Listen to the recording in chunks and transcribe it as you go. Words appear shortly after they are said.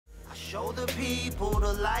Show the people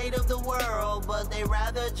the light of the world, but they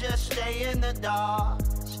rather just stay in the dark.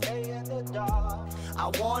 Stay in the dark.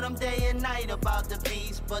 I warn them day and night about the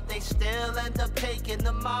beast, but they still end up taking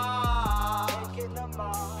the mark.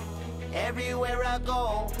 Everywhere I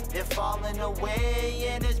go, they're falling away,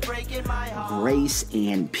 and it's breaking my heart. Grace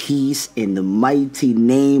and peace in the mighty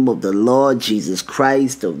name of the Lord Jesus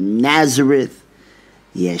Christ of Nazareth,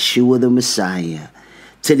 Yeshua the Messiah.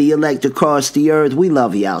 To the elect across the earth, we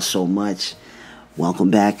love y'all so much.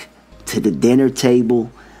 Welcome back to the dinner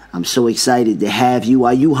table. I'm so excited to have you.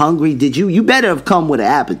 Are you hungry? You better have come with an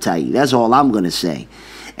appetite. That's all I'm going to say.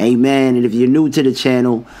 Amen. And if you're new to the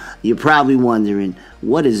channel, you're probably wondering,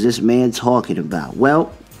 what is this man talking about?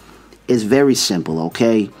 Well, it's very simple,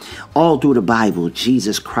 okay? All through the Bible,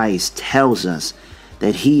 Jesus Christ tells us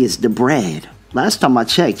that he is the bread. Last time I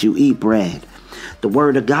checked, you eat bread. The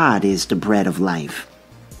word of God is the bread of life.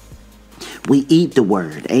 We eat the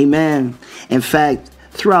word. Amen. In fact,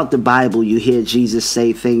 throughout the Bible, you hear Jesus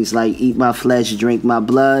say things like, eat my flesh, drink my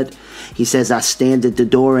blood. He says, I stand at the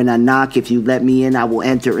door and I knock. If you let me in, I will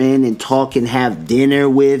enter in and talk and have dinner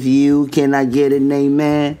with you. Can I get an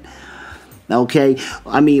amen? Okay.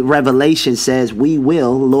 Revelation says we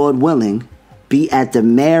will, Lord willing, be at the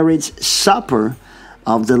marriage supper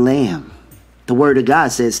of the Lamb. The word of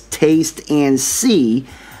God says, taste and see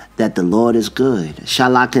that the Lord is good.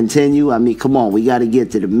 Shall I continue? Come on, we got to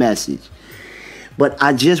get to the message. But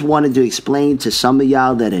I just wanted to explain to some of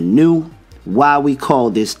y'all that are new why we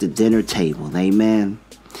call this the dinner table. Amen.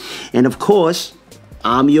 And of course,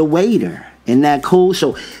 I'm your waiter. Isn't that cool?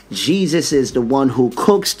 So Jesus is the one who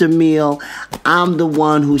cooks the meal. I'm the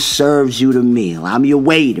one who serves you the meal. I'm your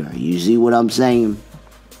waiter. You see what I'm saying?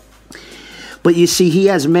 But you see, he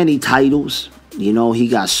has many titles. You know, he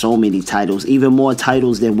got so many titles, even more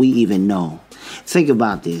titles than we even know. Think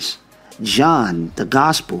about this. John, the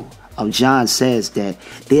Gospel of John says that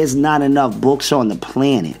there's not enough books on the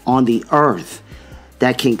planet, on the earth,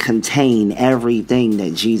 that can contain everything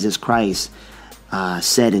that Jesus Christ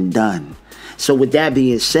said and done. So with that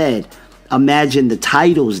being said, imagine the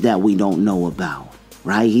titles that we don't know about,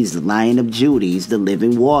 right? He's the Lion of Judah. He's the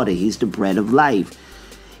living water. He's the bread of life.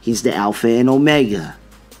 He's the Alpha and Omega.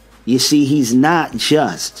 You see, he's not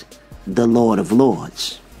just the Lord of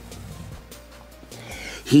Lords.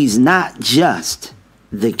 He's not just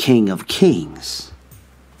the King of Kings.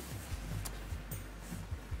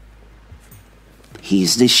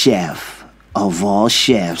 He's the chef of all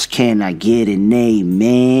chefs. Can I get an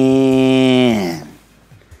amen?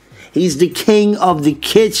 He's the king of the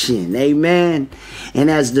kitchen. Amen.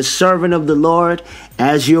 And as the servant of the Lord,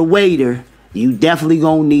 as your waiter, you definitely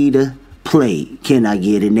gonna need a plate. Can I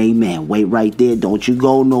get an amen? Wait right there. Don't you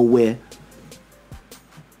go nowhere.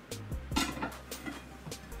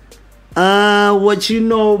 What you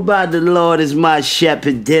know about the Lord is my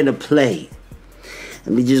shepherd dinner plate.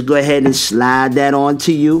 Let me just go ahead and slide that on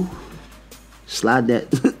to you. Slide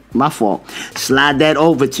that. My fault. Slide that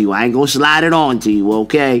over to you. I ain't gonna slide it on to you,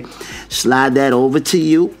 okay? Slide that over to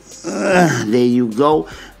you. There you go.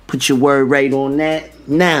 Put your word right on that.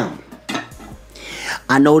 Now,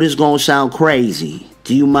 I know this gonna sound crazy.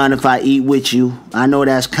 Do you mind if I eat with you? I know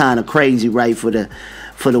that's kind of crazy, right, for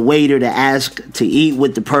the waiter to ask to eat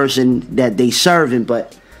with the person that they serving,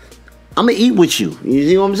 but I'm gonna eat with you. You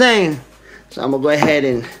see what I'm saying? So I'm gonna go ahead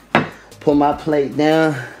and put my plate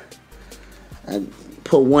down. I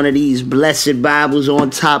put one of these blessed Bibles on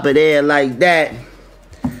top of there like that.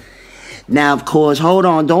 Now, of course, hold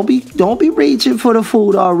on. Don't be reaching for the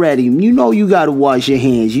food already. You know you got to wash your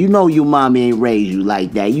hands. You know your mommy ain't raised you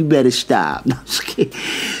like that. You better stop. No, I'm just kidding.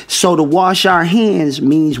 So to wash our hands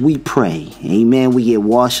means we pray. Amen. We get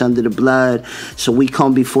washed under the blood. So we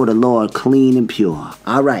come before the Lord clean and pure.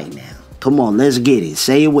 All right now. Come on, let's get it.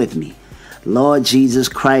 Say it with me. Lord Jesus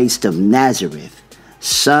Christ of Nazareth,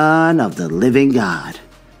 Son of the living God,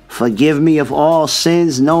 forgive me of all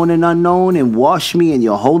sins known and unknown, and wash me in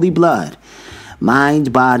your holy blood,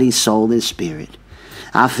 mind, body, soul, and spirit.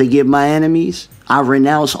 I forgive my enemies. I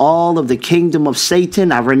renounce all of the kingdom of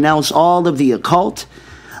Satan. I renounce all of the occult.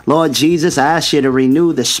 Lord Jesus, I ask you to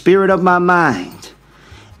renew the spirit of my mind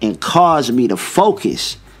and cause me to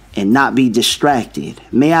focus and not be distracted.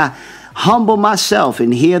 May I humble myself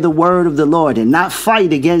and hear the word of the Lord and not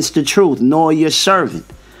fight against the truth, nor your servant.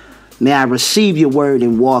 May I receive your word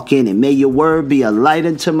and walk in it. May your word be a light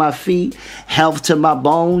unto my feet, health to my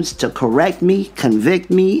bones, to correct me, convict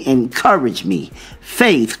me, encourage me.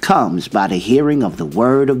 Faith comes by the hearing of the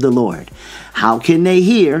word of the Lord. How can they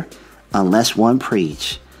hear unless one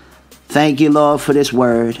preach? Thank you, Lord, for this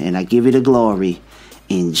word, and I give you the glory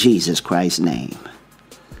in Jesus Christ's name.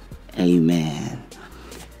 Amen.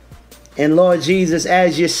 And Lord Jesus,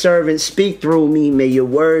 as your servant, speak through me. May your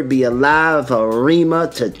word be alive, a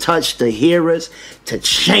rhema, to touch the hearers, to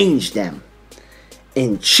change them.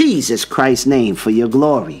 In Jesus Christ's name, for your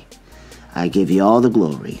glory, I give you all the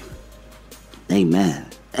glory. Amen.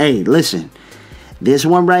 Hey, listen, this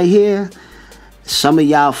one right here, some of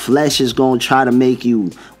y'all flesh is going to try to make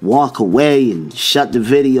you walk away and shut the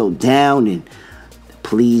video down, and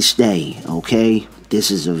please stay, okay?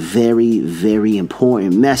 This is a very, very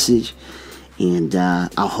important message, and I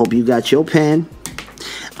hope you got your pen.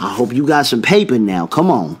 I hope you got some paper now. Come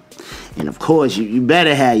on. And, of course, you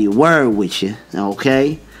better have your word with you,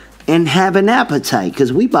 okay? And have an appetite,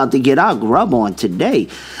 because we about to get our grub on today.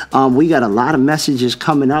 We got a lot of messages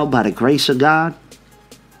coming out by the grace of God.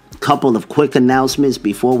 Couple of quick announcements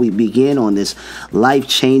before we begin on this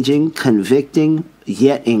life-changing, convicting,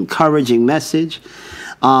 yet encouraging message.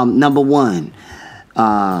 Number one,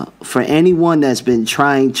 for anyone that's been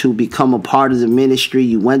trying to become a part of the ministry,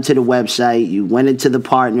 you went to the website, you went into the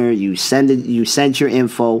partner, you sent your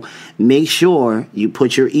info. Make sure you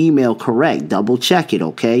put your email correct. Double check it,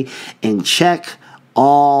 okay? And check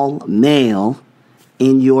all mail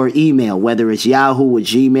in your email, whether it's Yahoo or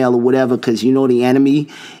Gmail or whatever, because you know the enemy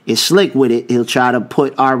is slick with it. He'll try to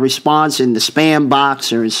put our response in the spam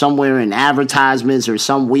box or somewhere in advertisements or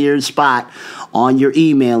some weird spot on your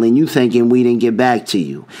email, and you thinking we didn't get back to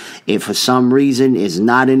you. If for some reason it's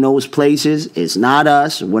not in those places, it's not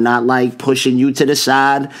us. We're not like pushing you to the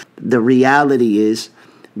side. The reality is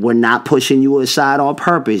we're not pushing you aside on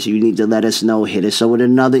purpose. You need to let us know. Hit us with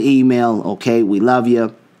another email, okay? We love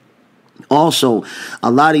you. Also,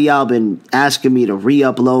 a lot of y'all been asking me to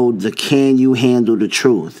re-upload the Can You Handle the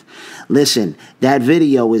Truth? Listen, that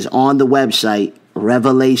video is on the website,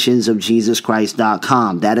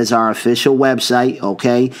 revelationsofjesuschrist.com. That is our official website,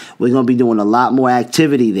 okay? We're going to be doing a lot more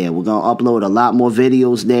activity there. We're going to upload a lot more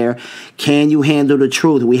videos there. Can You Handle the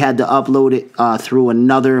Truth? We had to upload it through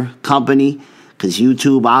another company because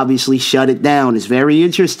YouTube obviously shut it down. It's very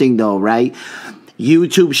interesting though, right?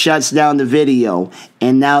 YouTube shuts down the video,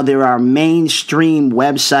 and now there are mainstream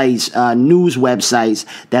websites, news websites,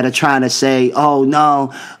 that are trying to say, oh,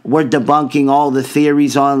 no, we're debunking all the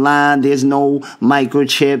theories online. There's no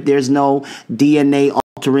microchip. There's no DNA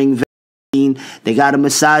altering vaccine. They got to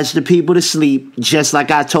massage the people to sleep, just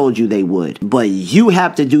like I told you they would. But you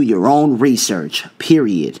have to do your own research,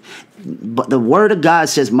 period. But the word of God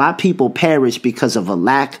says, my people perish because of a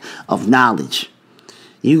lack of knowledge.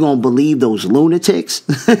 You gonna believe those lunatics?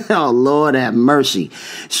 Oh, Lord have mercy.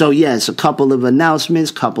 So, yes, a couple of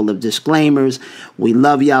announcements, couple of disclaimers. We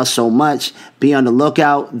love y'all so much. Be on the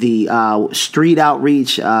lookout. The Street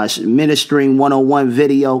Outreach Ministering 101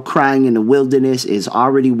 video, Crying in the Wilderness, is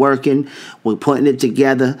already working. We're putting it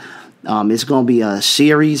together. It's going to be a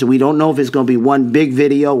series. We don't know if it's going to be one big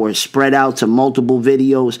video or spread out to multiple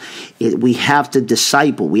videos. We have to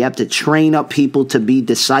disciple. We have to train up people to be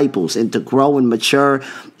disciples and to grow and mature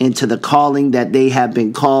into the calling that they have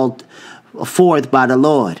been called forth by the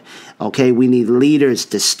Lord. Okay, we need leaders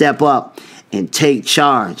to step up and take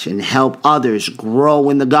charge and help others grow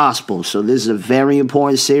in the gospel. So this is a very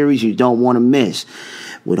important series you don't want to miss.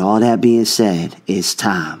 With all that being said, it's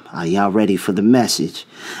time. Are y'all ready for the message?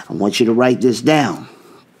 I want you to write this down.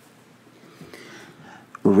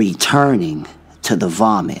 Returning to the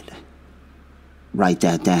vomit. Write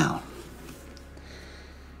that down.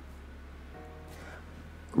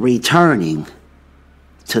 Returning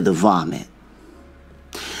to the vomit.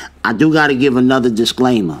 I do got to give another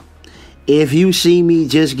disclaimer. If you see me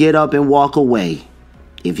just get up and walk away,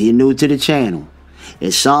 if you're new to the channel,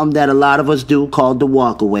 it's something that a lot of us do called the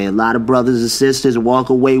walk away. A lot of brothers and sisters walk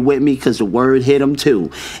away with me because the word hit them too.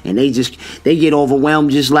 And they get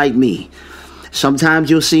overwhelmed just like me. Sometimes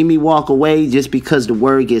you'll see me walk away just because the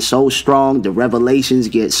word gets so strong. The revelations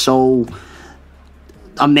get so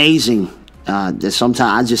amazing that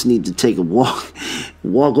sometimes I just need to take a walk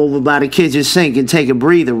over by the kitchen sink and take a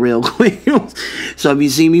breather real quick. So if you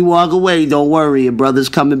see me walk away, don't worry. Your brother's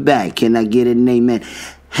coming back. Can I get it? An amen?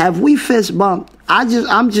 Have we fist bumped?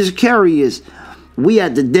 I'm just curious. We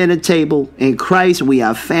at the dinner table in Christ. We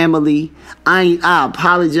are family. I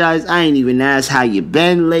apologize. I ain't even asked how you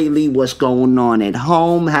been lately. What's going on at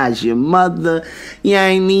home? How's your mother? You know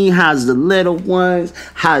what I mean? How's the little ones?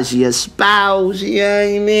 How's your spouse? You know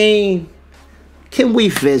what I mean? Can we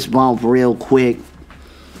fist bump real quick?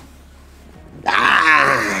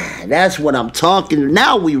 That's what I'm talking.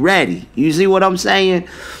 Now we ready. You see what I'm saying?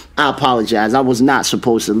 I apologize. I was not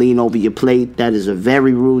supposed to lean over your plate. That is a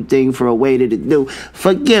very rude thing for a waiter to do.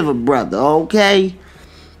 Forgive a brother, okay?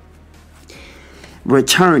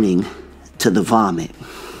 Returning to the vomit.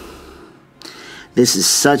 This is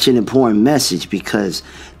such an important message because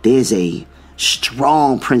there's a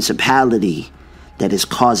strong principality that is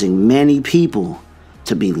causing many people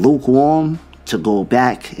to be lukewarm, to go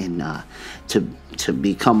back and to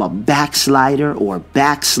become a backslider or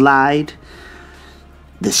backslide.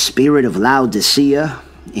 The spirit of Laodicea.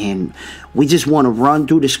 And we just want to run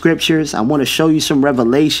through the scriptures. I want to show you some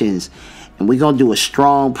revelations. And we're going to do a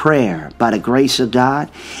strong prayer by the grace of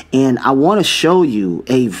God. And I want to show you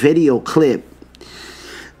a video clip.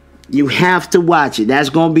 You have to watch it. That's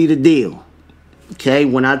going to be the deal. Okay,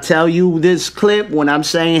 when I tell you this clip, when I'm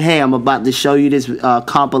saying, hey, I'm about to show you this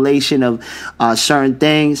compilation of certain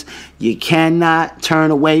things, you cannot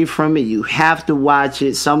turn away from it. You have to watch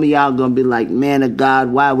it. Some of y'all going to be like, man of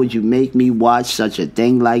God, why would you make me watch such a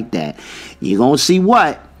thing like that? You're going to see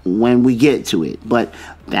what when we get to it. But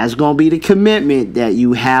that's going to be the commitment that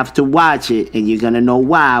you have to watch it, and you're going to know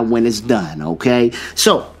why when it's done, okay?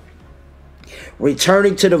 So,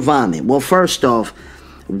 returning to the vomit. Well, first off,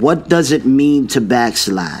 what does it mean to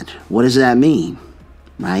backslide? What does that mean,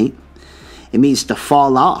 right? It means to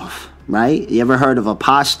fall off, right? You ever heard of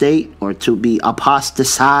apostate or to be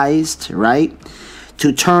apostatized, right?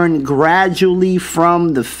 To turn gradually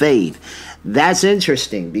from the faith. That's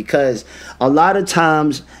interesting because a lot of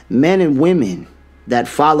times men and women that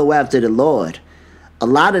follow after the Lord, a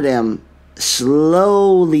lot of them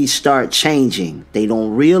slowly start changing. They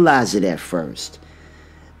don't realize it at first.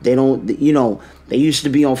 They don't, they used to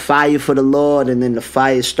be on fire for the Lord, and then the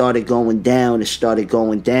fire started going down. It started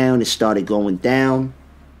going down. It started going down.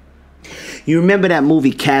 You remember that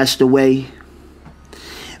movie Castaway,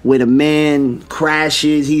 where the man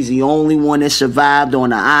crashes. He's the only one that survived on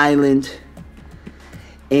the island.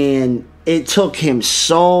 And it took him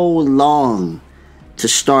so long to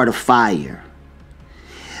start a fire.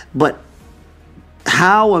 But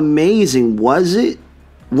how amazing was it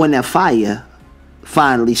when that fire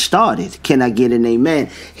finally started? Can I get an amen?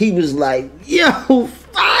 He was like, yo,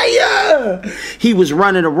 fire! He was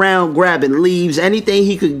running around grabbing leaves, anything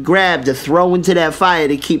he could grab to throw into that fire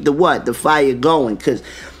to keep the fire going, because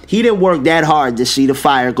he didn't work that hard to see the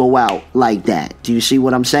fire go out like that. Do you see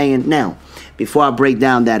what I'm saying? Now, before I break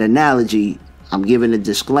down that analogy, I'm giving a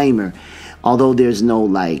disclaimer. Although there's no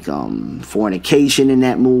fornication in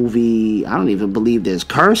that movie, I don't even believe there's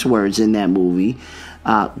curse words in that movie.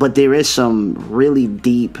 But there is some really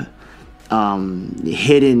deep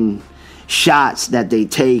hidden shots that they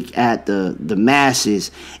take at the masses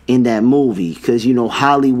in that movie. Because,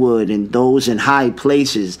 Hollywood and those in high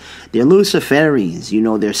places, they're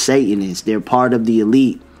Luciferians. They're Satanists. They're part of the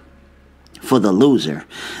elite for the loser.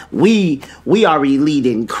 We are elite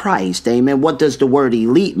in Christ. Amen. What does the word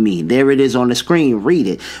elite mean? There it is on the screen. Read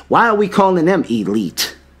it. Why are we calling them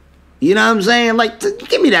elite? You know what I'm saying?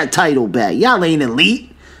 Give me that title back. Y'all ain't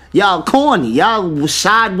elite. Y'all corny. Y'all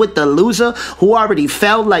side with the loser who already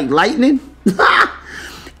fell like lightning.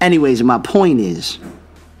 Anyways, my point is,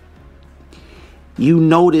 you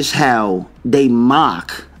notice how they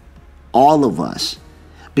mock all of us.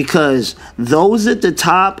 Because those at the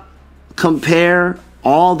top compare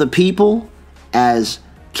all the people as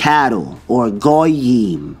cattle or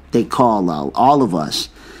goyim, they call all of us,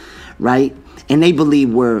 right? And they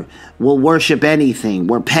believe we'll worship anything.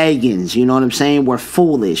 We're pagans, you know what I'm saying? We're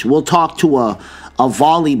foolish. We'll talk to a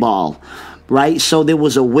volleyball, right? So there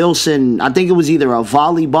was a Wilson, I think it was either a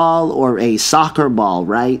volleyball or a soccer ball,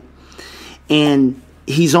 right? And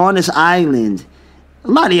he's on this island.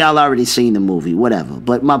 A lot of y'all already seen the movie, whatever.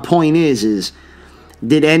 But my point is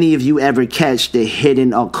did any of you ever catch the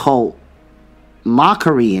hidden occult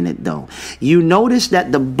mockery in it, though? You notice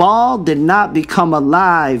that the ball did not become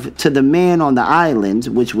alive to the man on the island,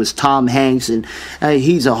 which was Tom Hanks, and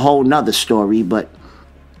he's a whole nother story, but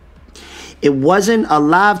it wasn't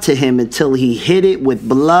alive to him until he hit it with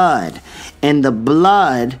blood, and the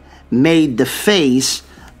blood made the face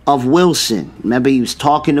of Wilson. Remember, he was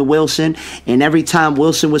talking to Wilson, and every time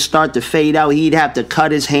Wilson would start to fade out, he'd have to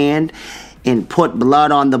cut his hand and put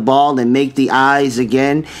blood on the ball and make the eyes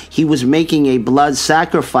again. He was making a blood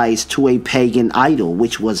sacrifice to a pagan idol,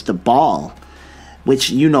 which was the ball,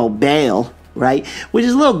 which, Baal, right? Which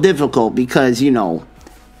is a little difficult because,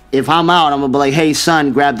 if I'm out, I'm going to be like, hey,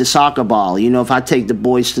 son, grab the soccer ball. If I take the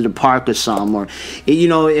boys to the park or something. Or,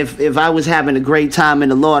 if I was having a great time in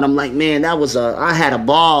the Lord, I'm like, man, I had a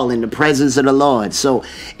ball in the presence of the Lord. So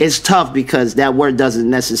it's tough because that word doesn't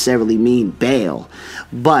necessarily mean Baal.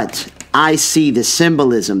 But I see the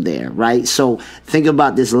symbolism there, right? So think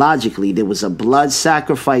about this logically. There was a blood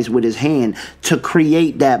sacrifice with his hand to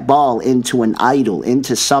create that ball into an idol,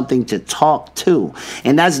 into something to talk to.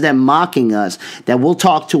 And that's them mocking us, that we'll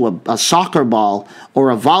talk to a soccer ball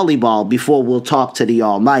or a volleyball before we'll talk to the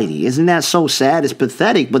Almighty. Isn't that so sad? It's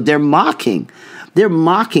pathetic, but they're mocking. They're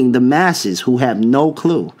mocking the masses who have no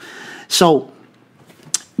clue. So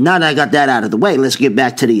now that I got that out of the way, let's get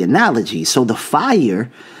back to the analogy. So the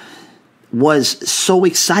fire was so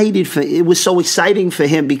excited for, it was so exciting for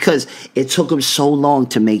him because it took him so long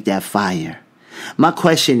to make that fire. My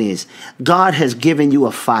question is, God has given you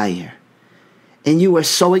a fire, and you were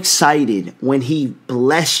so excited when he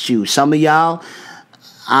blessed you. Some of y'all,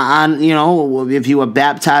 you know, if you were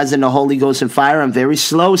baptized in the Holy Ghost and fire, I'm very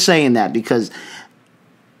slow saying that because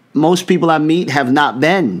most people I meet have not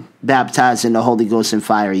been baptized in the Holy Ghost and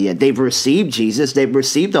fire yet. They've received Jesus, they've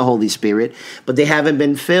received the Holy Spirit, but they haven't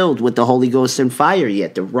been filled with the Holy Ghost and fire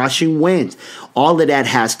yet. The rushing winds, all of that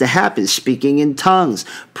has to happen. Speaking in tongues,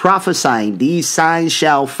 prophesying, these signs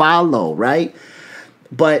shall follow, right?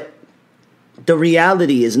 But the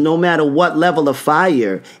reality is, no matter what level of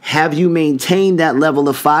fire, have you maintained that level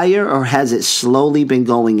of fire, or has it slowly been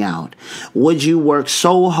going out? Would you work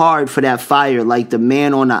so hard for that fire like the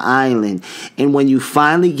man on the island, and when you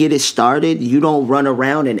finally get it started, you don't run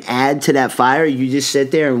around and add to that fire? You just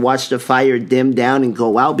sit there and watch the fire dim down and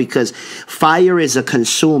go out, because fire is a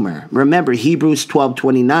consumer. Remember, Hebrews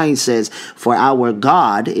 12:29 says, for our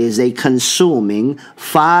God is a consuming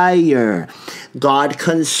fire. God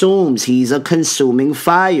consumes. He's a consuming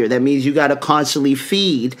fire. That means you got to constantly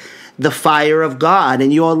feed the fire of God in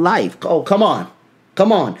your life. Oh, come on.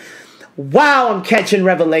 Come on. Wow, I'm catching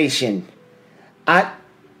revelation.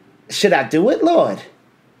 Should I do it, Lord?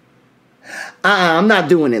 I'm not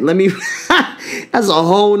doing it. Let me. That's a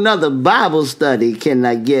whole nother Bible study. Can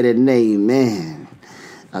I get an amen?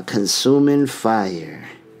 A consuming fire.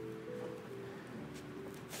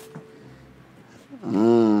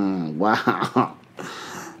 Wow.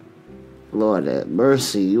 Lord have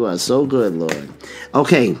mercy. You are so good, Lord.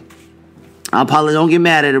 Okay. I apologize. Don't get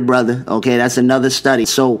mad at it, brother. Okay, that's another study.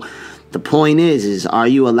 So the point is are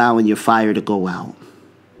you allowing your fire to go out?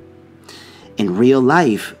 In real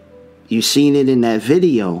life, you've seen it in that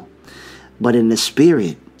video, but in the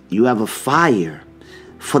spirit, you have a fire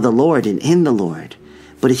for the Lord and in the Lord.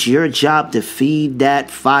 But it's your job to feed that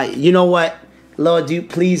fire. You know what? Lord, do you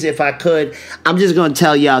please, if I could, I'm just going to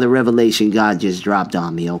tell y'all the revelation God just dropped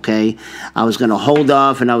on me, okay? I was going to hold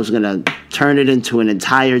off and I was going to turn it into an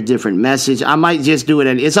entire different message. I might just do it,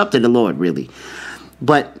 and it's up to the Lord, really.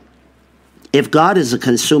 But if God is a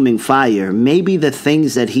consuming fire, maybe the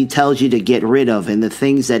things that he tells you to get rid of and the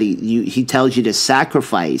things that he tells you to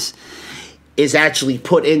sacrifice is actually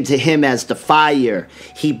put into him as the fire.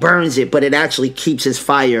 He burns it, but it actually keeps his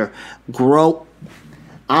fire grow.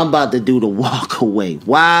 I'm about to do the walk away.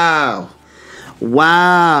 Wow.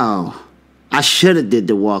 Wow. I should have did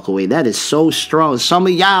the walk away. That is so strong. Some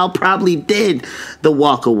of y'all probably did the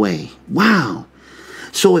walk away. Wow.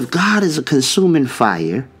 So if God is a consuming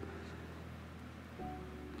fire,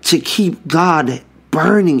 to keep God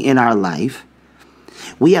burning in our life,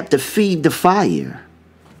 we have to feed the fire.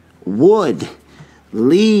 Wood,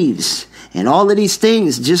 leaves, and all of these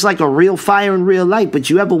things, just like a real fire in real life. But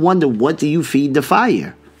you ever wonder, what do you feed the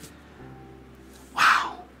fire?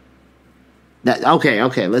 Wow.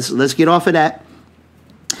 Okay, let's get off of that.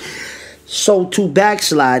 So to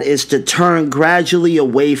backslide is to turn gradually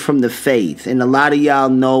away from the faith. And a lot of y'all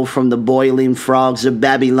know from the Boiling Frogs of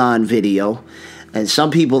Babylon video. And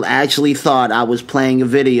some people actually thought I was playing a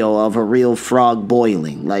video of a real frog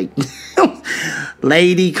boiling. Like,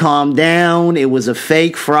 lady, calm down. It was a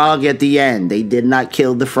fake frog at the end. They did not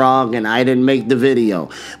kill the frog, and I didn't make the video.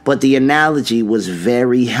 But the analogy was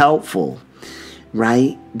very helpful,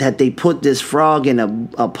 right? That they put this frog in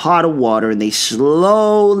a pot of water, and they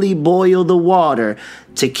slowly boil the water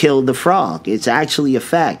to kill the frog. It's actually a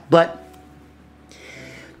fact. But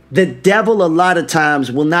the devil a lot of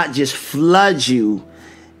times will not just flood you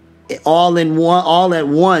all at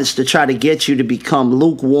once to try to get you to become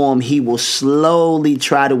lukewarm. He will slowly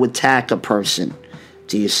try to attack a person.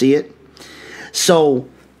 Do you see it? So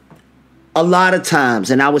a lot of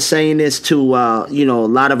times, and I was saying this to a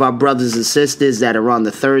lot of our brothers and sisters that are on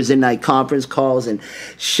the Thursday night conference calls, and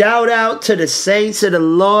shout out to the saints of the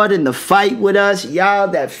Lord in the fight with us, y'all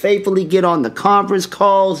that faithfully get on the conference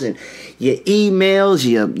calls and your emails,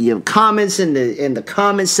 your comments in the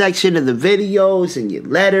comment section of the videos, and your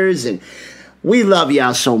letters, and We love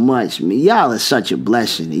y'all so much. Y'all are such a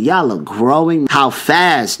blessing. Y'all are growing. How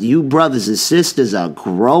fast you brothers and sisters are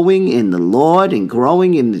growing in the Lord and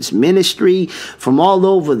growing in this ministry from all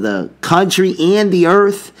over the country and the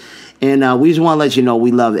earth. And we just want to let you know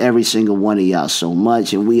we love every single one of y'all so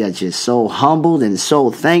much. And we are just so humbled and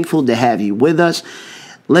so thankful to have you with us.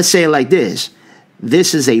 Let's say it like this.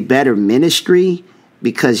 This is a better ministry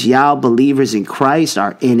because y'all believers in Christ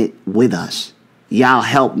are in it with us. Y'all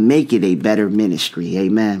help make it a better ministry.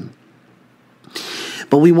 Amen.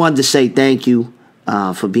 But we wanted to say thank you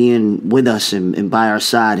for being with us and by our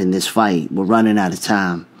side in this fight. We're running out of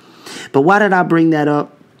time. But why did I bring that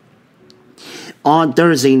up? On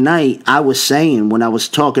Thursday night, I was saying when I was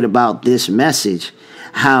talking about this message,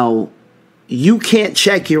 how you can't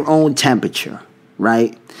check your own temperature,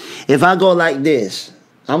 right? If I go like this,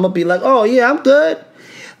 I'm going to be like, oh, yeah, I'm good.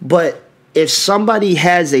 But if somebody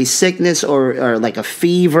has a sickness or like a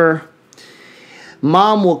fever,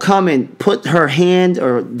 mom will come and put her hand,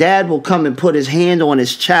 or dad will come and put his hand on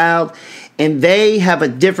his child, and they have a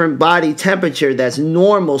different body temperature that's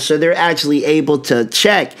normal, so they're actually able to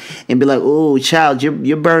check and be like, oh, child,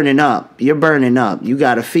 you're burning up. You're burning up. You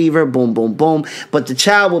got a fever, boom, boom, boom. But the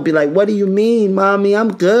child will be like, what do you mean, mommy?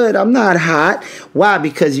 I'm good. I'm not hot. Why?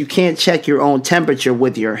 Because you can't check your own temperature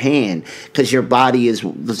with your hand because your body is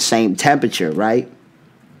the same temperature, right?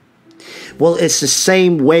 Well, it's the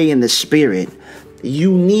same way in the spirit.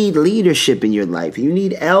 You need leadership in your life. You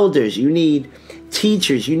need elders. You need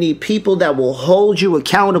teachers. You need people that will hold you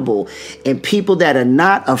accountable and people that are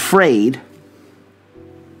not afraid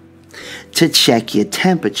to check your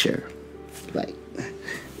temperature. Like,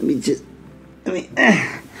 you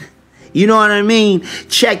know what I mean?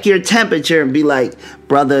 Check your temperature and be like,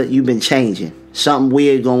 brother, you've been changing. Something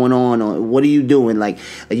weird going on, or what are you doing? Like,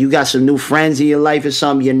 you got some new friends in your life or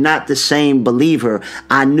something. You're not the same believer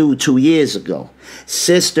I knew 2 years ago.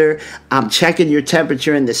 Sister, I'm checking your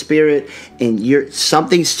temperature in the spirit, and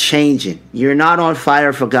something's changing. You're not on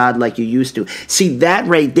fire for God like you used to. See, that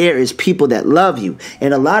right there is people that love you.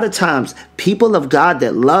 And a lot of times, people of God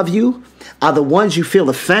that love you are the ones you feel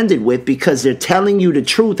offended with because they're telling you the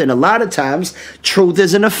truth. And a lot of times, truth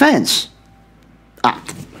is an offense.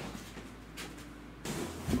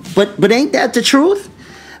 But ain't that the truth?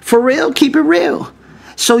 For real? Keep it real.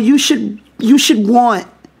 So you should want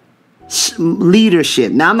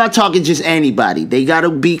leadership. Now, I'm not talking just anybody. They got to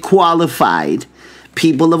be qualified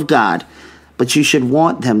people of God. But you should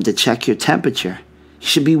want them to check your temperature. You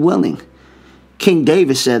should be willing. King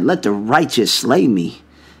David said, let the righteous slay me.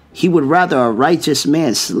 He would rather a righteous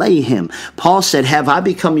man slay him. Paul said, have I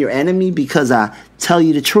become your enemy because I tell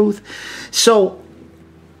you the truth? So,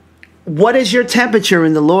 what is your temperature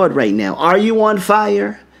in the Lord right now? Are you on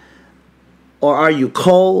fire? Or are you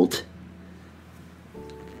cold?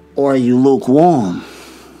 Or are you lukewarm?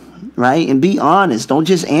 Right? And be honest. Don't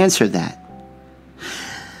just answer that.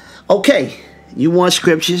 Okay. You want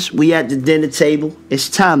scriptures? We at the dinner table. It's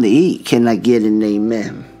time to eat. Can I get an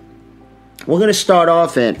amen? We're going to start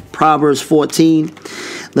off at Proverbs 14.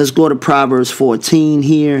 Let's go to Proverbs 14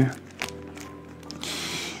 here.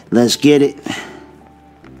 Let's get it.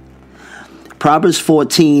 Proverbs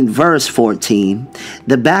 14, verse 14.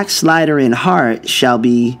 The backslider in heart shall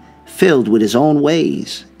be filled with his own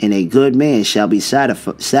ways, and a good man shall be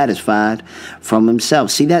satisfied from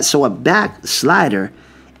himself. See that? So a backslider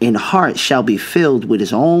in heart shall be filled with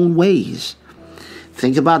his own ways.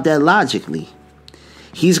 Think about that logically.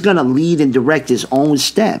 He's going to lead and direct his own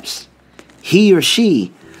steps. He or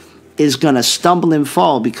she is going to stumble and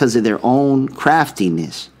fall because of their own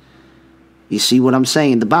craftiness. You see what I'm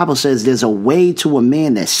saying? The Bible says there's a way to a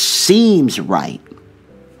man that seems right.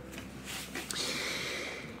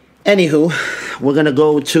 Anywho, we're going to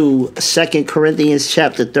go to 2 Corinthians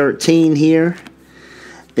chapter 13 here.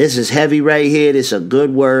 This is heavy right here. This is a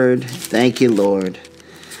good word. Thank you, Lord.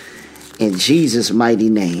 In Jesus' mighty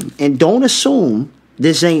name. And don't assume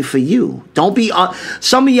this ain't for you. Don't be...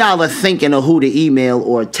 some of y'all are thinking of who to email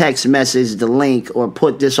or text message the link or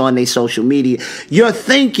put this on their social media. You're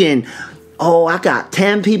thinking... oh, I got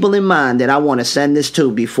 10 people in mind that I want to send this to.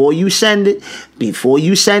 Before you send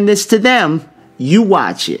this to them, you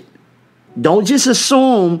watch it. Don't just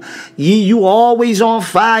assume you always on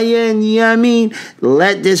fire and you know what I mean?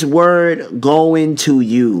 Let this word go into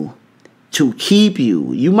you to keep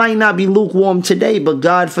you. You might not be lukewarm today, but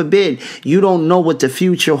God forbid, you don't know what the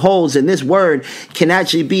future holds. And this word can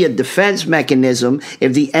actually be a defense mechanism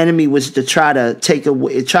if the enemy was to try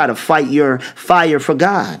to fight your fire for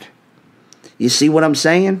God. You see what I'm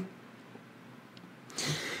saying?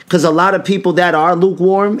 Because a lot of people that are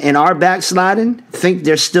lukewarm and are backsliding think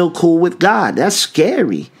they're still cool with God. That's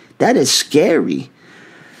scary. That is scary.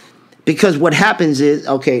 Because what happens is,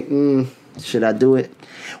 okay, should I do it?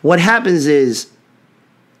 What happens is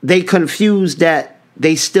they confuse that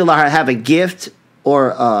they still have a gift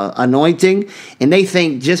or anointing, and they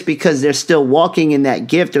think just because they're still walking in that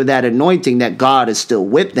gift or that anointing that God is still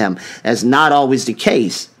with them. That's not always the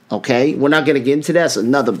case. Okay, we're not going to get into that. It's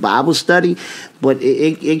another Bible study, but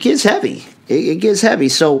it gets heavy. It gets heavy.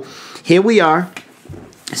 So here we are,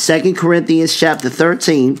 2 Corinthians chapter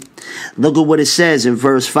 13. Look at what it says in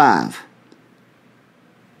verse 5.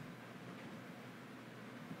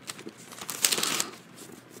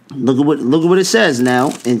 Look at what it says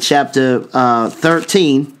now in chapter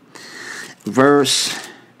 13, verse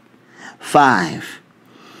 5.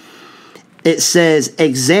 It says,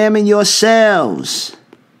 examine yourselves.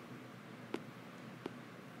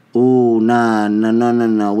 Ooh,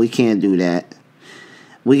 no. We can't do that.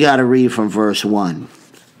 We got to read from verse 1.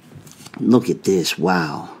 Look at this.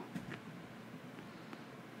 Wow.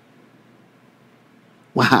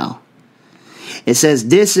 It says,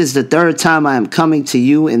 this is the third time I am coming to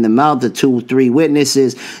you. In the mouth of 2 or 3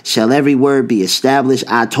 witnesses shall every word be established.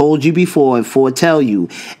 I told you before and foretell you,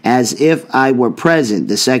 as if I were present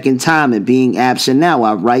the second time, and being absent now,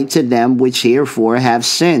 I write to them which herefore have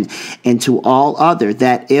sinned, and to all other,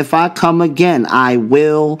 that if I come again, I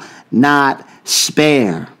will not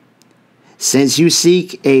spare. Since you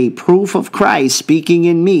seek a proof of Christ speaking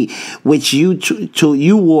in me, which you to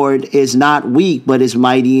you ward is not weak, but is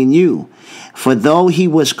mighty in you. For though he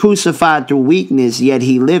was crucified through weakness, yet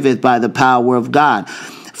he liveth by the power of God.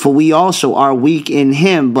 For we also are weak in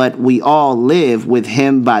him, but we all live with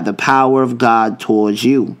him by the power of God towards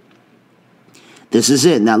you. This is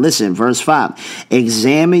it. Now listen, verse 5.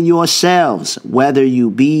 Examine yourselves whether you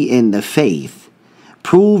be in the faith.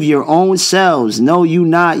 Prove your own selves. Know you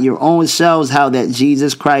not your own selves how that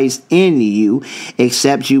Jesus Christ in you,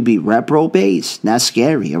 except you be reprobates. That's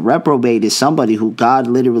scary. A reprobate is somebody who God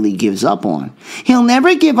literally gives up on. He'll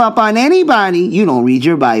never give up on anybody. You don't read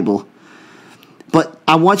your Bible. But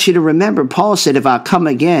I want you to remember, Paul said, if I come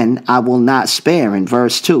again, I will not spare. In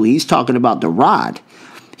verse 2, he's talking about the rod.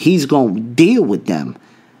 He's going to deal with them.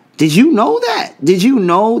 Did you know that? Did you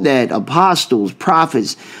know that apostles,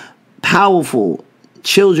 prophets, powerful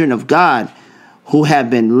children of God who have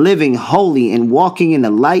been living holy and walking in the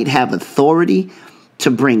light have authority to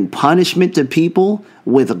bring punishment to people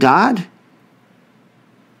with God?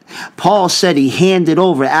 Paul said he handed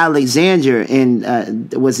over Alexander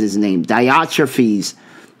and what's his name? Diotrephes.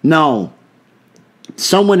 No.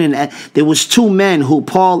 There was 2 men who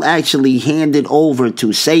Paul actually handed over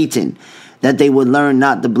to Satan, that they would learn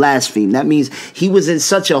not to blaspheme. That means he was in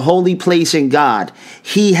such a holy place in God.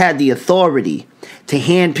 He had the authority to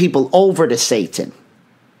hand people over to Satan.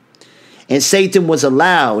 And Satan was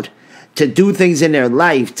allowed to do things in their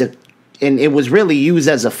life, and it was really used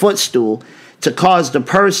as a footstool to cause the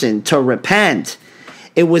person to repent.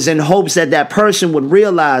 It was in hopes that that person would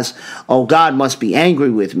realize, oh, God must be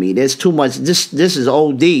angry with me. There's too much. This is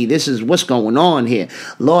OD. This is what's going on here.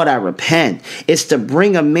 Lord, I repent. It's to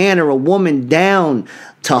bring a man or a woman down,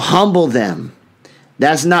 to humble them.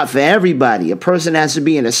 That's not for everybody. A person has to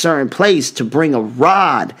be in a certain place to bring a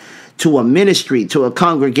rod to a ministry, to a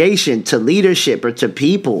congregation, to leadership, or to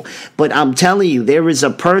people. But I'm telling you, there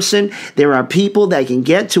are people that can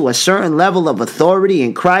get to a certain level of authority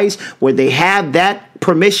in Christ where they have that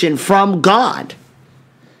permission from God.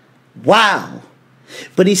 Wow.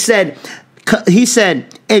 But he said,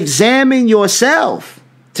 examine yourself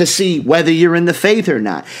to see whether you're in the faith or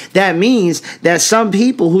not. That means that some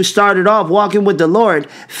people who started off walking with the Lord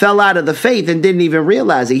fell out of the faith and didn't even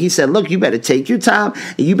realize it. He said, look, you better take your time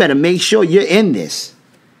and you better make sure you're in this.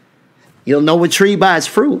 You'll know a tree by its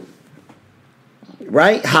fruit.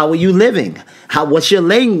 Right? How are you living? What's your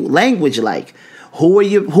language like? Who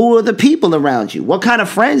are the people around you? What kind of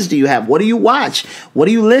friends do you have? What do you watch? What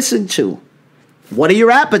do you listen to? What are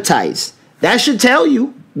your appetites? That should tell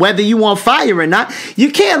you whether you on fire or not. You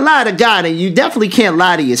can't lie to God, and you definitely can't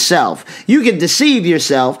lie to yourself. You can deceive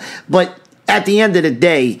yourself, but at the end of the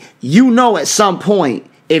day, you know at some point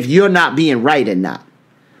if you're not being right or not.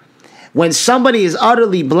 When somebody is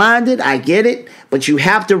utterly blinded, I get it, but you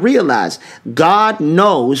have to realize God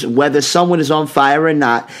knows whether someone is on fire or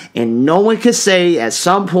not, and no one can say at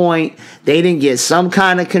some point they didn't get some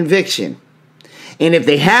kind of conviction. And if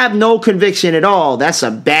they have no conviction at all, that's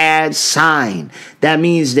a bad sign. That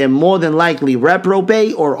means they're more than likely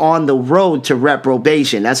reprobate or on the road to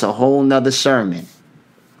reprobation. That's a whole nother sermon.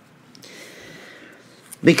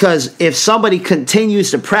 Because if somebody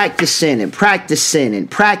continues to practice sin and practice sin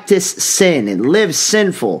and practice sin and live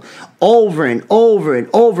sinful over and over and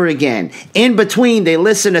over again. In between, they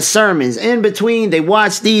listen to sermons. In between, they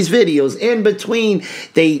watch these videos. In between,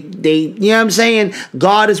 they you know what I'm saying?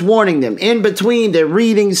 God is warning them. In between, they're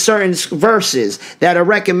reading certain verses that are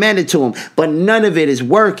recommended to them, but none of it is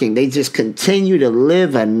working. They just continue to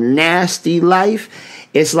live a nasty life.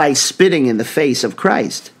 It's like spitting in the face of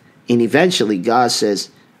Christ. And eventually, God says,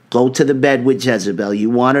 go to the bed with Jezebel. You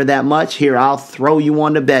want her that much? Here, I'll throw you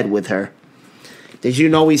on the bed with her. Did you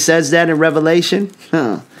know he says that in Revelation?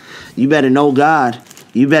 You better know God.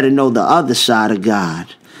 You better know the other side of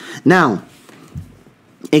God. Now,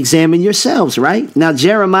 examine yourselves, right? Now,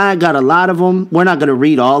 Jeremiah got a lot of them. We're not going to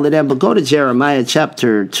read all of them, but go to Jeremiah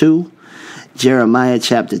chapter 2. Jeremiah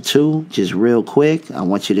chapter 2, just real quick. I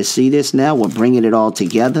want you to see this now. We're bringing it all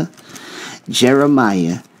together.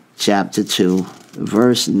 Jeremiah chapter 2,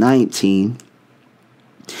 verse 19.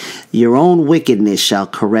 Your own wickedness shall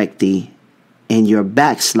correct thee, and your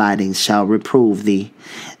backsliding shall reprove thee.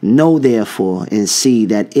 Know therefore and see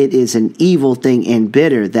that it is an evil thing and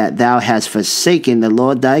bitter that thou hast forsaken the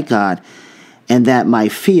Lord thy God, and that my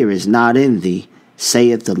fear is not in thee,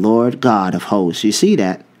 saith the Lord God of hosts. You see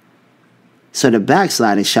that? So the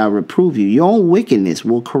backsliding shall reprove you. Your own wickedness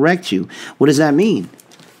will correct you. What does that mean?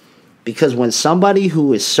 Because when somebody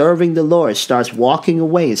who is serving the Lord starts walking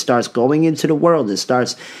away and starts going into the world and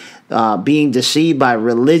starts being deceived by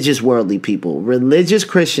religious worldly people, religious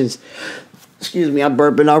Christians, excuse me, I'm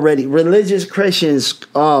burping already. Religious Christians,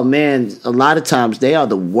 oh man, a lot of times they are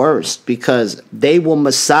the worst because they will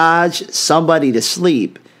massage somebody to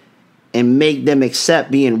sleep and make them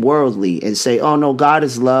accept being worldly and say, oh no, God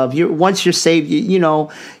is love. Once you're saved, you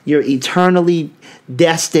know, you're eternally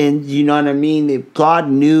destined. You know what I mean? If God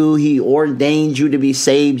knew, he ordained you to be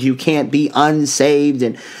saved. You can't be unsaved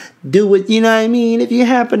and do it. You know what I mean? If you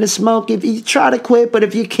happen to smoke, if you try to quit, but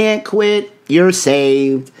if you can't quit, you're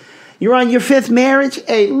saved. You're on your 5th marriage.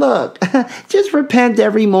 Hey, look, just repent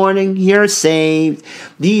every morning. You're saved.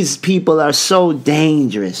 These people are so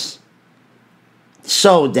dangerous.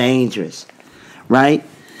 So dangerous, right?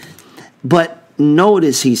 But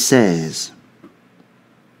notice he says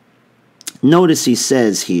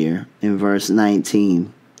here in verse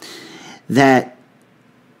 19 that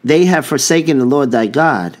they have forsaken the Lord thy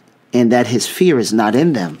God, and that his fear is not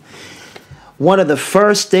in them. One of the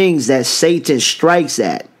first things that Satan strikes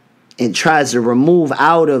at and tries to remove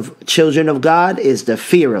out of children of God is the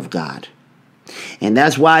fear of God. And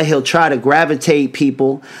that's why he'll try to gravitate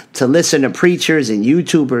people to listen to preachers and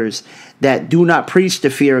YouTubers that do not preach the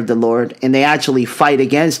fear of the Lord, and they actually fight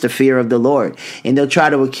against the fear of the Lord. And they'll try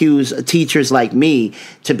to accuse teachers like me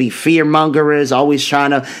to be fear mongers, always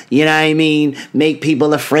trying to, you know what I mean, make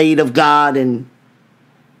people afraid of God. And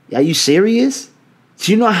are you serious?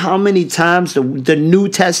 Do you know how many times the New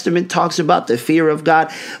Testament talks about the fear of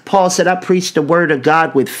God? Paul said, I preach the word of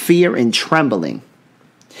God with fear and trembling.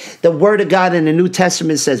 The word of God in the New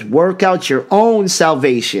Testament says, work out your own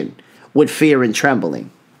salvation with fear and trembling.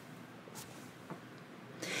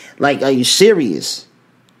 Like, are you serious?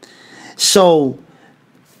 So,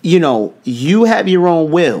 you know, you have your own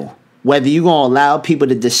will, whether you're going to allow people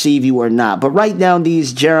to deceive you or not. But write down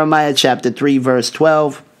these: Jeremiah chapter 3, verse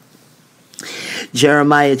 12.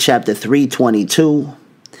 Jeremiah chapter 3, 22.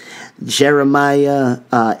 Jeremiah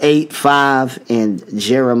 8:5 and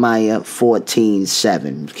Jeremiah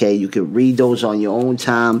 14:7. Okay, you can read those on your own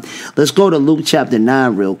time. Let's go to Luke chapter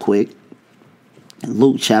 9 real quick.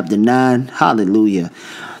 Luke chapter 9. Hallelujah.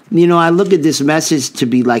 You know, I look at this message to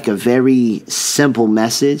be like a very simple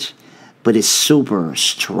message, but it's super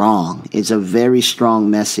strong. It's a very strong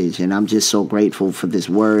message, and I'm just so grateful for this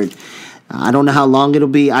word. I don't know how long it'll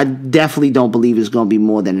be. I definitely don't believe it's going to be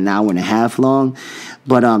more than an hour and a half long.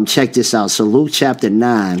 But check this out. So Luke chapter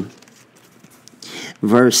 9,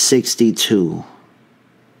 verse 62.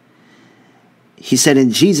 He said,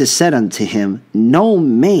 and Jesus said unto him, no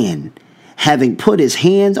man, having put his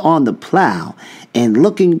hand on the plow and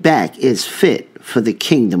looking back, is fit for the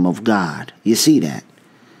kingdom of God. You see that?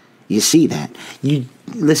 You see that? You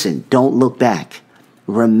listen, don't look back.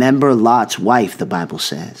 Remember Lot's wife, the Bible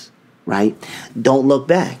says. Right? Don't look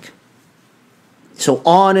back. So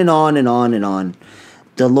on and on and on and on.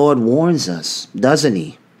 The Lord warns us, doesn't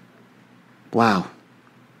he? Wow.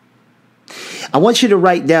 I want you to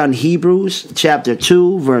write down Hebrews chapter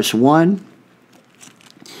 2, verse 1.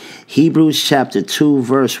 Hebrews chapter 2,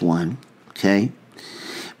 verse 1. Okay?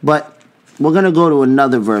 But we're going to go to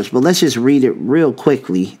another verse, but let's just read it real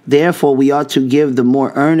quickly. Therefore, we ought to give the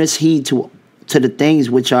more earnest heed to the things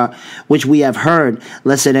which we have heard,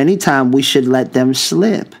 lest at any time we should let them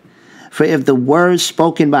slip. For if the words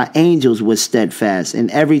spoken by angels was steadfast,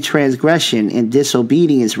 and every transgression and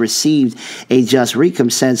disobedience received a just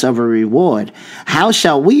recompense of a reward, how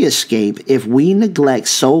shall we escape if we neglect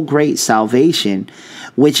so great salvation,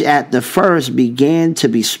 which at the first began to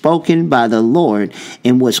be spoken by the Lord,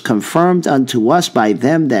 and was confirmed unto us by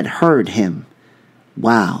them that heard him?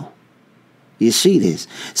 Wow. You see this?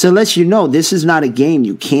 So it lets you know this is not a game.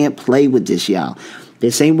 You can't play with this, y'all.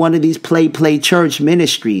 This ain't one of these play church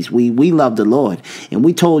ministries. We love the Lord. And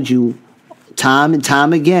we told you time and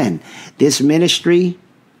time again, this ministry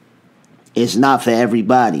is not for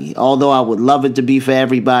everybody. Although I would love it to be for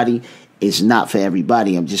everybody, it's not for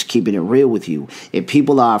everybody. I'm just keeping it real with you. If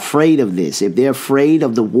people are afraid of this, if they're afraid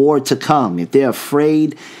of the war to come, if they're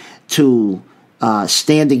afraid to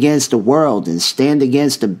stand against the world and stand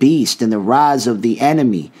against the beast and the rise of the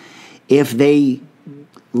enemy, if they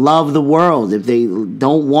love the world, if they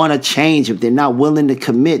don't want to change, if they're not willing to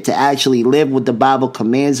commit to actually live what the Bible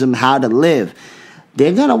commands them how to live,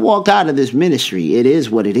 they're going to walk out of this ministry. It is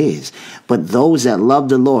what it is. But those that love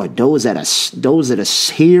the Lord, those that are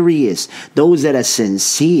serious, those that are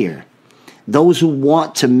sincere, those who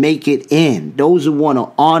want to make it in, those who want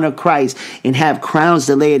to honor Christ and have crowns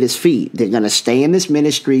to lay at his feet, they're going to stay in this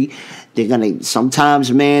ministry. They're going to,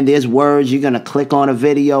 sometimes, man, there's words, you're going to click on a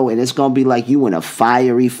video and it's going to be like you in a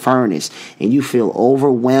fiery furnace and you feel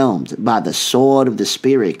overwhelmed by the sword of the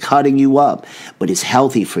Spirit cutting you up, but it's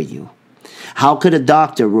healthy for you. How could a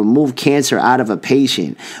doctor remove cancer out of a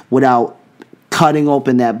patient without cutting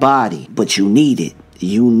open that body? But you need it.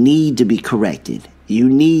 You need to be corrected. You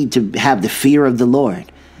need to have the fear of the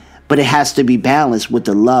Lord. But it has to be balanced with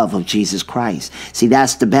the love of Jesus Christ. See,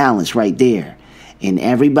 that's the balance right there. And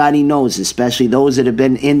everybody knows, especially those that have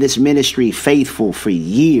been in this ministry faithful for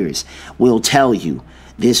years, will tell you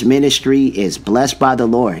this ministry is blessed by the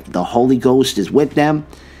Lord. The Holy Ghost is with them.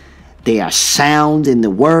 They are sound in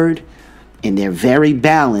the word. And they're very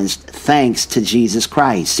balanced thanks to Jesus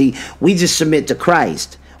Christ. See, we just submit to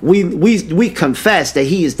Christ. We confess that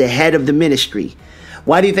he is the head of the ministry.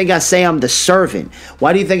 Why do you think I say I'm the servant?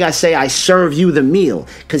 Why do you think I say I serve you the meal?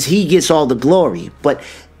 Because he gets all the glory. But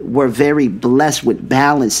we're very blessed with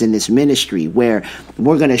balance in this ministry where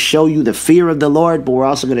we're going to show you the fear of the Lord, but we're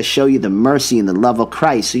also going to show you the mercy and the love of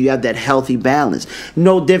Christ. So you have that healthy balance.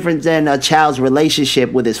 No different than a child's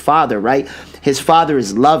relationship with his father, right? His father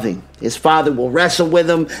is loving. His father will wrestle with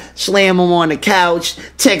him, slam him on the couch,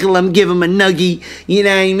 tickle him, give him a nuggie. You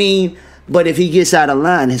know what I mean? But if he gets out of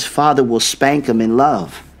line, his father will spank him in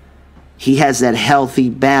love. He has that healthy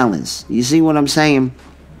balance. You see what I'm saying?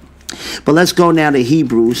 But let's go now to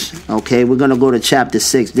Hebrews. Okay, we're going to go to chapter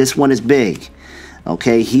 6. This one is big.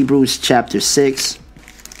 Okay, Hebrews chapter 6.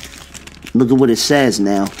 Look at what it says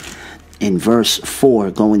now in verse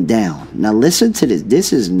 4 going down. Now listen to this.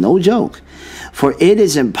 This is no joke. For it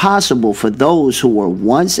is impossible for those who were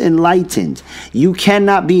once enlightened. You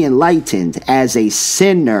cannot be enlightened as a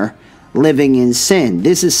sinner living in sin.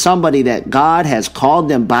 This is somebody that God has called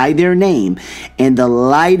them by their name, and the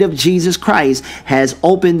light of Jesus Christ has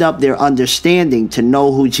opened up their understanding to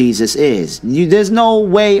know who Jesus is. There's no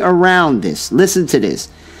way around this. Listen to this.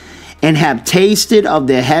 And have tasted of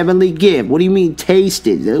the heavenly gift. What do you mean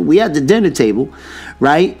tasted? We at the dinner table,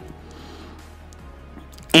 right?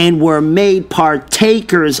 And were made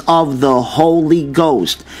partakers of the Holy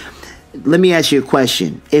Ghost. Let me ask you a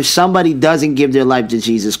question. If somebody doesn't give their life to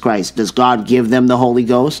Jesus Christ, does God give them the Holy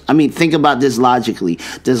Ghost? I mean, think about this logically.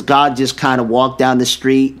 Does God just kind of walk down the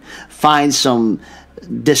street, find some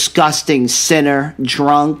disgusting sinner,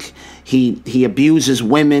 drunk, he abuses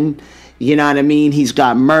women, you know what I mean? He's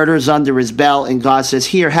got murders under his belt, and God says,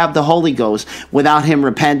 here, have the Holy Ghost, without him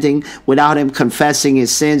repenting, without him confessing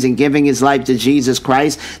his sins and giving his life to Jesus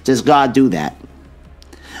Christ? Does God do that?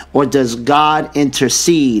 Or does God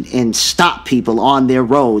intercede and stop people on their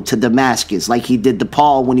road to Damascus like he did to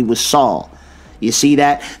Paul when he was Saul? You see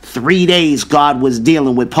that? 3 days God was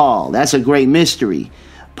dealing with Paul. That's a great mystery.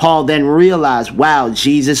 Paul then realized, wow,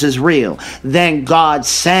 Jesus is real. Then God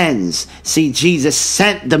sends. See, Jesus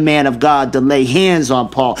sent the man of God to lay hands on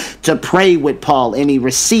Paul, to pray with Paul, and he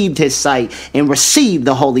received his sight and received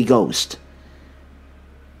the Holy Ghost.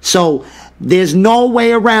 So there's no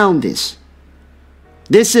way around this.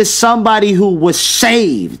 This is somebody who was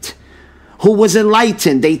saved, who was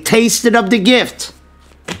enlightened. They tasted of the gift.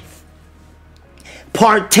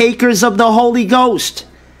 Partakers of the Holy Ghost.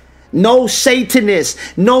 No Satanist,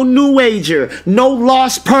 no New Ager, no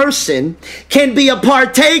lost person can be a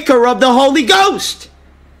partaker of the Holy Ghost.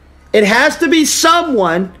 It has to be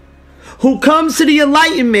someone who comes to the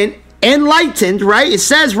enlightened, right? It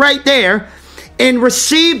says right there, and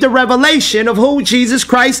receive the revelation of who Jesus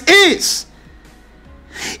Christ is.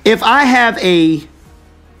 If I have a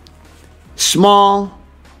small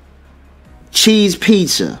cheese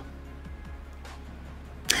pizza,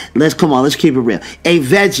 let's keep it real. A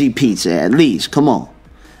veggie pizza at least, come on.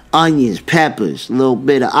 Onions, peppers, a little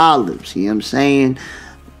bit of olives, you know what I'm saying?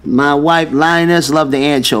 My wife, Lioness, love the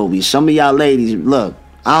anchovies. Some of y'all ladies, look,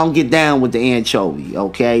 I don't get down with the anchovy,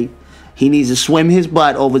 okay? He needs to swim his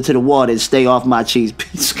butt over to the water and stay off my cheese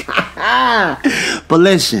pizza. But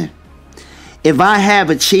listen, if I have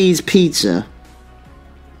a cheese pizza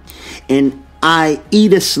and I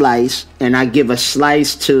eat a slice and I give a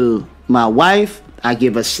slice to my wife, I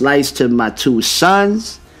give a slice to my 2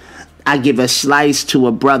 sons, I give a slice to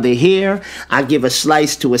a brother here, I give a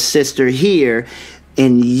slice to a sister here,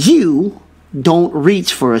 and you don't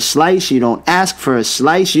reach for a slice, you don't ask for a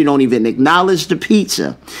slice, you don't even acknowledge the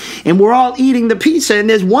pizza. And we're all eating the pizza and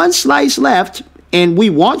there's one slice left and we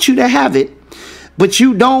want you to have it, but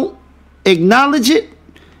you don't acknowledge it,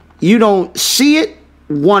 you don't see it,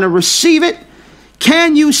 want to receive it.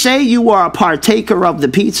 Can you say you are a partaker of the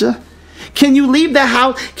pizza? Can you leave the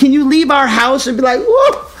house? Can you leave our house and be like,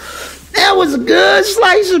 whoa, that was a good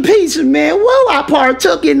slice of pizza, man. Whoa, I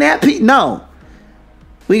partook in that pizza. No.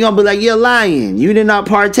 We're going to be like, you're lying. You did not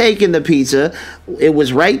partake in the pizza. It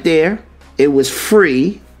was right there. It was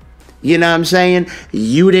free. You know what I'm saying?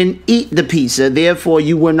 You didn't eat the pizza. Therefore,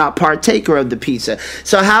 you were not partaker of the pizza.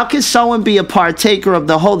 So how can someone be a partaker of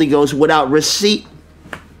the Holy Ghost without receipt?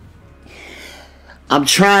 I'm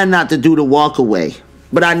trying not to do the walk away,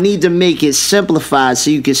 but I need to make it simplified so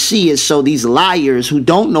you can see it, so these liars who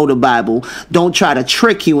don't know the Bible don't try to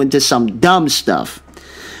trick you into some dumb stuff.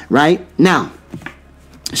 Right? Now,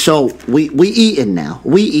 so we eating now.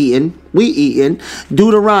 We eating.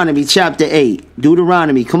 Deuteronomy chapter 8.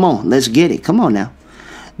 Deuteronomy, come on, let's get it. Come on now.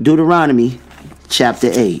 Deuteronomy chapter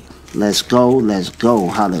 8. Let's go.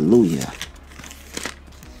 Hallelujah.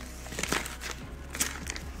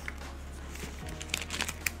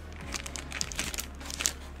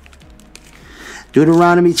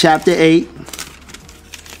 Deuteronomy chapter 8.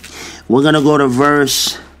 We're going to go to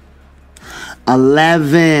verse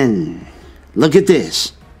 11. Look at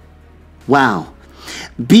this. Wow.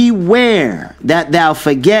 Beware that thou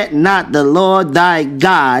forget not the Lord thy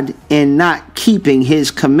God in not keeping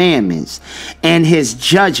his commandments and his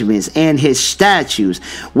judgments and his statutes,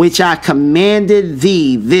 which I commanded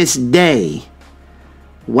thee this day.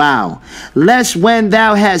 Wow. Lest when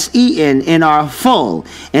thou hast eaten and art full,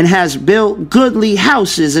 and hast built goodly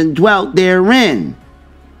houses and dwelt therein.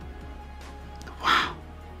 Wow.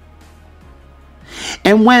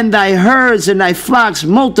 And when thy herds and thy flocks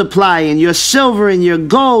multiply, and your silver and your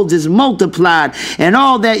gold is multiplied, and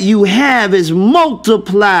all that you have is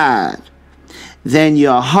multiplied, then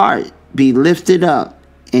your heart be lifted up,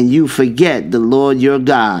 and you forget the Lord your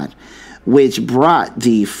God, which brought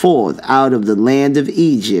thee forth out of the land of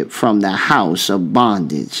Egypt from the house of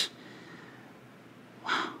bondage.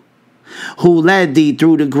 Wow. Who led thee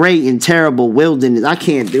through the great and terrible wilderness. I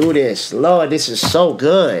can't do this. Lord, this is so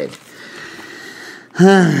good.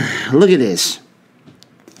 Look at this.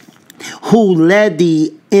 Who led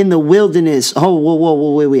thee in the wilderness. Oh,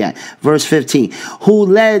 whoa, where we at? Verse 15. Who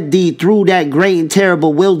led thee through that great and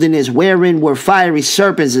terrible wilderness, wherein were fiery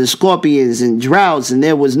serpents and scorpions and droughts, and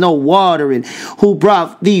there was no water, and who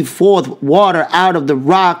brought thee forth water out of the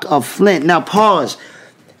rock of flint. Now pause.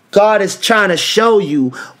 God is trying to show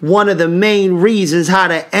you one of the main reasons how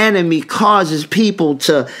the enemy causes people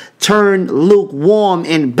to turn lukewarm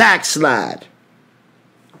and backslide.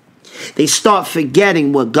 They start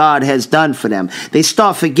forgetting what God has done for them. They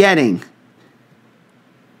start forgetting.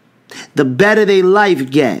 The better their life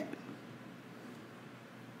get.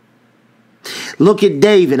 Look at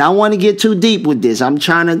David. I want to get too deep with this. I'm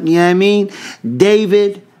trying to, you know what I mean?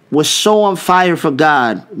 David was so on fire for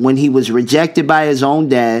God when he was rejected by his own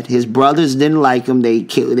dad. His brothers didn't like him. They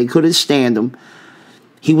couldn't stand him.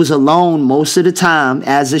 He was alone most of the time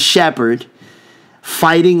as a shepherd,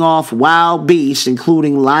 fighting off wild beasts,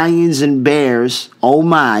 including lions and bears, oh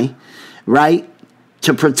my, right?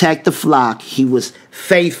 To protect the flock. He was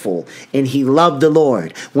faithful and he loved the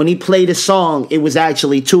Lord. When he played a song, it was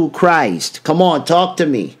actually to Christ. Come on, talk to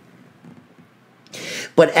me.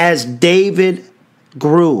 But as David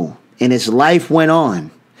grew and his life went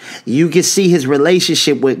on, you could see his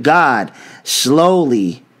relationship with God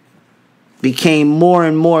slowly became more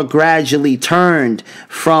and more gradually turned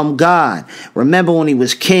from God. Remember when he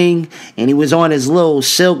was king and he was on his little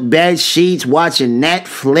silk bed sheets watching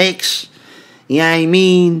Netflix? You know what I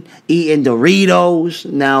mean? Eating Doritos.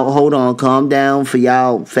 Now, hold on. Calm down for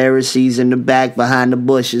y'all Pharisees in the back behind the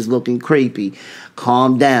bushes looking creepy.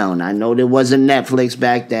 Calm down. I know there wasn't Netflix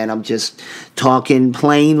back then. I'm just talking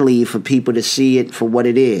plainly for people to see it for what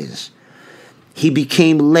it is. He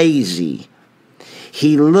became lazy.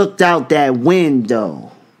 He looked out that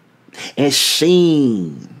window and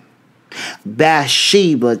seen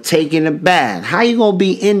Bathsheba taking a bath. How you gonna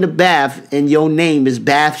be in the bath and your name is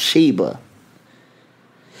Bathsheba?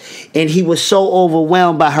 And he was so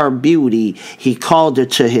overwhelmed by her beauty, he called her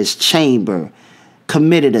to his chamber,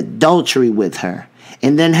 committed adultery with her,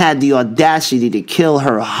 and then had the audacity to kill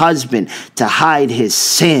her husband to hide his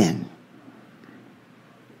sin.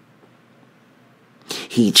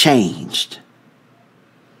 He changed.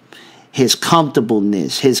 His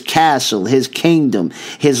comfortableness, his castle, his kingdom,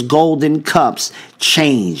 his golden cups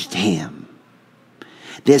changed him.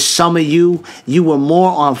 There's some of you were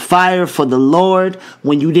more on fire for the Lord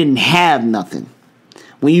when you didn't have nothing.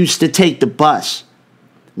 When you used to take the bus.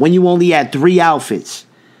 When you only had 3 outfits.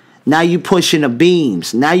 Now you pushing a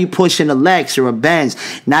Beams. Now you pushing a Lex or a Benz.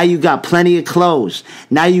 Now you got plenty of clothes.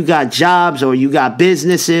 Now you got jobs or you got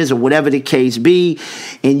businesses or whatever the case be.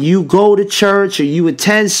 And you go to church or you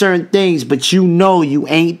attend certain things, but you know you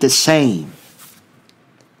ain't the same.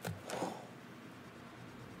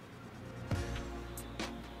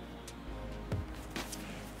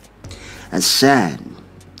 That's sad.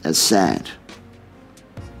 That's sad.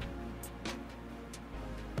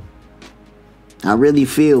 I really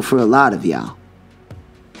feel for a lot of y'all.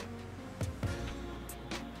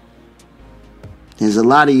 There's a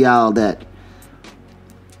lot of y'all that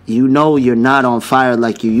you know you're not on fire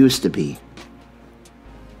like you used to be.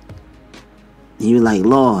 And you're like,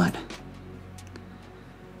 Lord,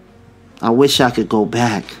 I wish I could go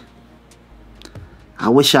back. I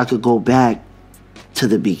wish I could go back to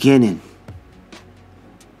the beginning.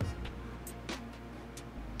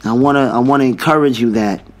 I want to encourage you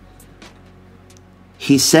that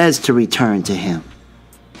he says to return to him.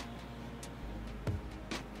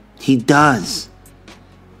 He does.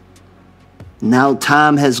 Now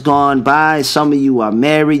time has gone by. Some of you are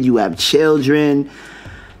married. You have children.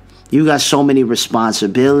 You got so many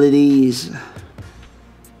responsibilities.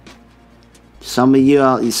 Some of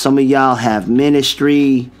y'all have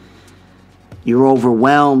ministry. You're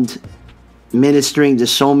overwhelmed ministering to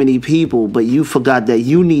so many people, but you forgot that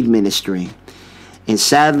you need ministry. And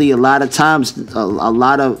sadly, a lot of times, a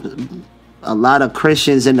lot of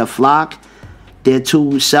Christians in the flock, they're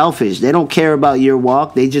too selfish. They don't care about your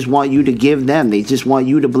walk. They just want you to give them. They just want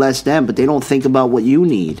you to bless them, but they don't think about what you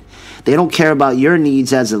need. They don't care about your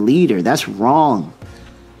needs as a leader. That's wrong.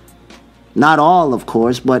 Not all, of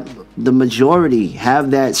course, but the majority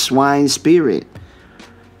have that swine spirit.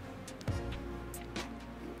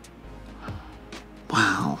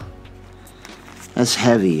 Wow. That's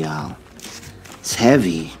heavy, y'all. It's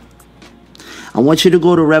heavy. I want you to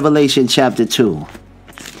go to Revelation chapter 2.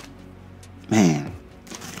 Man.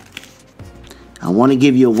 I want to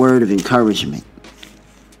give you a word of encouragement.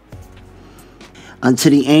 Unto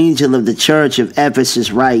the angel of the church of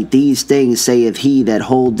Ephesus write, these things saith he that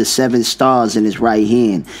hold the 7 stars in his right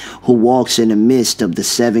hand, who walks in the midst of the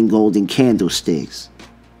 7 golden candlesticks.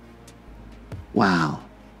 Wow.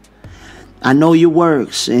 I know your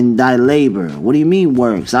works and thy labor. What do you mean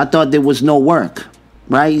works? I thought there was no work,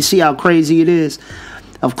 right? You see how crazy it is?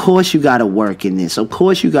 Of course you got to work in this. Of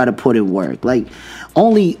course you got to put in work. Like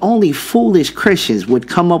only foolish Christians would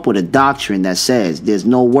come up with a doctrine that says there's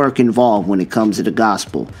no work involved when it comes to the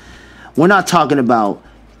gospel. We're not talking about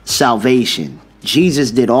salvation. Jesus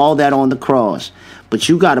did all that on the cross, but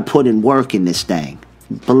you got to put in work in this thing.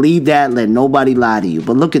 Believe that. Let nobody lie to you.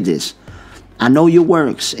 But look at this. I know your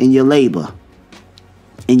works and your labor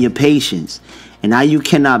and your patience, and how you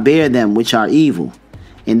cannot bear them which are evil.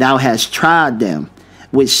 And thou hast tried them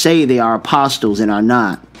which say they are apostles and are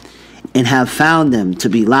not, and have found them to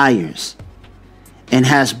be liars, and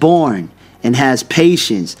has borne and has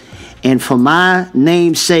patience, and for my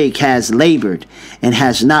name's sake has labored and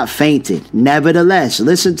has not fainted. Nevertheless,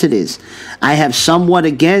 listen to this, I have somewhat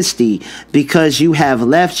against thee, because you have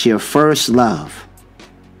left your first love.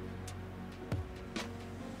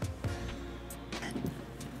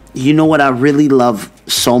 You know what I really love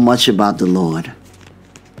so much about the Lord?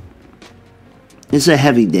 It's a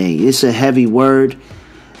heavy day. It's a heavy word.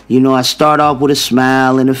 You know, I start off with a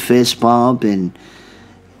smile and a fist bump, and,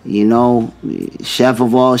 you know, chef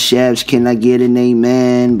of all chefs, can I get an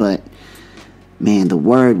amen? But, man, the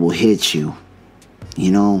word will hit you,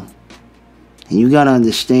 you know? And you got to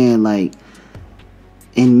understand, like,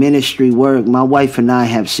 in ministry work, my wife and I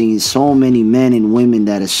have seen so many men and women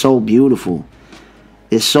that are so beautiful.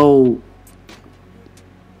 is so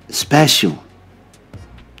special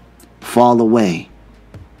fall away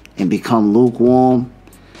and become lukewarm,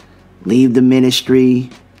 leave the ministry.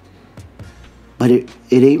 But it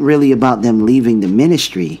ain't really about them leaving the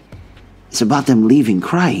ministry. It's about them leaving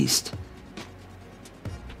Christ.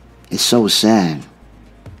 It's so sad.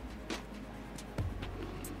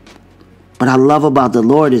 What I love about the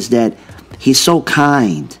Lord is that he's so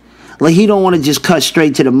kind. Like, he don't want to just cut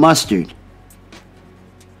straight to the mustard.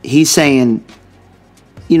 He's saying,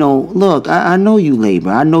 you know, look, I know you labor.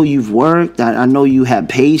 I know you've worked. I know you have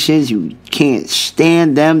patience. You can't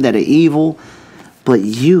stand them that are evil. But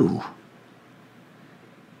you,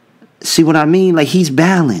 see what I mean? Like, he's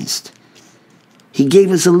balanced. He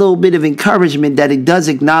gave us a little bit of encouragement that he does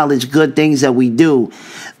acknowledge good things that we do,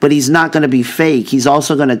 but he's not going to be fake. He's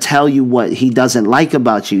also going to tell you what he doesn't like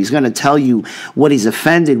about you. He's going to tell you what he's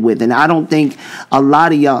offended with. And I don't think a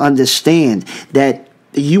lot of y'all understand that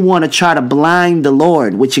you want to try to blind the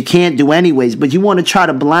Lord, which you can't do anyways, but you want to try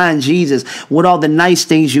to blind Jesus with all the nice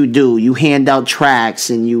things you do. You hand out tracts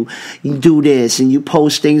and you do this and you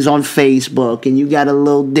post things on Facebook and you got a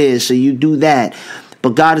little this or you do that.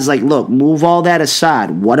 But God is like, look, move all that aside.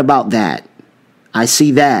 What about that? I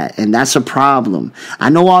see that, and that's a problem. I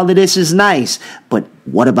know all of this is nice, but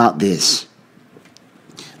what about this?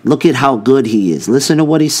 Look at how good he is. Listen to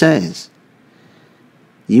what he says.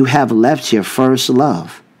 You have left your first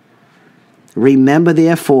love. Remember,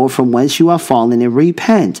 therefore, from whence you are fallen, and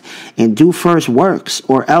repent, and do first works,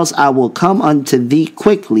 or else I will come unto thee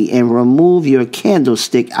quickly, and remove your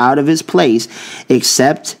candlestick out of his place,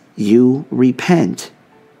 except you repent.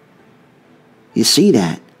 You see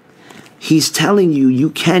that? He's telling you, you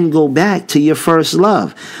can go back to your first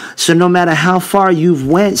love. So no matter how far you've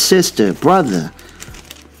went, sister, brother,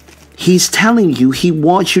 he's telling you he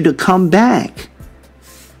wants you to come back.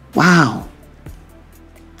 Wow.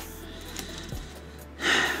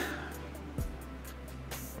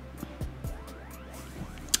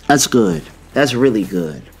 That's good. That's really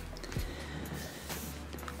good.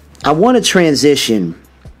 I want to transition.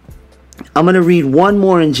 I'm going to read one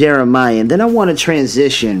more in Jeremiah, and then I want to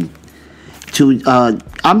transition to,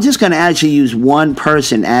 I'm just going to actually use one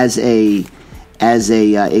person as a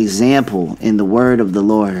example in the word of the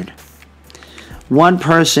Lord. One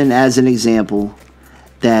person as an example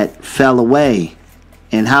that fell away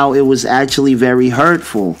and how it was actually very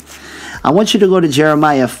hurtful. I want you to go to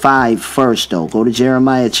Jeremiah 5 first, though. Go to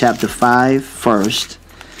Jeremiah chapter 5 first,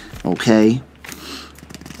 okay?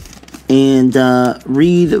 And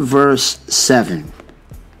read verse 7.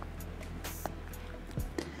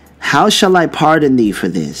 How shall I pardon thee for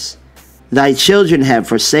this? Thy children have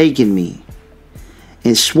forsaken me,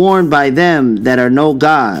 and sworn by them that are no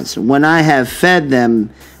gods, when I have fed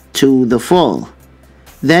them to the full.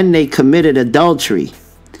 Then they committed adultery,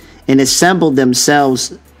 and assembled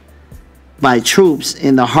themselves by troops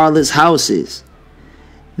in the harlots' houses.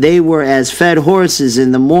 They were as fed horses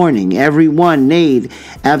in the morning, every one neighed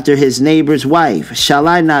after his neighbor's wife. Shall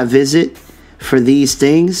I not visit for these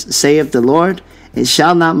things, saith the Lord? And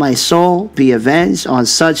shall not my soul be avenged on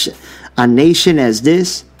such a nation as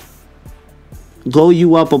this? Go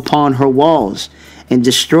you up upon her walls, and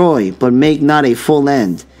destroy, but make not a full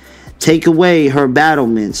end. Take away her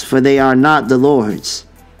battlements, for they are not the Lord's.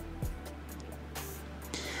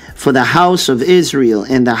 For the house of Israel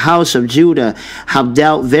and the house of Judah have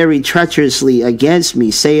dealt very treacherously against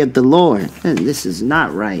me, saith the Lord. And this is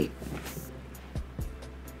not right.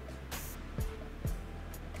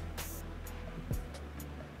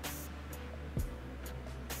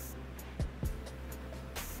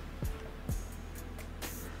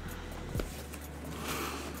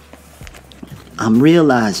 I'm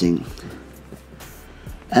realizing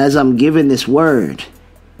as I'm giving this word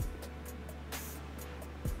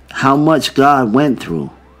how much God went through.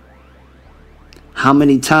 How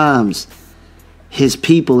many times his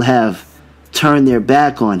people have turned their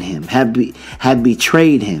back on him, have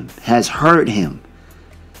betrayed him, has hurt him.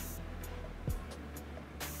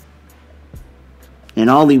 And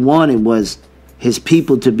all he wanted was his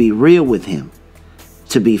people to be real with him,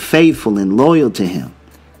 to be faithful and loyal to him,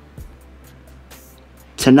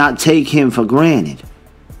 to not take him for granted.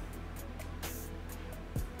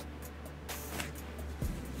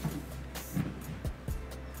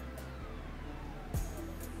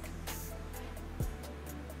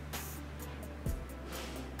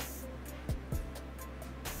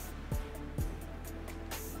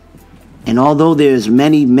 And although there's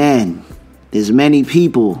many men, there's many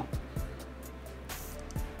people,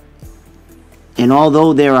 and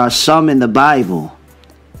although there are some in the Bible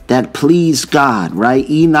that pleased God, right?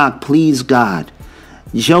 Enoch pleased God.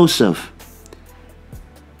 Joseph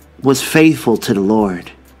was faithful to the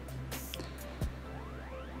Lord.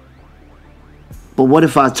 But what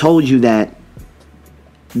if I told you that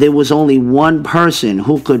there was only one person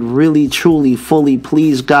who could really, truly, fully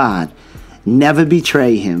please God, never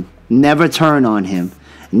betray him, never turn on him,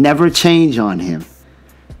 never change on him,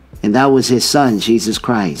 and that was his son, Jesus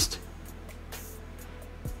Christ?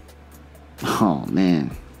 Oh,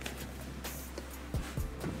 man.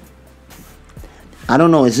 I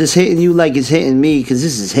don't know, is this hitting you like it's hitting me? Because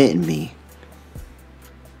this is hitting me.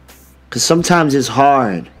 Because sometimes it's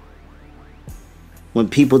hard when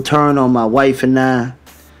people turn on my wife and I,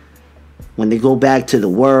 when they go back to the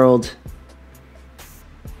world.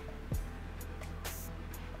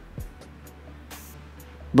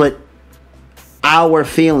 But our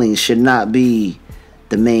feelings should not be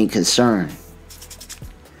the main concern.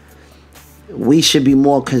 We should be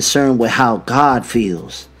more concerned with how God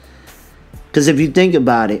feels. Because if you think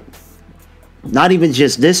about it, not even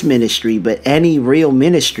just this ministry, but any real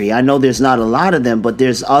ministry. I know there's not a lot of them, but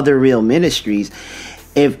there's other real ministries.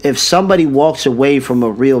 If somebody walks away from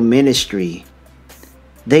a real ministry,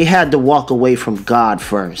 they had to walk away from God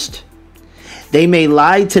first. They may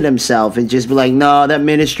lie to themselves and just be like, no, that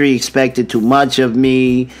ministry expected too much of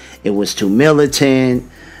me. It was too militant.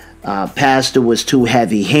 Pastor was too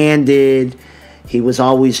heavy-handed. He was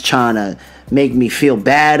always trying to make me feel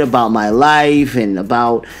bad about my life and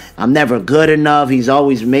about I'm never good enough. He's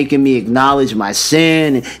always making me acknowledge my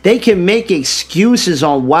sin. They can make excuses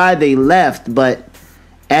on why they left, but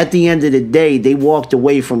at the end of the day, they walked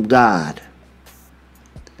away from God.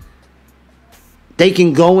 They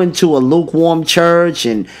can go into a lukewarm church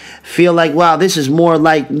and feel like, wow, this is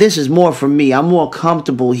more for me. I'm more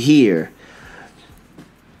comfortable here.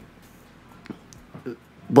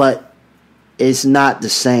 But it's not the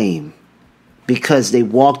same, because they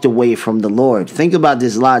walked away from the Lord. Think about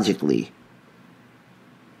this logically.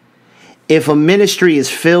 If a ministry is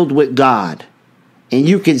filled with God, and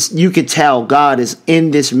you can tell God is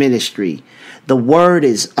in this ministry, the word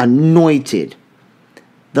is anointed,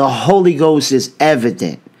 the Holy Ghost is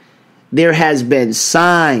evident, there has been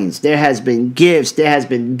signs, there has been gifts, there has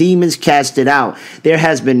been demons casted out, there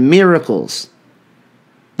has been miracles,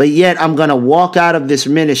 but yet I'm going to walk out of this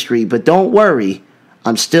ministry, but don't worry,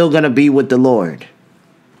 I'm still going to be with the Lord.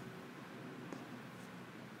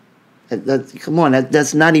 Come on,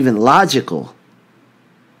 that's not even logical.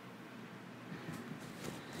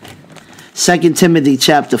 2 Timothy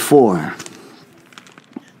chapter 4.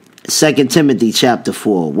 2 Timothy chapter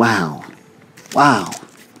 4. Wow.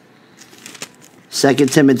 2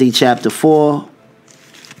 Timothy chapter 4.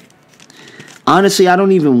 Honestly, I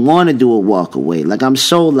don't even want to do a walk away. Like, I'm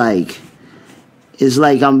so it's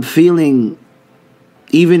like I'm feeling,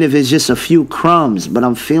 even if it's just a few crumbs, but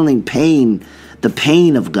I'm feeling pain, the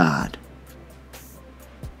pain of God.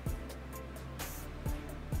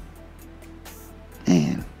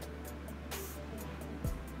 Man.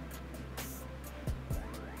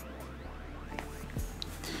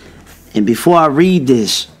 And before I read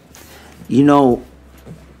this,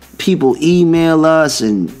 people email us,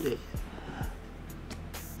 and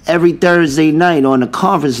every Thursday night on the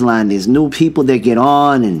conference line, there's new people that get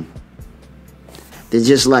on, and they're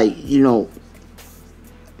just like,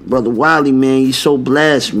 Brother Wiley, man, you're so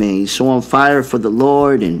blessed, man. You're so on fire for the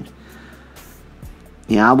Lord. And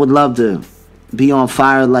I would love to be on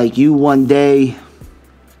fire like you one day.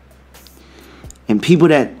 And people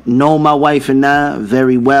that know my wife and I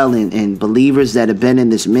very well, and believers that have been in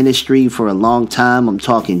this ministry for a long time, I'm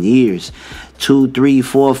talking years, 2, 3,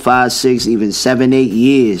 4, 5, 6, even 7, 8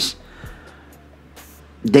 years.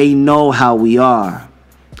 They know how we are.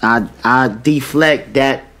 I deflect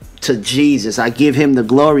that to Jesus. I give him the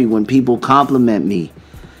glory when people compliment me.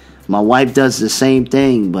 My wife does the same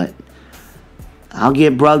thing, but I'll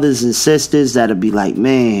get brothers and sisters that'll be like,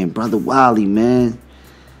 man, Brother Wiley, man,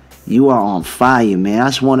 you are on fire, man. I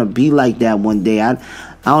just want to be like that one day. I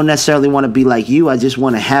don't necessarily want to be like you. I just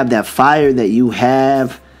want to have that fire that you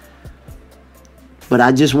have. But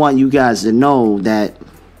I just want you guys to know that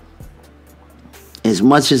as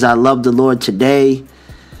much as I love the Lord today,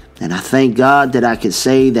 and I thank God that I can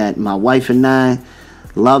say that my wife and I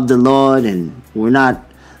love the Lord, and we're not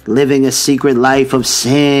living a secret life of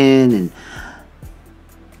sin. And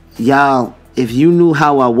y'all, if you knew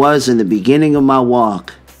how I was in the beginning of my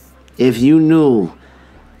walk, if you knew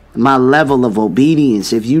my level of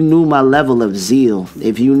obedience, if you knew my level of zeal,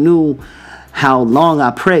 if you knew how long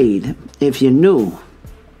I prayed, if you knew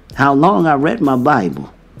how long I read my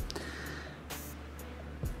Bible,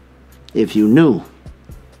 if you knew.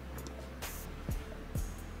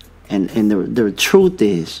 And the truth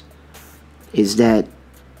is that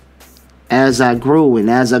as I grew and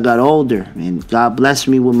as I got older. And God blessed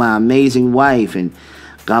me with my amazing wife. And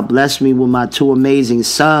God blessed me with my 2 amazing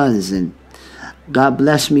sons. And God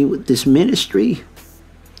blessed me with this ministry.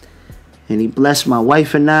 And he blessed my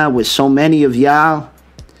wife and I with so many of y'all.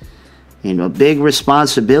 And a big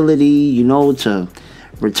responsibility, you know, to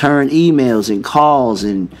return emails and calls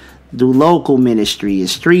and do local ministry and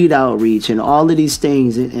street outreach and all of these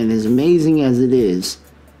things. And as amazing as it is,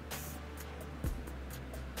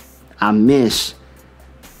 I miss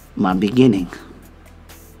my beginning.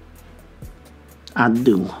 I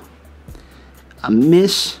do. I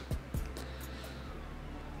miss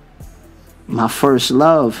my first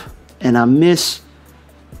love, and I miss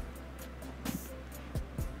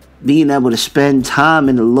being able to spend time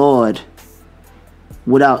in the Lord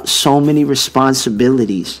without so many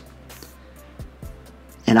responsibilities.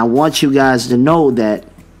 And I want you guys to know that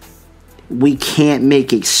we can't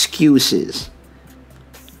make excuses.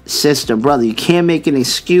 Sister, brother, you can't make an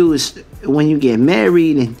excuse when you get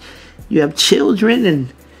married and you have children,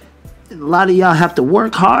 and a lot of y'all have to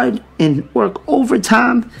work hard and work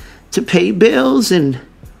overtime to pay bills, and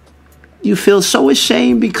you feel so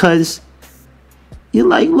ashamed because you're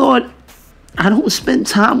like, Lord, I don't spend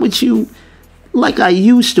time with you like I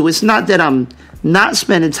used to. It's not that I'm not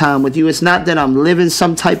spending time with you. It's not that I'm living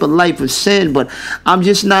some type of life of sin, but I'm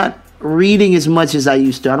just not reading as much as I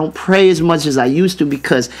used to. I don't pray as much as I used to,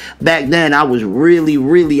 because back then I was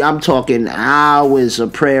really, I'm talking hours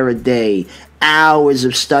of prayer a day, hours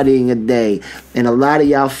of studying a day. And a lot of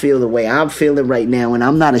y'all feel the way I'm feeling right now, and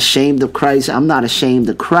I'm not ashamed of Christ. I'm not ashamed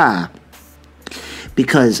to cry,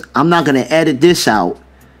 because I'm not going to edit this out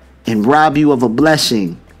and rob you of a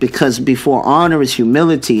blessing, because before honor is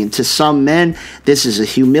humility, and to some men this is a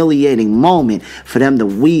humiliating moment for them to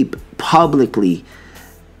weep publicly.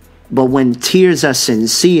 But when tears are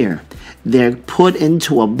sincere, they're put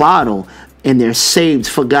into a bottle and they're saved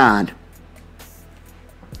for God.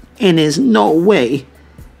 And there's no way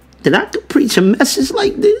that I could preach a message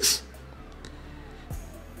like this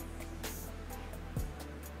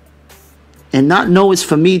and not know it's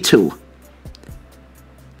for me too.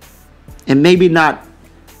 And maybe not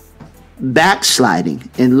backsliding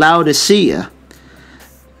in Laodicea.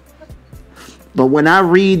 But when I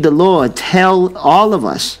read the Lord tell all of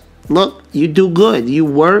us, look, you do good. You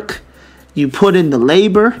work. You put in the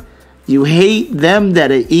labor. You hate them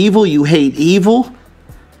that are evil. You hate evil.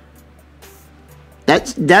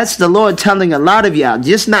 That's the Lord telling a lot of y'all.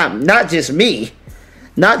 Just not just me.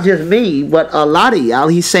 Not just me, but a lot of y'all.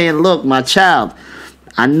 He's saying, look, my child,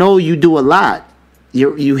 I know you do a lot.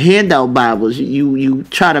 You hand out Bibles. You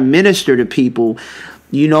try to minister to people.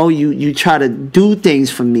 You know, you try to do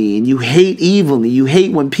things for me, and you hate evil. You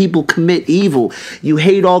hate when people commit evil. You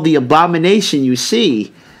hate all the abomination you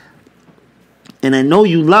see. And I know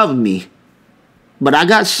you love me, but I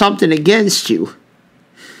got something against you.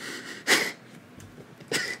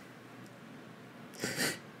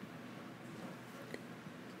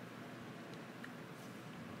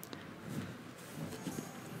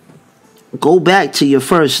 Go back to your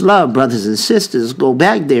first love, brothers and sisters. Go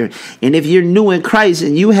back there. And if you're new in Christ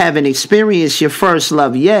and you haven't experienced your first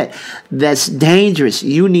love yet, that's dangerous.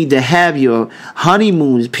 You need to have your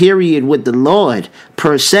honeymoon period with the Lord,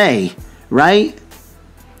 per se, right?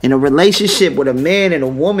 And a relationship with a man and a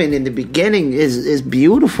woman in the beginning is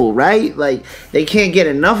beautiful, right? Like, they can't get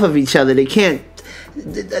enough of each other. They can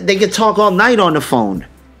talk all night on the phone.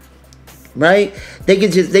 Right? They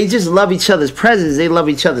just love each other's presence. They love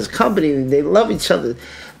each other's company. They love each other.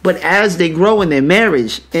 But as they grow in their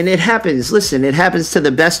marriage, and it happens, listen, it happens to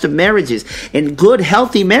the best of marriages and good,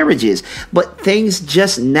 healthy marriages. But things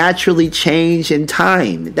just naturally change in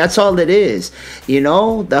time. That's all it is. You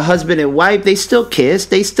know, the husband and wife, they still kiss.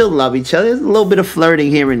 They still love each other. There's a little bit of flirting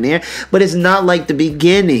here and there. But it's not like the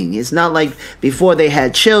beginning. It's not like before they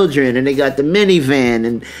had children and they got the minivan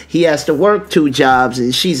and he has to work 2 jobs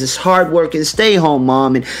and she's a hard-working stay-home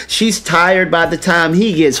mom and she's tired by the time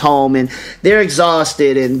he gets home and they're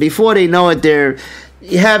exhausted, and before they know it, they're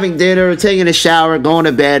having dinner, taking a shower, going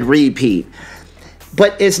to bed, repeat.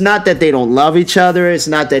 But it's not that they don't love each other. It's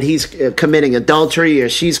not that he's committing adultery or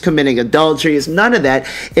she's committing adultery. It's none of that.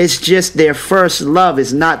 It's just their first love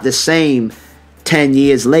is not the same 10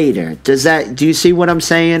 years later. Do you see what I'm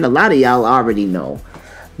saying? A lot of y'all already know.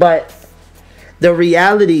 But the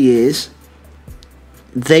reality is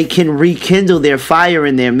they can rekindle their fire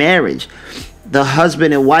in their marriage. The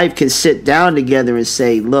husband and wife can sit down together and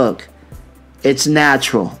say, look, it's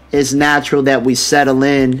natural. It's natural that we settle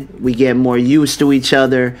in. We get more used to each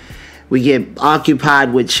other. We get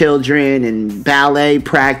occupied with children and ballet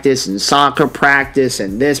practice and soccer practice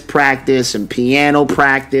and this practice and piano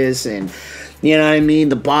practice and, you know what I mean?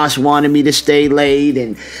 The boss wanted me to stay late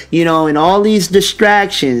and, you know, and all these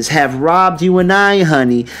distractions have robbed you and I,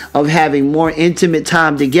 honey, of having more intimate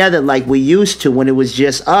time together like we used to when it was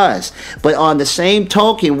just us. But on the same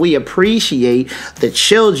token, we appreciate the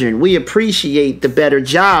children. We appreciate the better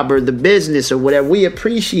job or the business or whatever. We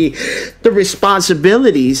appreciate the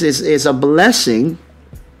responsibilities. Is a blessing,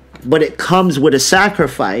 but it comes with a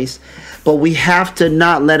sacrifice. But we have to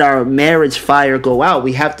not let our marriage fire go out.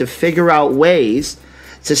 We have to figure out ways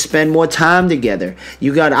to spend more time together.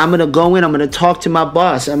 I'm going to go in, I'm going to talk to my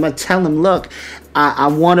boss. I'm going to tell him, look, I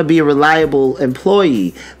want to be a reliable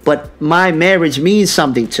employee, but my marriage means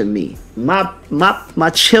something to me.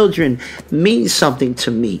 My children mean something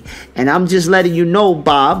to me. And I'm just letting you know,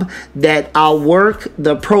 Bob, that I'll work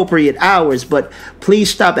the appropriate hours, but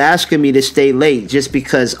please stop asking me to stay late just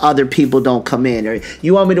because other people don't come in. Or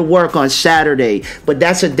you want me to work on Saturday, but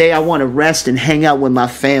that's a day I want to rest and hang out with my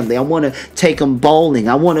family. I want to take them bowling.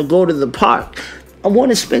 I want to go to the park. I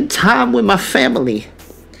want to spend time with my family.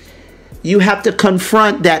 You have to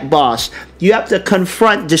confront that boss. You have to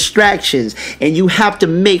confront distractions. And you have to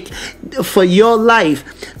make, for your life,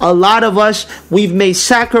 a lot of us, we've made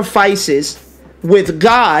sacrifices with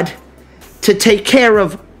God to take care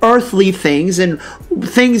of earthly things and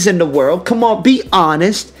things in the world. Come on, be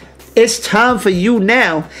honest. It's time for you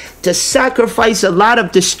now to sacrifice a lot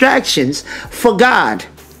of distractions for God.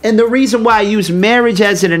 And the reason why I use marriage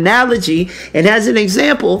as an analogy and as an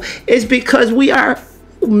example is because we are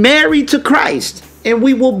married to Christ and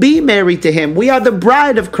we will be married to him. We are the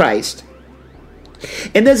bride of Christ.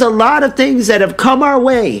 And there's a lot of things that have come our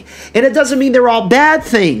way. And it doesn't mean they're all bad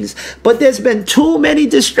things, but there's been too many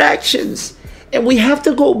distractions. And we have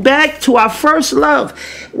to go back to our first love.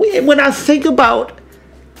 When I think about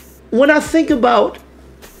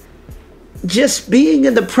just being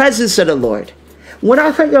in the presence of the Lord, when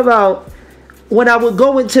I think about when I would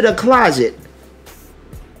go into the closet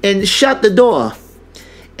and shut the door,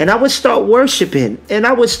 and I would start worshiping, and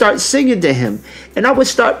I would start singing to him, and I would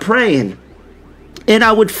start praying, and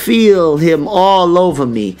I would feel him all over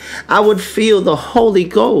me. I would feel the Holy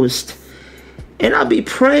Ghost, and I'd be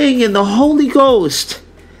praying in the Holy Ghost,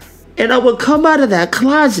 and I would come out of that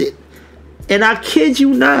closet, and I kid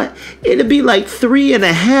you not, it'd be like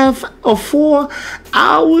 3.5 or 4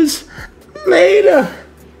 hours later.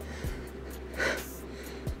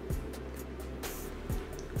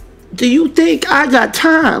 Do you think I got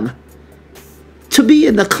time to be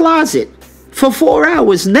in the closet for 4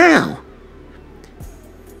 hours now?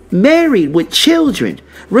 Married with children,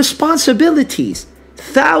 responsibilities,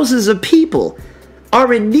 thousands of people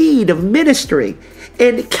are in need of ministering,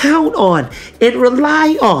 and count on and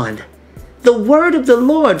rely on the word of the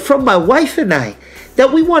Lord from my wife and I,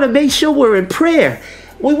 that we want to make sure we're in prayer.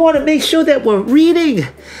 We want to make sure that we're reading.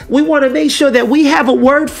 We want to make sure that we have a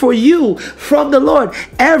word for you from the Lord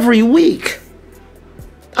every week.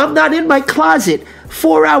 I'm not in my closet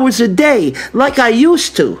 4 hours a day like I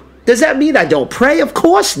used to. Does that mean I don't pray? Of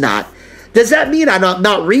course not. Does that mean I'm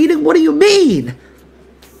not reading? What do you mean?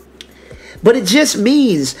 But it just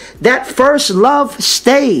means that first love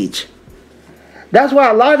stage. That's why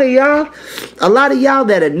a lot of y'all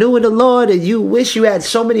that are new in the Lord, and you wish you had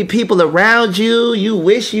so many people around you, you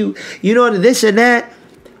wish you know, this and that.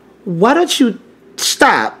 Why don't you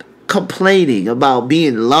stop complaining about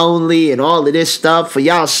being lonely and all of this stuff for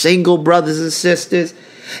y'all single brothers and sisters?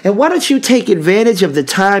 And why don't you take advantage of the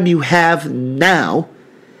time you have now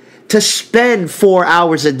to spend 4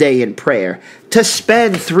 hours a day in prayer, to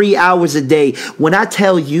spend 3 hours a day? When I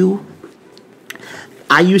tell you,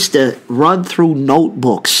 I used to run through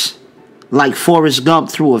notebooks like Forrest Gump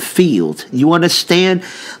through a field. You understand?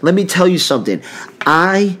 Let me tell you something.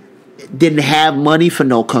 I didn't have money for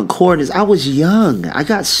no concordance. I was young. I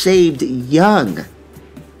got saved young.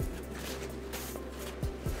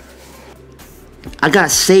 I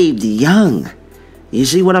got saved young. You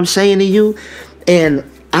see what I'm saying to you? And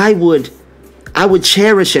I would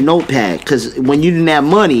cherish a notepad, because when you didn't have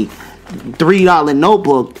money, $3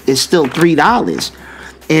 notebook is still $3.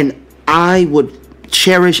 And I would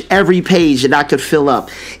cherish every page that I could fill up.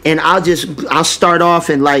 And I'll start off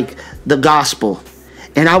in like the gospel.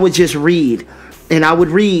 And I would just read. And I would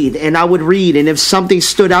read. And I would read. And if something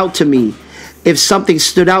stood out to me,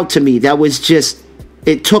 that was just,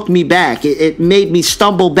 it took me back. It made me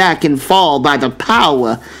stumble back and fall by the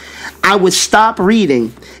power. I would stop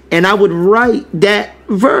reading. And I would write that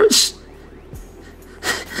verse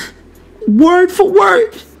word for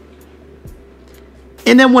word.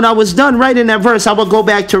 And then when I was done writing that verse, I would go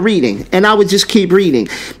back to reading. And I would just keep reading.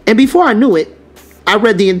 And before I knew it, I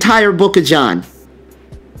read the entire book of John.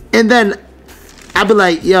 And then I'd be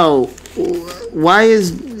like, yo, why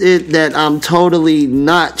is it that I'm totally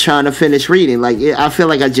not trying to finish reading? Like, I feel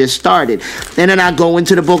like I just started. And then I go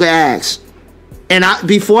into the book of Acts. And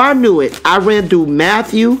before I knew it, I ran through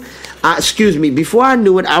Matthew. Before I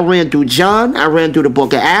knew it, I ran through John. I ran through the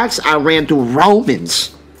book of Acts. I ran through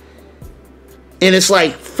Romans. And it's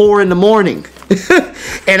like 4 in the morning.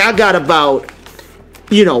 And I got about,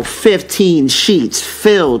 15 sheets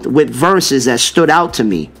filled with verses that stood out to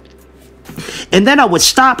me. And then I would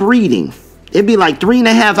stop reading. It'd be like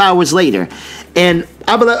 3.5 hours later. And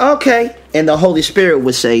I'd be like, okay. And the Holy Spirit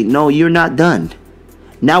would say, no, you're not done.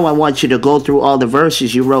 Now I want you to go through all the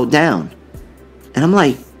verses you wrote down. And I'm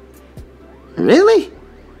like, really?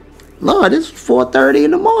 Lord, it's 4:30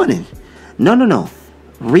 in the morning. No.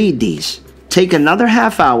 Read these. Take another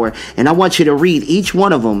half hour, and I want you to read each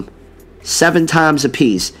one of them 7 times a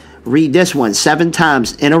piece. Read this one 7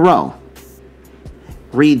 times in a row.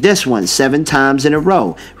 Read this one 7 times in a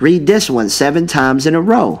row. Read this one 7 times in a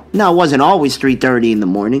row. Now, it wasn't always 3:30 in the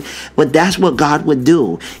morning, but that's what God would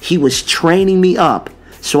do. He was training me up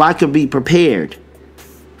so I could be prepared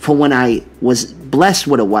for when I was blessed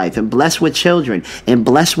with a wife and blessed with children and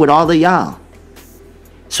blessed with all of y'all.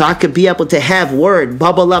 So I could be able to have word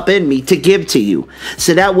bubble up in me to give to you.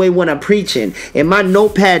 So that way when I'm preaching, and my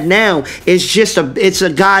notepad now is it's a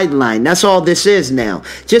guideline. That's all this is now.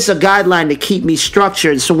 Just a guideline to keep me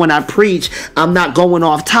structured. So when I preach, I'm not going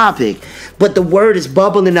off topic. But the word is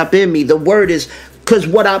bubbling up in me. The word is, because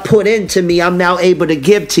what I put into me, I'm now able to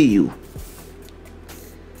give to you.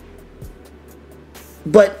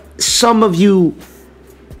 But some of you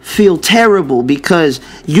feel terrible because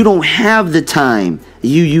you don't have the time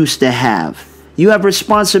you used to have. You have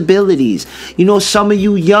responsibilities. Some of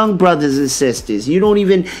you young brothers and sisters, you don't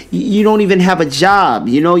even have a job.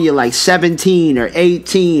 You're like 17 or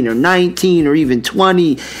 18 or 19 or even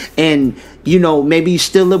 20, and maybe you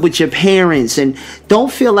still live with your parents, and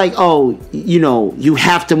don't feel like, you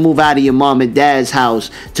have to move out of your mom and dad's house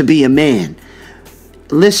to be a man.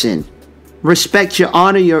 Listen, respect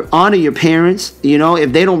honor your parents.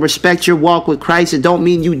 If they don't respect your walk with Christ, it don't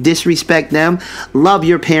mean you disrespect them. Love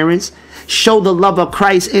your parents. Show the love of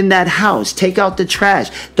Christ in that house. Take out the trash.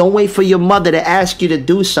 Don't wait for your mother to ask you to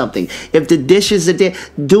do something. If the dishes are there,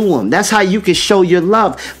 do them. That's how you can show your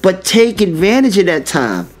love. But take advantage of that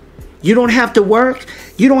time. You don't have to work.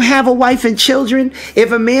 You don't have a wife and children.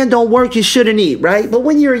 If a man don't work, you shouldn't eat, right? But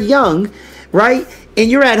when you're young, right, and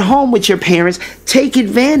you're at home with your parents, take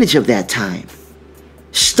advantage of that time.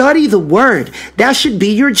 Study the word. That should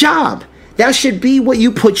be your job. That should be what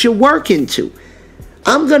you put your work into.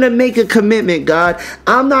 I'm going to make a commitment, God.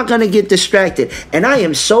 I'm not going to get distracted. And I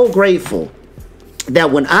am so grateful that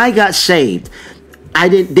when I got saved,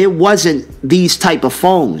 there wasn't these type of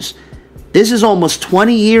phones. This is almost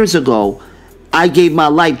 20 years ago. I gave my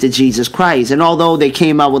life to Jesus Christ. And although they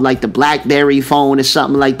came out with like the BlackBerry phone or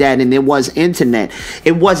something like that, and there was internet,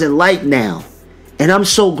 it wasn't like now. And I'm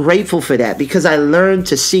so grateful for that, because I learned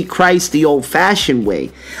to see Christ the old-fashioned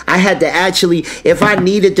way. I had to actually, if I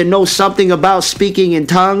needed to know something about speaking in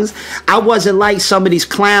tongues, I wasn't like some of these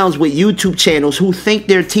clowns with YouTube channels who think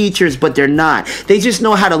they're teachers, but they're not. They just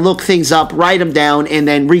know how to look things up, write them down, and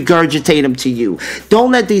then regurgitate them to you.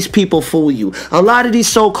 Don't let these people fool you. A lot of these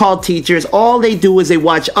so-called teachers, all they do is they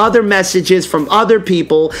watch other messages from other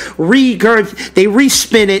people, they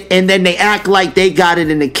respin it, and then they act like they got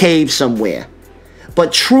it in a cave somewhere.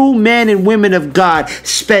 But true men and women of God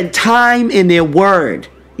spend time in their word.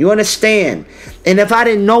 You understand? And if I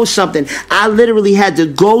didn't know something, I literally had to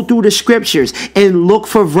go through the scriptures and look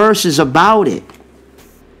for verses about it.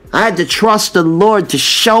 I had to trust the Lord to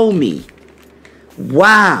show me.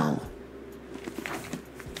 Wow.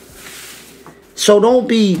 So don't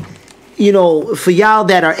be, for y'all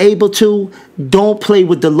that are able to, don't play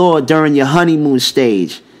with the Lord during your honeymoon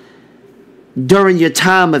stage. During your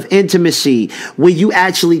time of intimacy, where you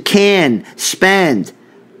actually can spend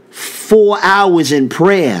 4 hours in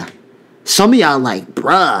prayer. Some of y'all like,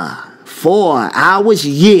 bruh, 4 hours?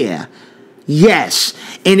 Yeah. Yes.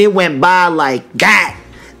 And it went by like that.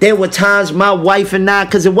 There were times my wife and I,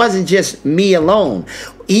 because it wasn't just me alone.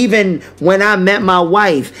 Even when I met my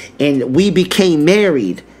wife and we became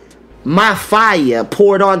married, my fire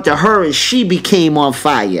poured onto her and she became on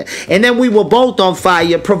fire. And then we were both on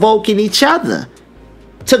fire, provoking each other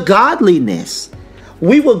to godliness.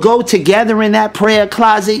 We would go together in that prayer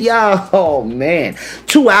closet. Oh man,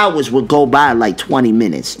 2 hours would go by like 20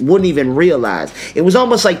 minutes. Wouldn't even realize. It was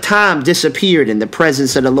almost like time disappeared in the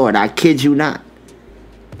presence of the Lord. I kid you not.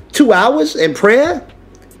 2 hours in prayer.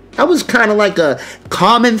 That was kind of like a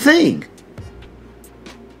common thing.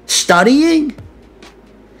 Studying.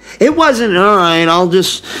 It wasn't, all right,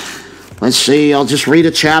 let's see, I'll just read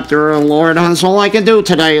a chapter, Lord, that's all I can do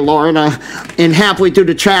today, Lord. And halfway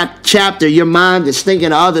through the chapter, your mind is thinking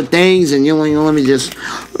of other things, and you're like, let me just,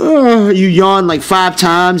 you yawn like 5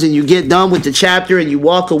 times, and you get done with the chapter, and you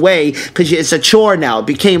walk away, because it's a chore now. It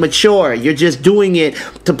became a chore. You're just doing it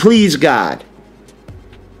to please God.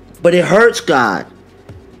 But it hurts God.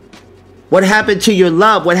 What happened to your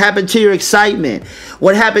love? What happened to your excitement?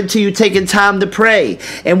 What happened to you taking time to pray?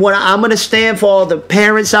 And what I'm going to stand for all the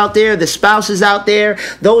parents out there, the spouses out there,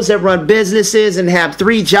 those that run businesses and have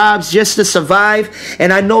 3 jobs just to survive.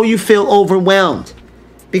 And I know you feel overwhelmed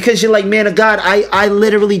because you're like, man of God, I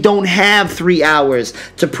literally don't have 3 hours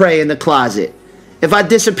to pray in the closet. If I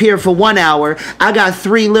disappear for 1 hour, I got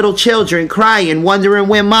 3 little children crying, wondering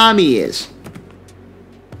where mommy is.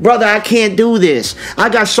 Brother, I can't do this. I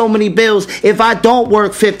got so many bills. If I don't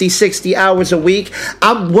work 50, 60 hours a week,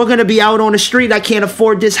 we're going to be out on the street. I can't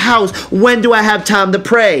afford this house. When do I have time to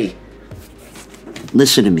pray?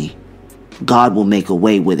 Listen to me. God will make a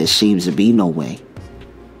way where there seems to be no way.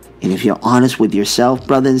 And if you're honest with yourself,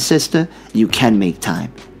 brother and sister, you can make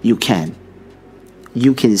time. You can.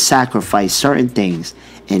 You can sacrifice certain things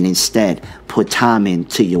and instead put time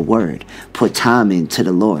into your word. Put time into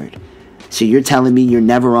the Lord. So you're telling me you're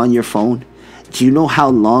never on your phone? Do you know how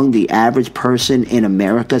long the average person in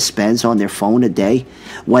America spends on their phone a day?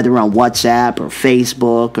 Whether on WhatsApp or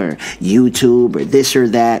Facebook or YouTube or this or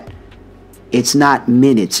that. It's not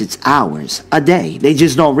minutes, it's hours a day. They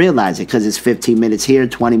just don't realize it because it's 15 minutes here,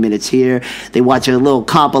 20 minutes here. They watch a little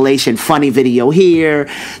compilation funny video here.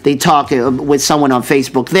 They talk with someone on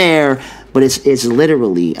Facebook there. But it's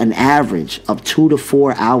literally an average of 2 to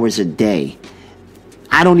 4 hours a day.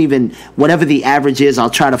 I don't even, whatever the average is, I'll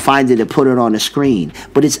try to find it and put it on the screen.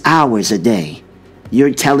 But it's hours a day.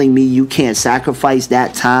 You're telling me you can't sacrifice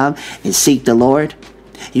that time and seek the Lord?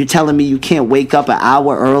 You're telling me you can't wake up an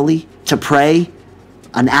hour early to pray?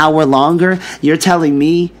 An hour longer? You're telling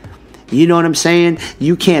me, you know what I'm saying?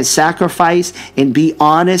 You can't sacrifice and be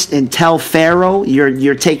honest and tell Pharaoh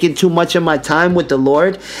you're taking too much of my time with the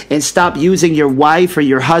Lord, and stop using your wife or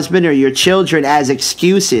your husband or your children as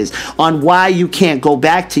excuses on why you can't go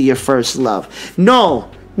back to your first love.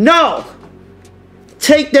 No, no.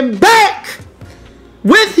 Take them back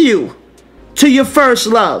with you to your first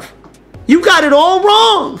love. You got it all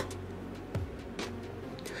wrong.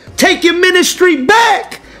 Take your ministry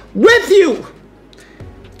back with you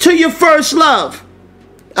to your first love.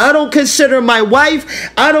 I don't consider my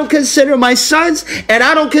wife, I don't consider my sons, and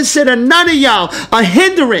I don't consider none of y'all a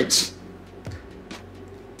hindrance.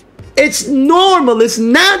 It's normal, it's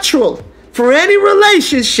natural for any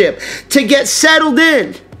relationship to get settled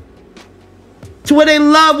in to where they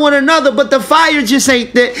love one another, but the fire just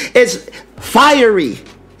ain't there. It's fiery.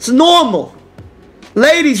 It's normal.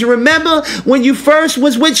 Ladies, remember when you first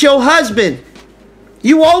was with your husband,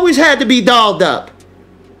 you always had to be dolled up.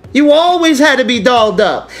 You always had to be dolled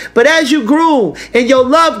up. But as you grew and your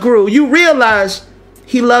love grew, you realized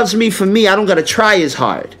he loves me for me. I don't got to try as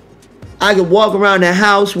hard. I can walk around the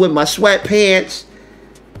house with my sweatpants.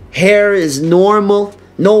 Hair is normal.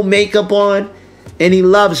 No makeup on. And he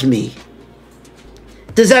loves me.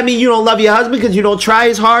 Does that mean you don't love your husband because you don't try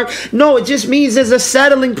as hard? No, it just means there's a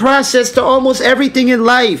settling process to almost everything in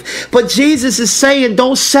life. But Jesus is saying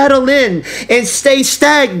don't settle in and stay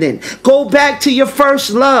stagnant. Go back to your first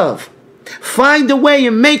love. Find a way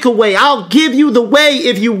and make a way. I'll give you the way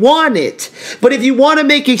if you want it. But if you want to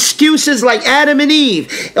make excuses like Adam and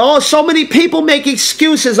Eve, so many people make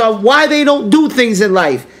excuses on why they don't do things in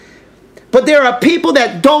life. But there are people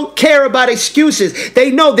that don't care about excuses.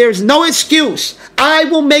 They know there's no excuse. I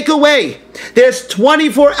will make a way. There's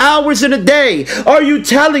 24 hours in a day. Are you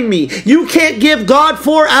telling me you can't give God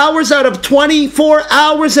 4 hours out of 24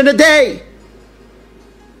 hours in a day?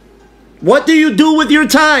 What do you do with your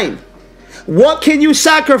time? What can you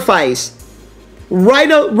sacrifice?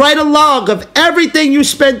 Write a log of everything you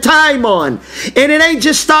spend time on. And it ain't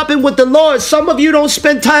just stopping with the Lord. Some of you don't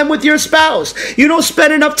spend time with your spouse. You don't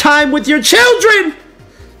spend enough time with your children.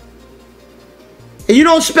 And you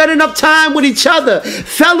don't spend enough time with each other,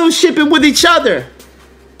 fellowshipping with each other.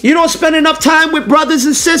 You don't spend enough time with brothers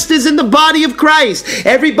and sisters in the body of Christ.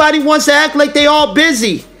 Everybody wants to act like they all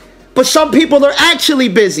busy. But some people are actually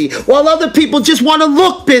busy, while other people just want to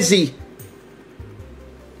look busy.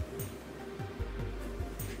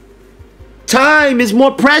 Time is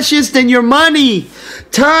more precious than your money.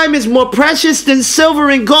 Time is more precious than silver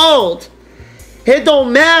and gold. It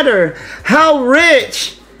don't matter how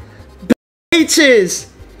rich Bill Gates is.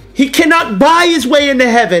 He cannot buy his way into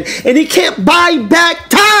heaven, and he can't buy back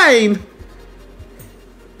time.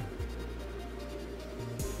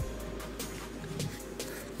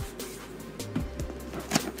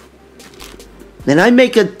 And I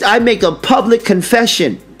make a public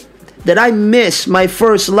confession that I miss my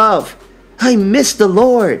first love. I miss the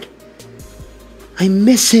Lord. I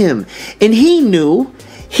miss him. And he knew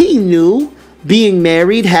being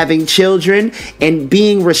married, having children, and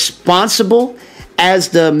being responsible as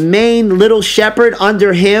the main little shepherd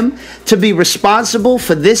under him to be responsible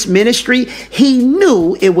for this ministry. He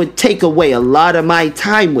knew it would take away a lot of my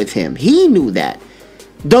time with him. He knew that.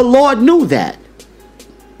 The Lord knew that.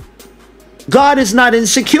 God is not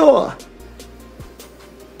insecure.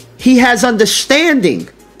 He has understanding.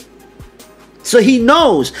 So he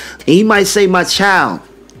knows. He might say, my child,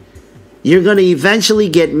 you're going to eventually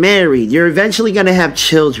get married. You're eventually going to have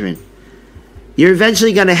children. You're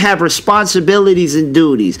eventually going to have responsibilities and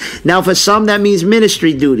duties. Now, for some, that means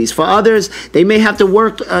ministry duties. For others, they may have to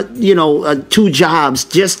work, 2 jobs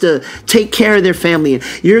just to take care of their family.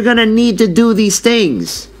 You're going to need to do these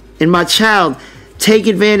things. And my child, take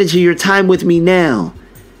advantage of your time with me now,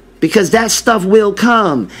 because that stuff will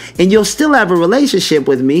come, and you'll still have a relationship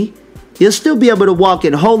with me. You'll still be able to walk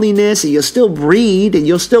in holiness, and you'll still breathe, and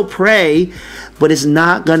you'll still pray, but it's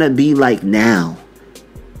not going to be like now.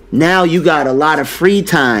 Now you got a lot of free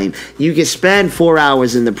time. You can spend 4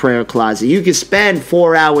 hours in the prayer closet. You can spend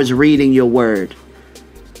 4 hours reading your word.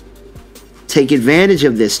 Take advantage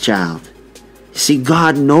of this, child. See,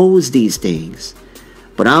 God knows these things,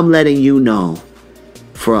 but I'm letting you know.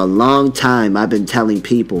 For a long time, I've been telling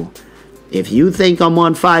people, if you think I'm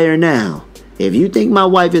on fire now, if you think my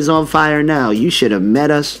wife is on fire now, you should have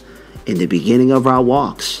met us in the beginning of our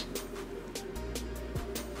walks.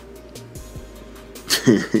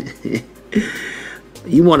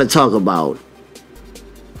 You want to talk about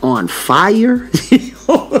on fire?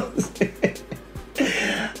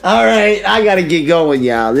 All right, I got to get going,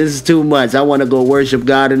 y'all. This is too much. I want to go worship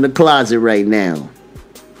God in the closet right now.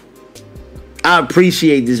 I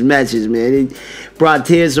appreciate this message, man. It brought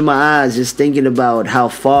tears to my eyes just thinking about how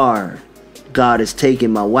far God has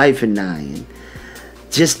taken my wife and I, and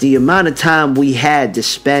just the amount of time we had to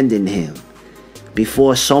spend in him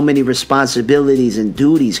before so many responsibilities and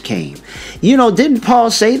duties came. Didn't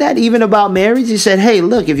Paul say that even about marriage? He said, hey,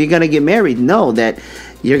 look, if you're going to get married, know that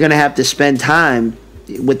you're going to have to spend time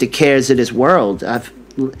with the cares of this world.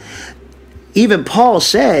 Even Paul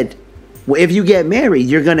said, if you get married,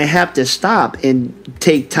 you're going to have to stop and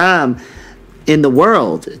take time in the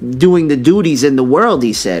world, doing the duties in the world,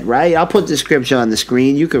 he said, right? I'll put the scripture on the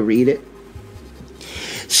screen. You can read it.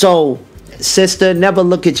 So, sister, never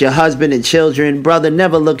look at your husband and children. Brother,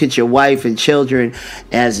 never look at your wife and children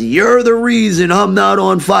as you're the reason I'm not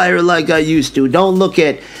on fire like I used to. Don't look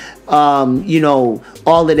at, all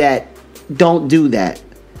of that. Don't do that.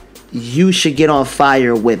 You should get on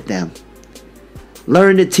fire with them.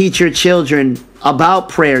 Learn to teach your children about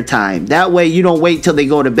prayer time. That way you don't wait till they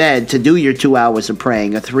go to bed to do your 2 hours of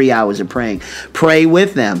praying or 3 hours of praying. Pray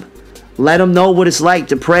with them. Let them know what it's like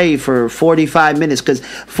to pray for 45 minutes, because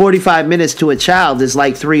 45 minutes to a child is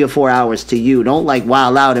like 3 or 4 hours to you. Don't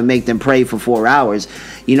wild out and make them pray for 4 hours.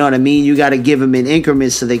 You know what I mean? You got to give them in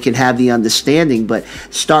increments so they can have the understanding, but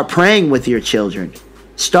start praying with your children.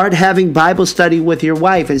 Start having Bible study with your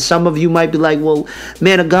wife. And some of you might be like, well,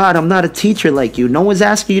 man of God, I'm not a teacher like you. No one's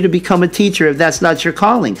asking you to become a teacher if that's not your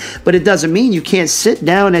calling. But it doesn't mean you can't sit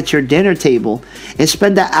down at your dinner table and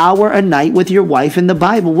spend an hour a night with your wife in the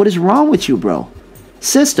Bible. What is wrong with you, bro?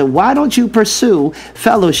 Sister, why don't you pursue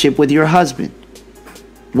fellowship with your husband?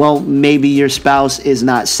 Well, maybe your spouse is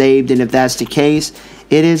not saved, and if that's the case,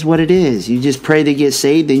 it is what it is. You just pray to get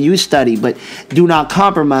saved and you study, but do not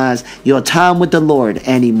compromise your time with the Lord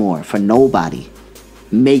anymore for nobody.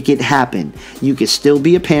 Make it happen. You can still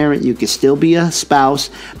be a parent. You can still be a spouse.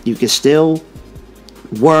 You can still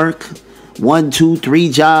work 1, 2, 3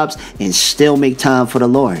 jobs and still make time for the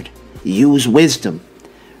Lord. Use wisdom.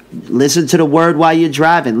 Listen to the word while you're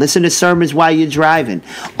driving. Listen to sermons while you're driving.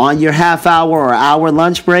 On your half-hour or hour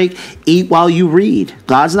lunch break, eat while you read.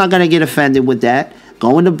 God's not going to get offended with that.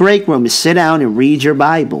 Go in the break room and sit down and read your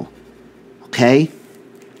Bible. Okay?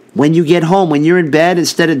 When you get home, when you're in bed,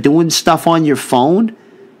 instead of doing stuff on your phone,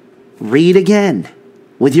 read again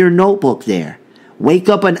with your notebook there. Wake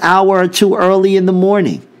up an hour or 2 early in the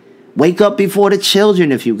morning. Wake up before the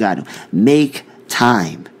children if you got them. Make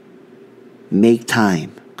time. Make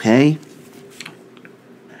time. Okay?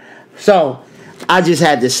 So, I just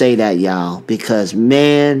had to say that, y'all, because,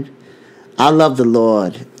 man, I love the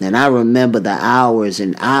Lord, and I remember the hours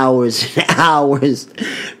and hours and hours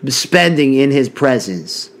spending in his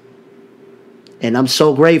presence. And I'm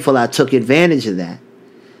so grateful I took advantage of that.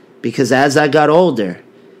 Because as I got older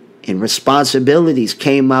and responsibilities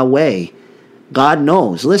came my way, God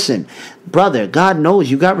knows. Listen, brother, God knows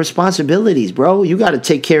you got responsibilities, bro. You got to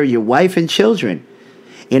take care of your wife and children.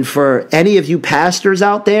 And for any of you pastors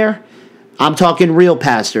out there, I'm talking real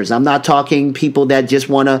pastors. I'm not talking people that just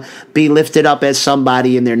want to be lifted up as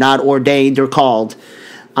somebody and they're not ordained or called.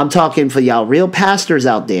 I'm talking for y'all real pastors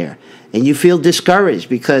out there. And you feel discouraged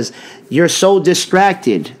because you're so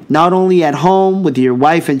distracted, not only at home with your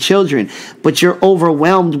wife and children, but you're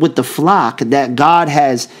overwhelmed with the flock that God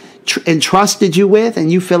has entrusted you with.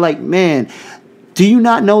 And you feel like, man, do you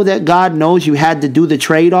not know that God knows you had to do the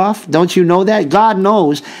trade-off? Don't you know that? God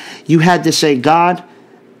knows you had to say, God,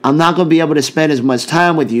 I'm not going to be able to spend as much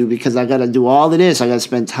time with you because I got to do all of this. I got to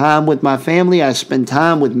spend time with my family. I spend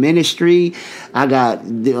time with ministry. I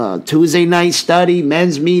got Tuesday night study,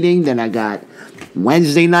 men's meeting. Then I got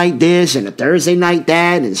Wednesday night this and a Thursday night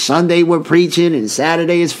that. And Sunday we're preaching. And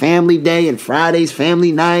Saturday is family day. And Friday's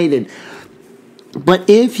family night. But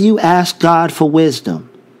if you ask God for wisdom,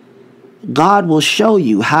 God will show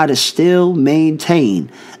you how to still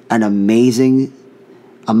maintain an amazing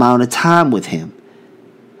amount of time with him.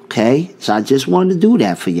 Okay, so I just wanted to do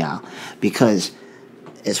that for y'all because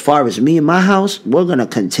as far as me and my house, we're going to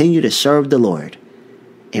continue to serve the Lord.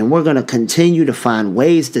 And we're going to continue to find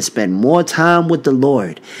ways to spend more time with the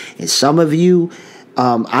Lord. And some of you,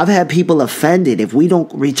 I've had people offended if we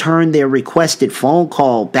don't return their requested phone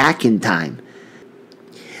call back in time.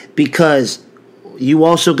 Because you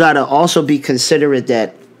also got to also be considerate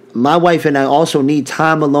that my wife and I also need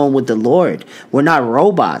time alone with the Lord. We're not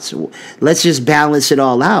robots. Let's just balance it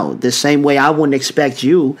all out. The same way I wouldn't expect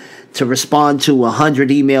you to respond to 100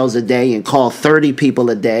 emails a day and call 30 people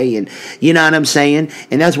a day. And you know what I'm saying?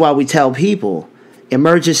 And that's why we tell people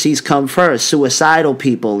emergencies come first. Suicidal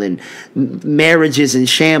people and marriages in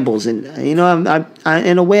shambles. And, you know, I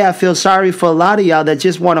in a way, I feel sorry for a lot of y'all that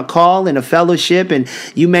just want to call in a fellowship. And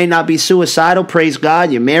you may not be suicidal. Praise God.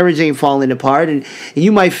 Your marriage ain't falling apart. And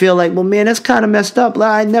you might feel like, well, man, that's kind of messed up.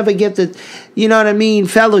 I never get the, you know what I mean,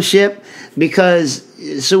 fellowship because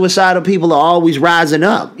suicidal people are always rising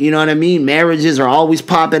up. You know what I mean? Marriages are always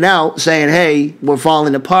popping out saying, hey, we're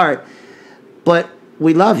falling apart. But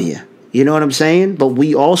we love you. You know what I'm saying? But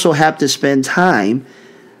we also have to spend time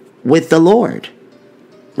with the Lord.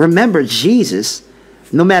 Remember, Jesus,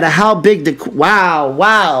 no matter how big the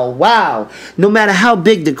no matter how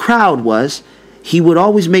big the crowd was, he would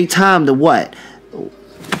always make time to what?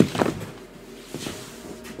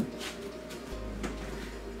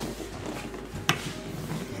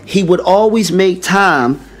 He would always make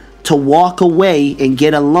time to walk away and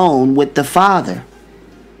get alone with the Father.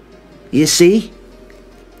 You see?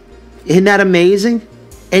 Isn't that amazing?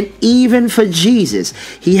 And even for Jesus,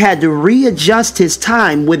 he had to readjust his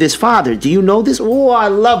time with his Father. Do you know this? Oh, I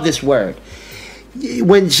love this word.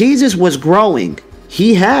 When Jesus was growing,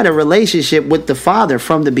 he had a relationship with the Father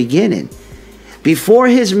from the beginning. Before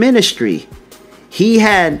his ministry, he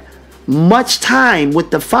had much time with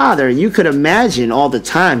the Father. And you could imagine all the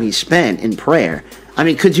time he spent in prayer. I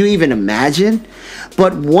mean, could you even imagine?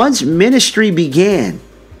 But once ministry began,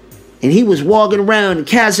 and he was walking around and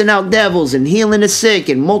casting out devils and healing the sick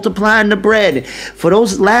and multiplying the bread. For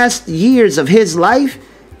those last years of his life,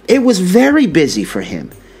 it was very busy for him.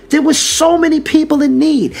 There were so many people in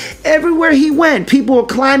need. Everywhere he went, people were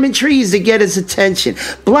climbing trees to get his attention.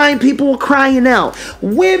 Blind people were crying out.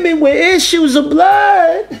 Women with issues of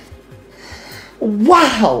blood.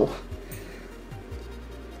 Wow.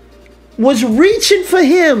 Was reaching for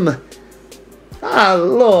him. Ah,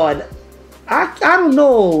 Lord. I don't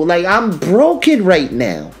know, like I'm broken right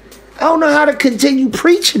now. I don't know how to continue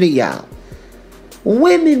preaching to y'all.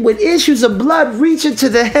 Women with issues of blood reaching to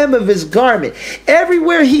the hem of his garment.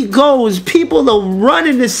 Everywhere he goes, people are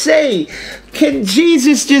running to say, can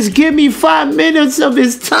Jesus just give me 5 minutes of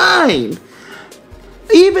his time?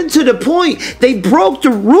 Even to the point they broke the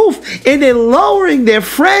roof and they're lowering their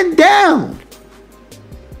friend down.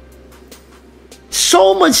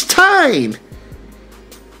 So much time.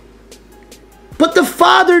 But the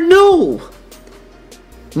Father knew.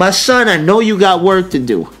 My son, I know you got work to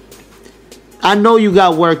do. I know you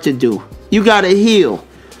got work to do. You got to heal.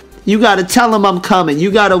 You got to tell them I'm coming. You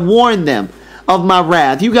got to warn them of my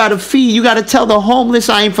wrath. You got to feed. You got to tell the homeless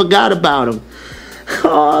I ain't forgot about them.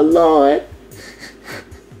 Oh, Lord.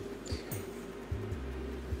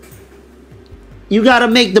 You got to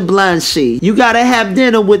make the blind see. You got to have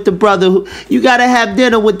dinner with the brother. You got to have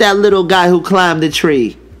dinner with that little guy who climbed the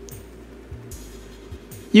tree.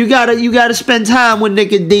 You gotta spend time with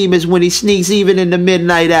Nicodemus when he sneaks even in the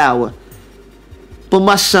midnight hour. But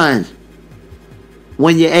my son,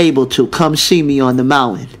 When you're able to, come see me on the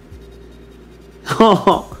mountain.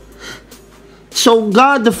 So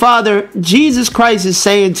God the Father, Jesus Christ is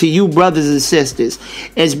saying to you, brothers and sisters,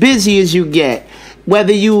 as busy as you get,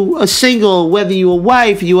 whether you are single, whether you a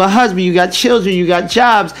wife, you a husband, you got children, you got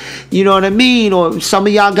jobs, you know what I mean? Or some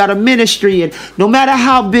of y'all got a ministry, and no matter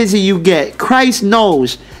how busy you get, Christ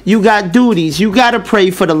knows you got duties. You got to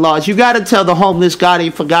pray for the lost. You got to tell the homeless God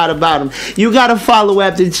ain't forgot about him. You got to follow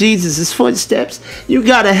after Jesus' footsteps. You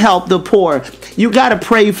got to help the poor. You got to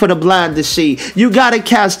pray for the blind to see. You got to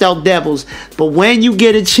cast out devils. But when you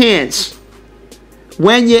get a chance,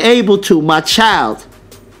 when you're able to, my child,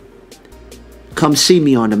 come see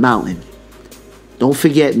me on the mountain. Don't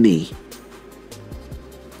forget me.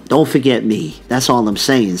 Don't forget me. That's all I'm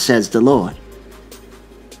saying, says the Lord.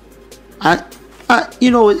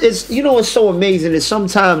 It's so amazing that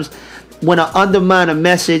sometimes when I undermine a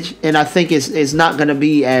message and I think it's not going to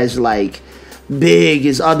be as like big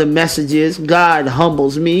as other messages, God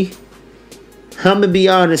humbles me. I'm going to be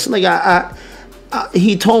honest. Like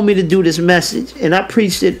he told me to do this message, and I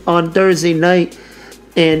preached it on Thursday night,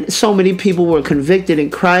 and so many people were convicted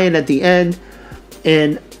and crying at the end.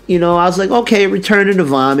 And I was like, okay, return to the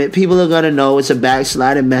vomit. People are going to know it's a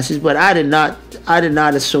backsliding message, but I did not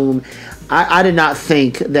assume, I did not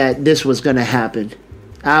think that this was going to happen.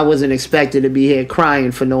 I wasn't expected to be here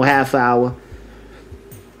crying for no half hour.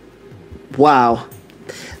 Wow.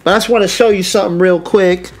 But I just want to show you something real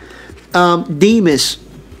quick. Demas,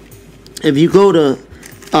 if you go to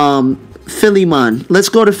Philemon, let's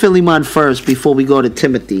go to Philemon first before we go to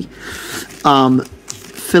Timothy.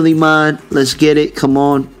 Philemon, let's get it. Come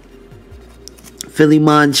on.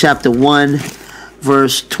 Philemon chapter 1,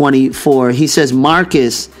 verse 24. He says,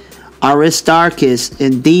 Marcus, Aristarchus,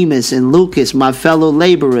 and Demas, and Lucas, my fellow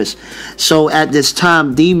laborers. So at this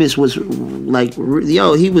time, Demas was like,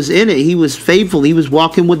 he was in it. He was faithful. He was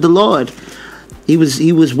walking with the Lord. He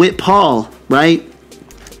was with Paul, right?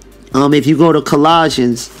 If you go to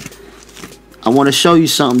Colossians, I want to show you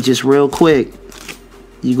something just real quick.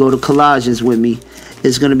 You go to Colossians with me.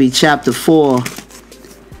 It's going to be chapter 4,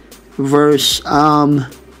 verse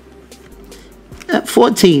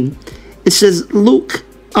 14. It says, Luke,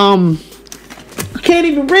 I can't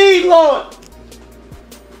even read, Lord.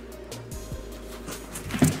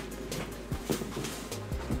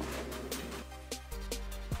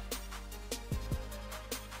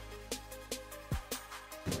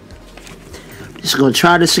 Just going to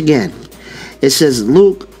try this again. It says,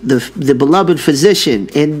 Luke, the beloved physician,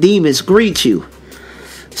 and Demas greet you.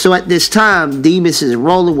 So at this time, Demas is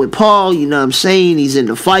rolling with Paul. You know what I'm saying? He's in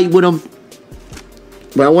the fight with him.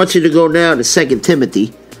 But I want you to go now to 2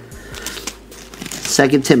 Timothy.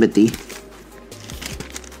 2 Timothy.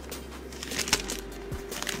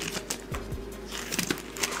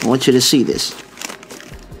 I want you to see this.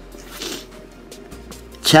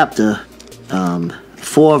 Chapter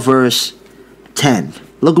 4, verse 10.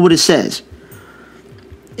 Look at what it says.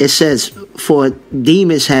 It says, for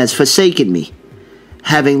Demas has forsaken me,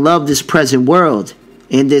 having loved this present world,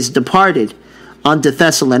 and is departed unto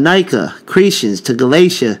Thessalonica, Cretans to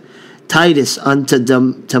Galatia, Titus unto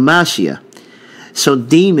Dalmatia. So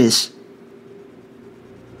Demas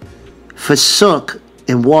forsook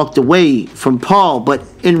and walked away from Paul. But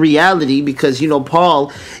in reality, because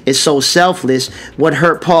Paul is so selfless, what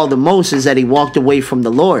hurt Paul the most is that he walked away from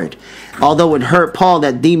the Lord. Although it hurt Paul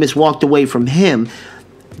that Demas walked away from him,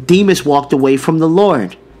 Demas walked away from the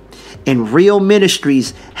Lord. And real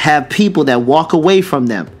ministries have people that walk away from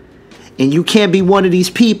them. And you can't be one of these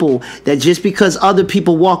people that just because other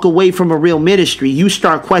people walk away from a real ministry, you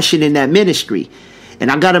start questioning that ministry.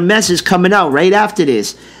 And I got a message coming out right after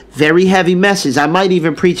this. Very heavy message. I might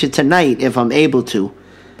even preach it tonight if I'm able to.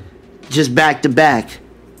 Just back to back.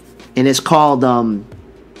 And it's called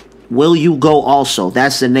Will You Go Also?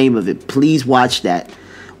 That's the name of it. Please watch that.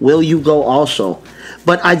 Will You Go Also?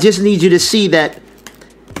 But I just need you to see that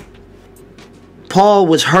Paul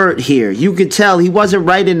was hurt here. You could tell he wasn't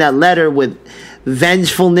writing that letter with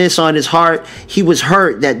vengefulness on his heart. He was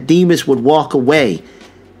hurt that Demas would walk away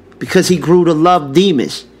because he grew to love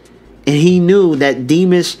Demas. And he knew that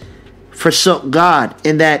Demas forsook God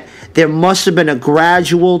and that there must have been a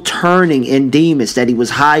gradual turning in Demas that he was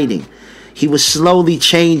hiding. He was slowly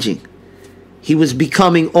changing. He was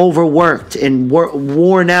becoming overworked and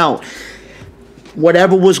worn out.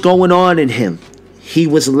 Whatever was going on in him, he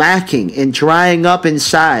was lacking and drying up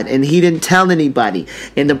inside, and he didn't tell anybody.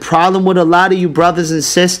 And the problem with a lot of you brothers and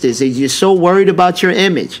sisters is you're so worried about your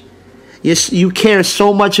image. You care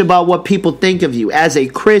so much about what people think of you as a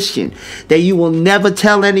Christian that you will never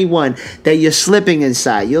tell anyone that you're slipping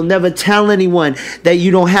inside. You'll never tell anyone that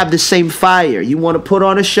you don't have the same fire. You want to put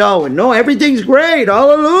on a show and no, everything's great.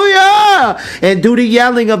 Hallelujah. And do the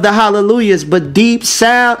yelling of the hallelujahs. But deep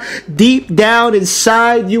down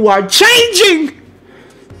inside, you are changing.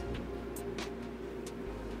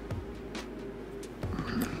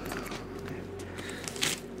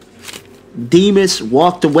 Demas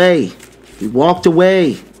walked away. He walked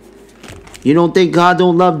away. You don't think God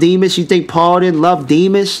don't love Demas? You think Paul didn't love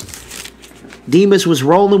Demas? Demas was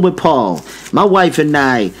rolling with Paul. My wife and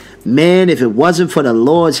I, man, if it wasn't for the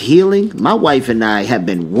Lord's healing, my wife and I have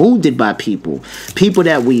been wounded by people. People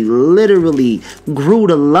that we literally grew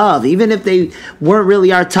to love, even if they weren't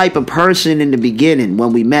really our type of person in the beginning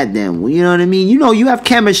when we met them. You know what I mean? You know, you have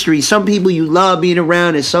chemistry. Some people you love being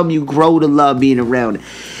around and some you grow to love being around.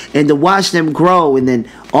 And to watch them grow and then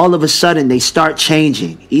all of a sudden they start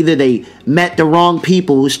changing. Either they met the wrong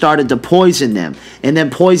people who started to poison them and then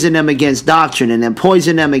poison them against doctrine and then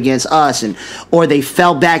poison them against us, or they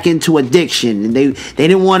fell back into addiction and they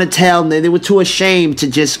didn't want to tell, and they were too ashamed to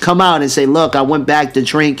just come out and say, look, I went back to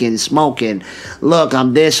drinking, smoking, look,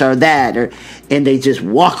 I'm this or that, and they just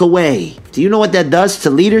walk away. Do you know what that does to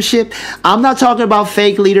leadership? I'm not talking about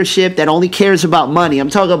fake leadership that only cares about money. I'm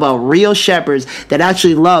talking about real shepherds that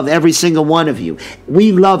actually love every single one of you.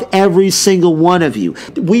 We love every single one of you.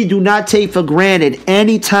 We do not take for granted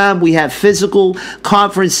any time we have physical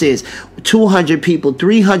conferences, 200 people,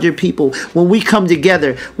 300 people. When we come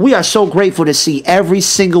together, we are so grateful to see every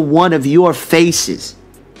single one of your faces.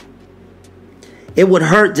 It would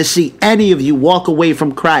hurt to see any of you walk away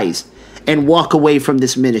from Christ and walk away from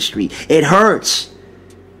this ministry. It hurts.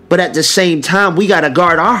 But at the same time, we got to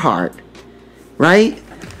guard our heart. Right?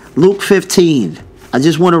 Luke 15. I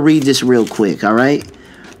just want to read this real quick, all right?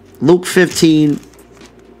 Luke 15.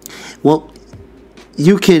 Well,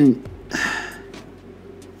 you can...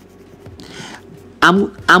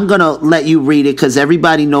 I'm going to let you read it because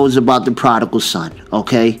everybody knows about the prodigal son,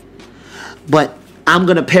 okay? But I'm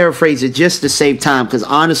going to paraphrase it just to save time because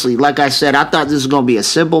honestly, like I said, I thought this was going to be a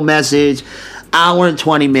simple message. Hour and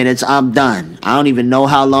 20 minutes, I'm done. I don't even know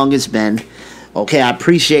how long it's been. Okay, I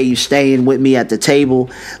appreciate you staying with me at the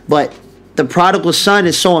table. But the prodigal son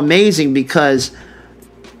is so amazing because,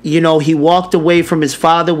 you know, he walked away from his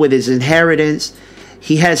father with his inheritance.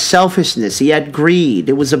 He had selfishness. He had greed.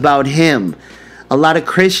 It was about him. A lot of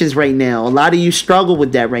Christians right now, a lot of you struggle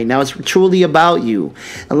with that right now. It's truly about you.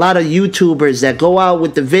 A lot of YouTubers that go out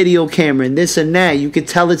with the video camera and this and that, you can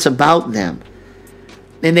tell it's about them.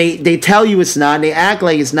 And they tell you it's not, and they act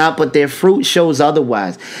like it's not, but their fruit shows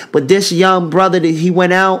otherwise. But this young brother, that he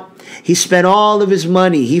went out, he spent all of his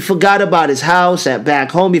money. He forgot about his house at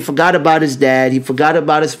back home. He forgot about his dad. He forgot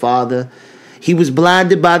about his father. He was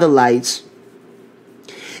blinded by the lights.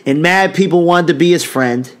 And mad people wanted to be his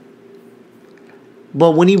friend.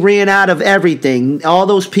 But when he ran out of everything, all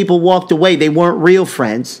those people walked away. They weren't real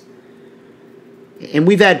friends. And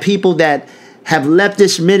we've had people that have left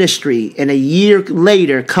this ministry and a year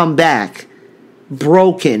later come back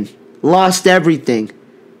broken, lost everything,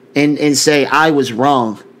 and say, I was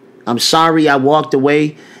wrong. I'm sorry I walked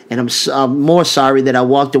away, and I'm more sorry that I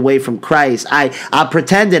walked away from Christ. I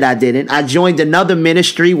pretended I didn't. I joined another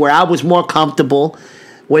ministry where I was more comfortable,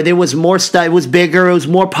 where there was more stuff. It was bigger. It was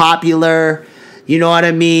more popular. You know what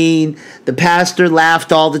I mean? The pastor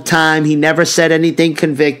laughed all the time. He never said anything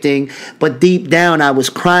convicting. But deep down, I was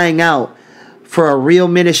crying out for a real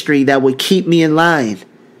ministry that would keep me in line.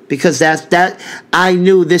 Because I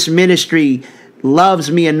knew this ministry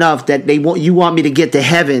loves me enough that you want me to get to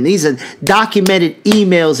heaven. These are documented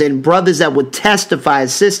emails and brothers that would testify,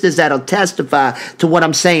 sisters that'll testify to what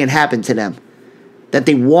I'm saying happened to them. That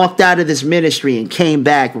they walked out of this ministry and came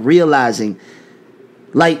back realizing,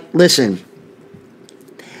 like, listen,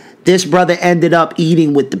 this brother ended up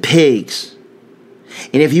eating with the pigs.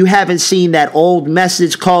 And if you haven't seen that old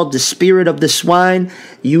message called The Spirit of the Swine,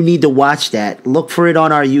 you need to watch that. Look for it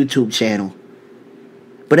on our YouTube channel.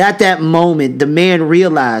 But at that moment, the man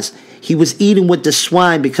realized he was eating with the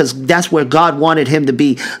swine because that's where God wanted him to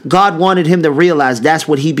be. God wanted him to realize that's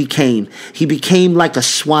what he became. He became like a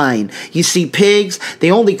swine. You see, pigs, they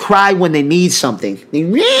only cry when they need something.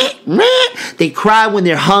 They cry when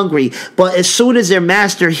they're hungry. But as soon as their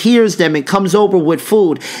master hears them and comes over with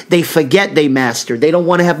food, they forget their master. They don't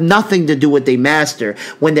want to have nothing to do with their master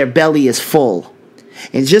when their belly is full.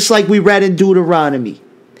 And just like we read in Deuteronomy,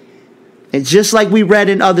 and just like we read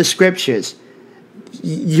in other scriptures,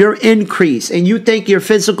 your increase, and you think your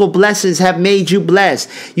physical blessings have made you blessed.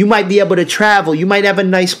 You might be able to travel. You might have a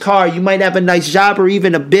nice car. You might have a nice job or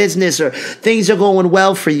even a business, or things are going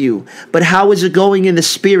well for you. But how is it going in the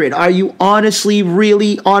spirit? Are you honestly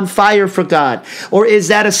really on fire for God? Or is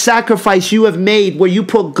that a sacrifice you have made where you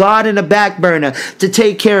put God in a back burner to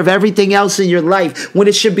take care of everything else in your life when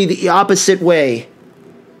it should be the opposite way?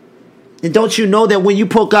 And don't you know that when you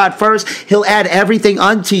put God first, he'll add everything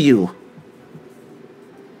unto you?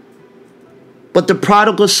 But the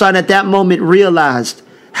prodigal son at that moment realized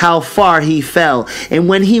how far he fell. And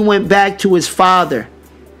when he went back to his father,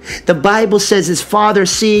 the Bible says his father,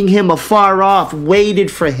 seeing him afar off, waited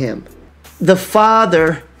for him. The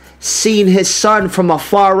father seen his son from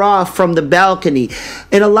afar off from the balcony.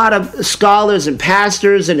 And a lot of scholars and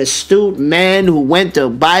pastors and astute men who went to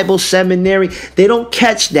Bible seminary, they don't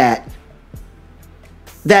catch that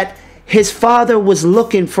his father was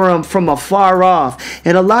looking for him from afar off.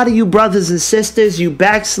 And a lot of you brothers and sisters, you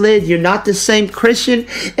backslid. You're not the same Christian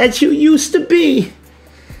that you used to be.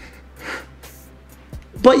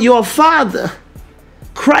 But your father,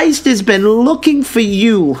 Christ, has been looking for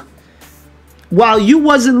you while you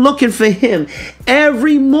wasn't looking for him.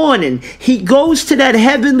 Every morning, he goes to that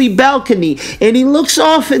heavenly balcony and he looks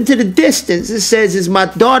off into the distance and says, is my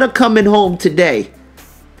daughter coming home today?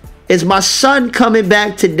 Is my son coming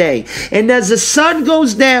back today? And as the sun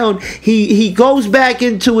goes down, he goes back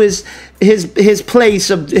into his place,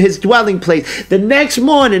 of his dwelling place. The next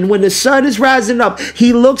morning, when the sun is rising up,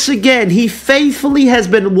 he looks again. He faithfully has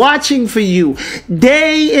been watching for you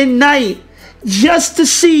day and night, just to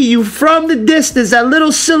see you from the distance, that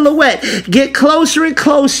little silhouette, get closer and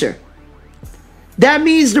closer. That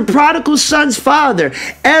means the prodigal son's father,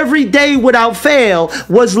 every day without fail,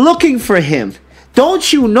 was looking for him.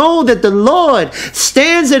 Don't you know that the Lord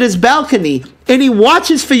stands at his balcony and he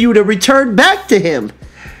watches for you to return back to him?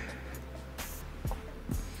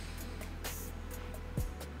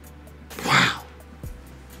 Wow.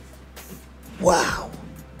 Wow.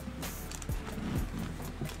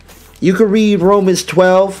 You can read Romans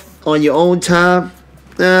 12 on your own time.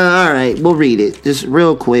 All right, we'll read it just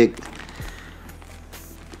real quick.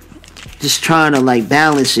 Just trying to like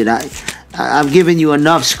balance it. I've given you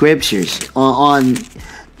enough scriptures on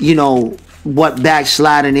you know, what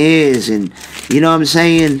backsliding is, and you know what I'm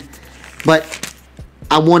saying? But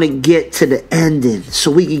I want to get to the ending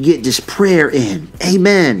so we can get this prayer in.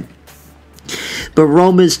 Amen. But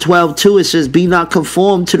Romans 12:2, it says, be not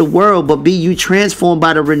conformed to the world, but be you transformed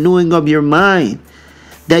by the renewing of your mind,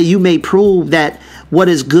 that you may prove that what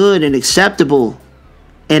is good and acceptable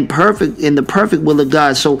and perfect in the perfect will of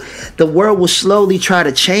God. So the world will slowly try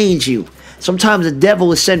to change you. Sometimes the devil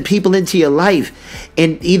will send people into your life,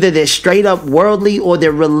 and either they're straight up worldly or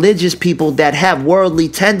they're religious people that have worldly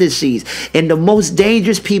tendencies. And the most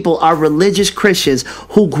dangerous people are religious Christians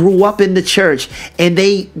who grew up in the church, and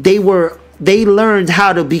they learned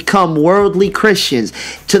how to become worldly Christians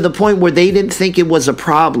to the point where they didn't think it was a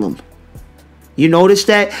problem. You notice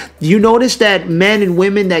that? You notice that men and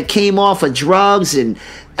women that came off of drugs and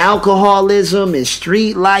alcoholism and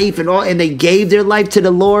street life and all, and they gave their life to the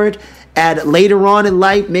Lord at later on in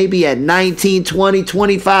life, maybe at 19, 20,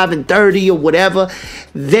 25, and 30 or whatever,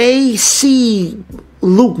 they see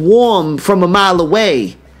lukewarm from a mile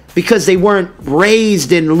away because they weren't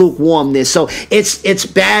raised in lukewarmness. So it's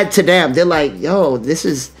bad to them. They're like, yo,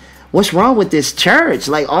 what's wrong with this church?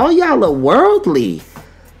 Like, all y'all are worldly.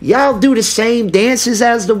 Y'all do the same dances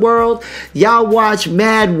as the world. Y'all watch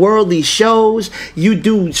mad worldly shows. You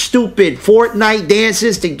do stupid Fortnite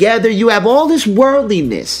dances together. You have all this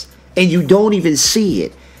worldliness, and you don't even see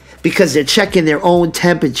it because they're checking their own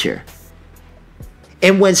temperature.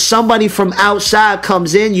 And when somebody from outside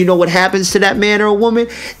comes in, you know what happens to that man or a woman?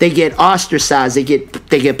 They get ostracized. They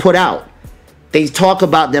get put out. They talk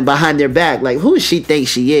about them behind their back, like, who does she think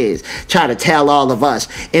she is? Try to tell all of us.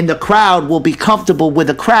 And the crowd will be comfortable with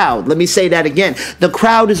the crowd. Let me say that again. The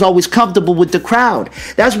crowd is always comfortable with the crowd.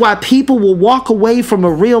 That's why people will walk away from a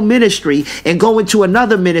real ministry and go into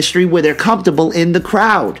another ministry where they're comfortable in the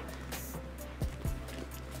crowd.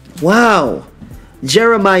 Wow.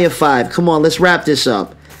 Jeremiah 5. Come on, let's wrap this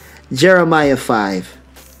up. Jeremiah 5.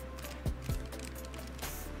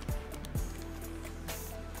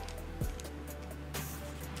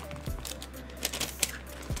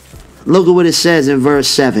 Look at what it says in verse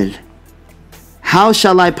 7. How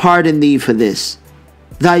shall I pardon thee for this?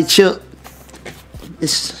 Thy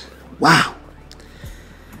wow.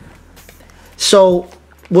 So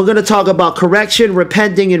we're going to talk about correction,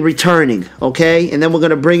 repenting, and returning, okay? And then we're going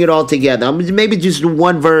to bring it all together. I'm gonna maybe just do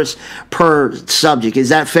one verse per subject. Is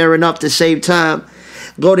that fair enough to save time?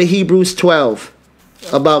 Go to Hebrews 12.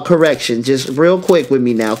 about correction. Just real quick with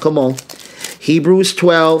me now. Come on. Hebrews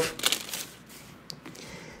 12.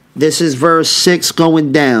 This is verse 6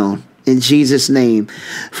 going down. In Jesus' name.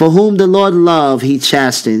 For whom the Lord loves, he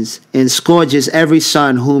chastens and scourges every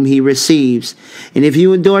son whom he receives. And if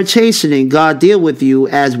you endure chastening, God deal with you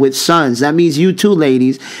as with sons. That means you too,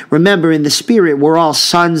 ladies. Remember, in the spirit, we're all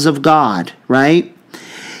sons of God, right?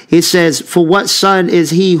 It says, for what son is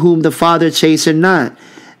he whom the Father chasten not?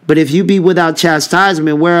 But if you be without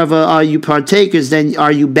chastisement, wherever are you partakers, then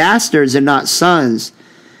are you bastards and not sons,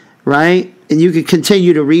 right? And you can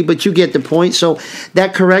continue to read, but you get the point. So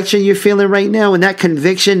that correction you're feeling right now and that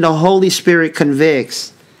conviction, the Holy Spirit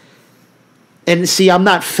convicts. And see, I'm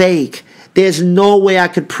not fake. There's no way I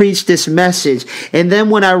could preach this message. And then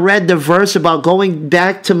when I read the verse about going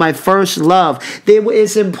back to my first love,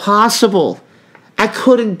 it's impossible. I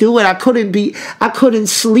couldn't do it. I couldn't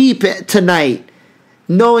sleep tonight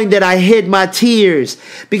knowing that I hid my tears.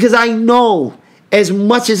 Because I know as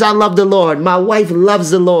much as I love the Lord, my wife loves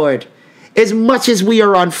the Lord. As much as we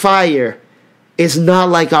are on fire, it's not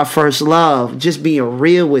like our first love, just being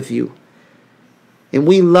real with you. And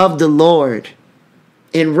we love the Lord.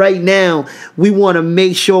 And right now, we want to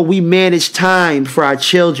make sure we manage time for our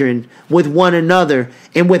children, with one another,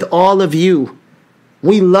 and with all of you.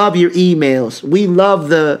 We love your emails. We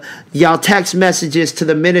love y'all text messages to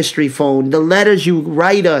the ministry phone, the letters you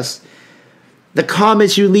write us, the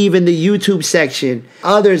comments you leave in the YouTube section,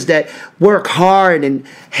 others that work hard and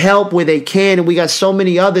help where they can. And we got so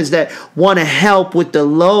many others that want to help with the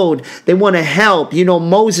load. They want to help. You know,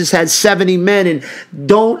 Moses had 70 men, and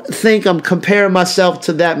don't think I'm comparing myself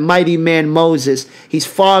to that mighty man Moses. He's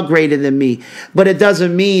far greater than me. But it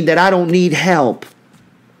doesn't mean that I don't need help.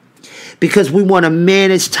 Because we want to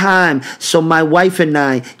manage time so my wife and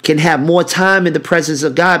I can have more time in the presence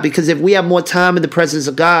of God. Because if we have more time in the presence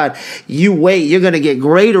of God, you wait, you're going to get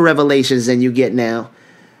greater revelations than you get now.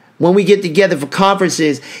 When we get together for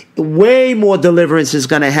conferences, way more deliverance is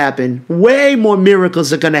going to happen. Way more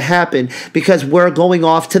miracles are going to happen because we're going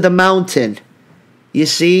off to the mountain. You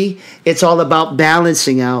see, it's all about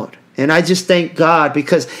balancing out. And I just thank God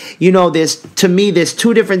because, you know, there's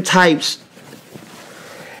two different types.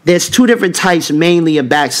 There's two different types mainly of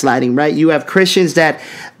backsliding, right? You have Christians that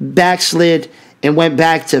backslid and went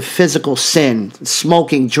back to physical sin,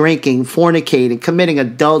 smoking, drinking, fornicating, committing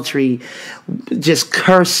adultery, just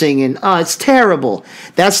cursing, and it's terrible.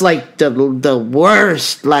 That's like the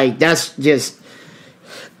worst. Like, that's just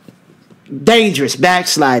dangerous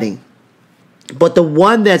backsliding. But the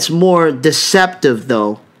one that's more deceptive,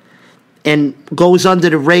 though, and goes under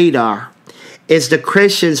the radar, is the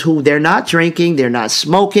Christians who they're not drinking, they're not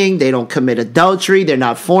smoking, they don't commit adultery, they're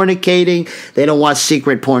not fornicating, they don't watch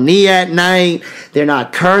secret pornea at night, they're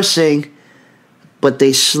not cursing, but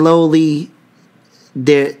they're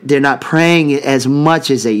not praying as much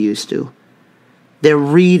as they used to. Their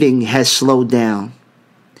reading has slowed down.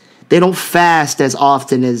 They don't fast as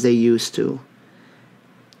often as they used to.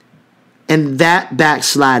 And that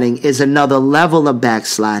backsliding is another level of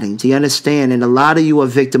backsliding. Do you understand? And a lot of you are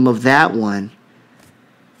victim of that one.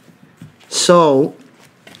 So,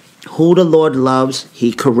 who the Lord loves,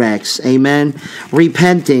 he corrects. Amen.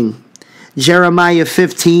 Repenting. Jeremiah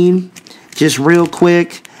 15, just real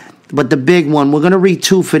quick. But the big one, we're going to read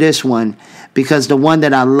two for this one. Because the one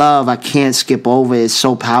that I love, I can't skip over. It's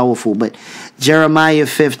so powerful. But Jeremiah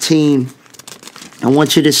 15, I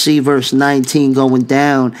want you to see verse 19 going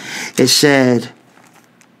down. It said,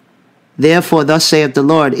 therefore, thus saith the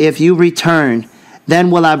Lord, if you return,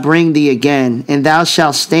 then will I bring thee again, and thou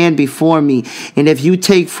shalt stand before me. And if you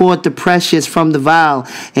take forth the precious from the vial,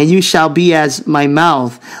 and you shall be as my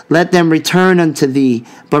mouth, let them return unto thee,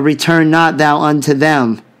 but return not thou unto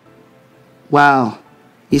them. Wow.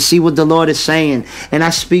 You see what the Lord is saying. And I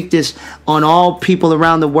speak this on all people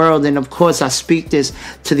around the world. And of course, I speak this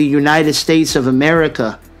to the United States of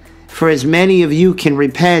America. For as many of you can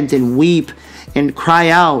repent and weep and cry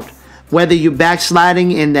out, whether you're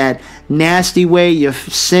backsliding in that nasty way, you're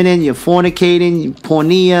sinning, you're fornicating,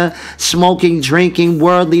 pornea, smoking, drinking,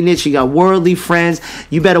 worldliness, you got worldly friends.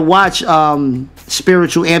 You better watch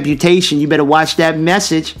spiritual amputation. You better watch that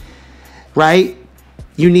message, right?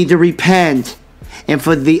 You need to repent. And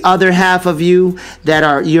for the other half of you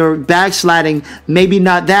you're backsliding, maybe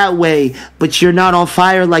not that way, but you're not on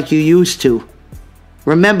fire like you used to.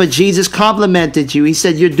 Remember, Jesus complimented you. He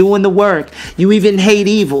said, you're doing the work. You even hate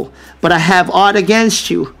evil, but I have aught against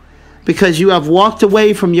you because you have walked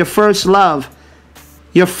away from your first love.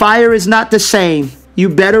 Your fire is not the same. You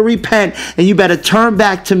better repent and you better turn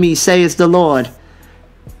back to me, says the Lord.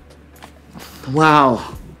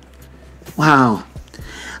 Wow. Wow.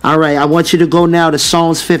 All right, I want you to go now to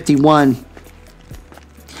Psalms 51.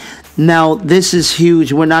 Now, this is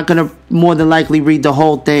huge. We're not going to more than likely read the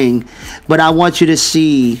whole thing, but I want you to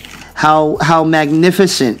see how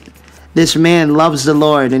magnificent this man loves the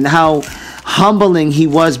Lord and how humbling he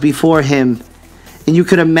was before him. And you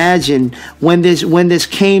could imagine when this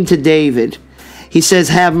came to David, he says,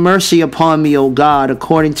 have mercy upon me, O God,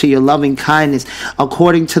 according to your loving kindness,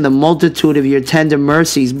 according to the multitude of your tender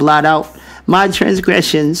mercies, blot out my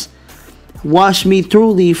transgressions. Wash me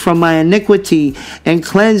thoroughly from my iniquity and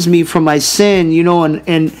cleanse me from my sin. You know,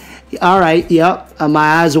 and all right, yep,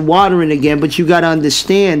 my eyes are watering again, but you got to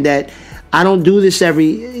understand that I don't do this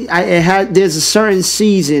there's a certain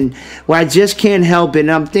season where I just can't help it.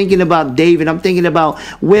 And I'm thinking about David. I'm thinking about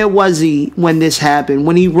where was he when this happened?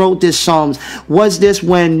 When he wrote this Psalms, was this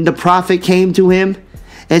when the prophet came to him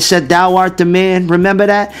and said, thou art the man? Remember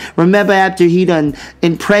that? Remember after he done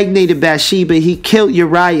impregnated Bathsheba, he killed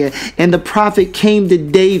Uriah, and the prophet came to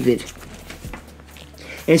David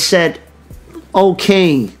and said, O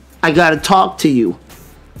king, I got to talk to you.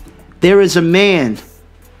 There is a man.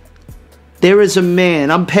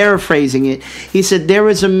 I'm paraphrasing it. He said, there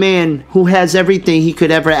is a man who has everything he could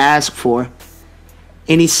ever ask for.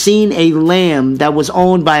 And he's seen a lamb that was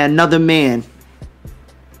owned by another man.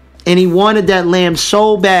 And he wanted that lamb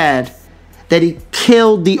so bad that he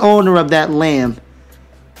killed the owner of that lamb.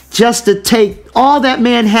 Just to take, all that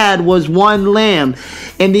man had was one lamb.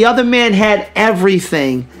 And the other man had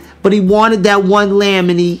everything. But he wanted that one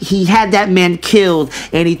lamb, and he had that man killed,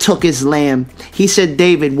 and he took his lamb. He said,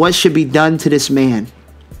 David, what should be done to this man?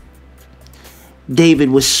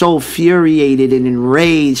 David was so infuriated and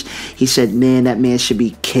enraged. He said, man, that man should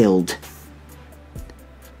be killed.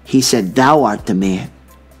 He said, thou art the man.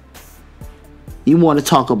 You want to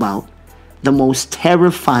talk about the most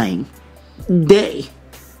terrifying day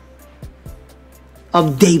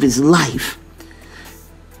of David's life.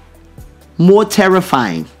 More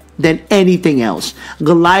terrifying than anything else.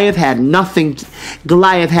 Goliath had nothing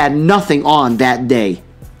on that day.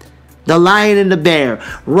 The lion and the bear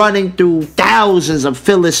running through thousands of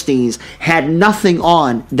Philistines had nothing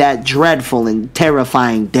on that dreadful and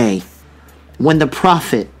terrifying day. When the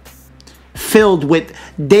prophet, filled with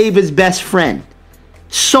David's best friend,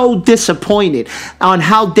 so disappointed on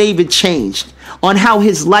how David changed, on how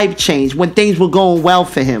his life changed when things were going well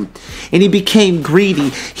for him, and he became greedy.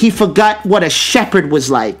 He forgot what a shepherd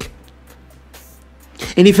was like.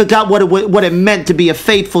 And he forgot what it meant to be a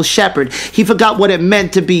faithful shepherd. He forgot what it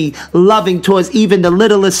meant to be loving towards even the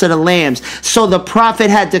littlest of the lambs. So the prophet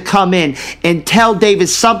had to come in and tell David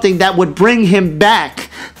something that would bring him back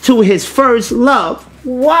to his first love.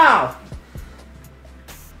 Wow.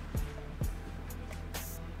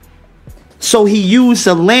 So he used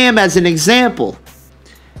a lamb as an example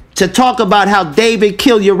to talk about how David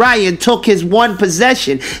killed Uriah and took his one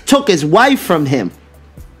possession, took his wife from him.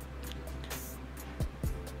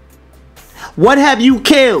 What have you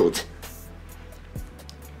killed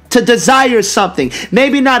to desire something?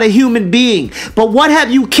 Maybe not a human being, but what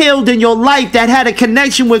have you killed in your life that had a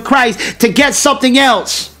connection with Christ to get something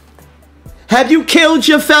else? Have you killed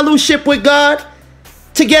your fellowship with God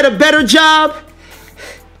to get a better job?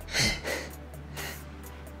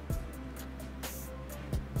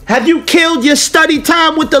 Have you killed your study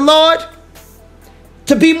time with the Lord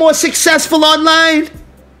to be more successful online?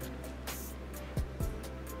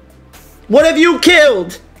 What have you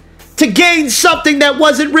killed to gain something that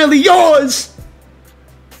wasn't really yours?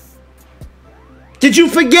 Did you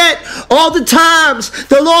forget all the times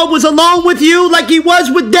the Lord was alone with you like he was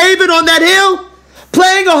with David on that hill?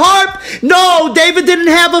 Playing a harp? No, David didn't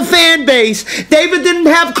have a fan base. David didn't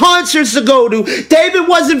have concerts to go to. David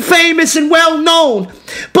wasn't famous and well known.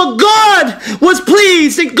 But God was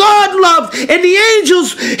pleased and God loved, and the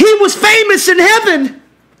angels, he was famous in heaven.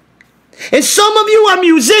 And some of you are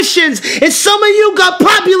musicians, and some of you got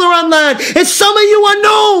popular online, and some of you are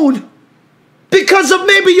known because of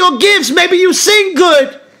maybe your gifts. Maybe you sing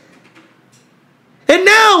good. And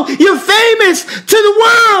now you're famous to the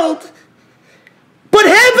world. But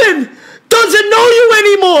heaven doesn't know you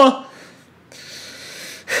anymore.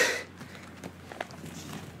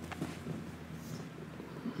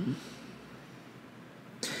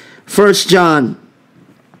 First John.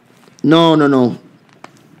 No.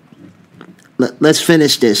 Let's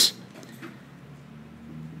finish this.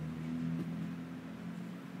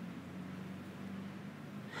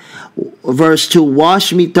 verse 2,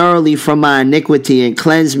 wash me thoroughly from my iniquity and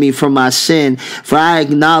cleanse me from my sin, for I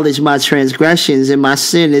acknowledge my transgressions, and my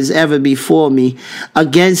sin is ever before me.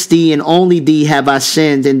 Against thee and only thee have I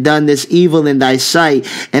sinned, and done this evil in thy sight,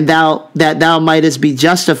 and that thou mightest be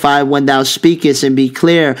justified when thou speakest, and be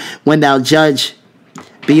clear when thou judge.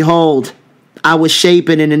 Behold, I was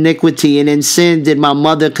shapen in iniquity, and in sin did my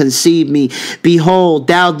mother conceive me. Behold,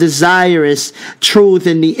 thou desirest truth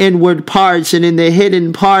in the inward parts, and in the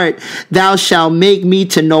hidden part thou shalt make me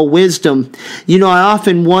to know wisdom. You know, I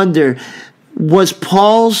often wonder, was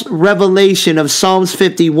Paul's revelation of Psalms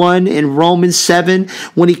 51 and Romans 7,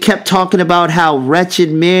 when he kept talking about how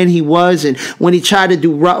wretched man he was, and when he tried to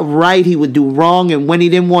do right, he would do wrong, and when he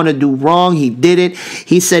didn't want to do wrong, he did it.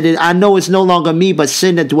 He said, I know it's no longer me, but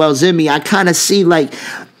sin that dwells in me. I kind of see like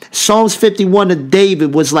Psalms 51 to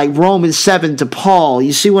David was like Romans 7 to Paul.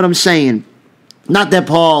 You see what I'm saying? Not that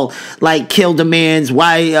Paul like killed a man's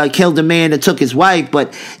wife, killed a man that took his wife,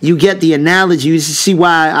 but you get the analogy. You see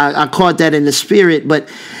why I caught that in the spirit. But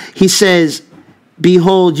he says,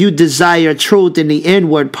 behold, you desire truth in the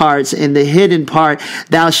inward parts, in the hidden part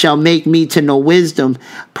thou shalt make me to know wisdom.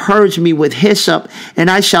 Purge me with hyssop, and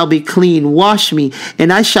I shall be clean. Wash me,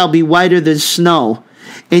 and I shall be whiter than snow.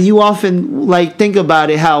 And you often like think about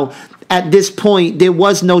it, how at this point, there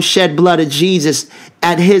was no shed blood of Jesus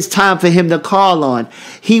at his time for him to call on.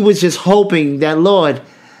 He was just hoping that, Lord,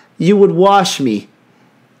 you would wash me.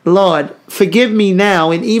 Lord, forgive me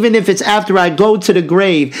now. And even if it's after I go to the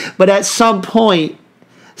grave, but at some point,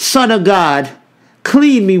 Son of God,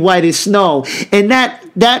 clean me white as snow. And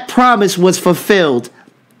that promise was fulfilled.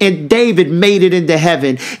 And David made it into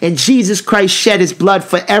heaven. And Jesus Christ shed his blood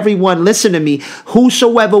for everyone, listen to me,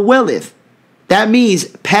 whosoever willeth. That means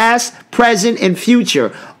past, present, and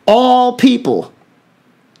future. All people.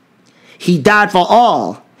 He died for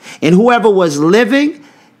all. And whoever was living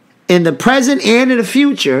in the present and in the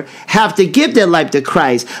future have to give their life to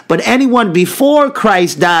Christ. But anyone before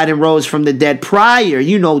Christ died and rose from the dead prior,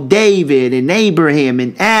 you know, David and Abraham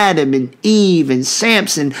and Adam and Eve and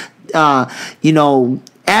Samson,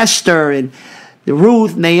 Esther and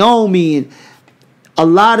Ruth, Naomi,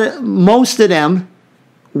 and most of them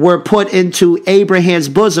were put into Abraham's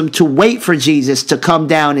bosom to wait for Jesus to come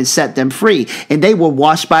down and set them free. And they were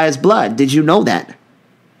washed by his blood. Did you know that?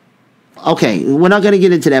 Okay, we're not going to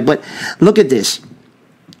get into that, but look at this.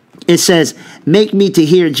 It says, make me to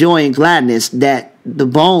hear joy and gladness, that the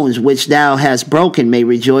bones which thou hast broken may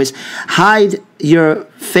rejoice. Hide your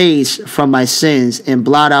face from my sins and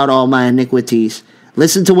blot out all my iniquities.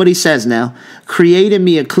 Listen to what he says now. Create in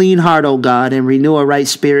me a clean heart, O God, and renew a right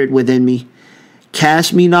spirit within me.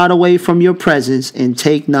 Cast me not away from your presence, and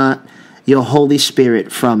take not your Holy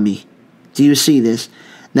Spirit from me. Do you see this?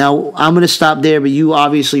 Now, I'm going to stop there, but you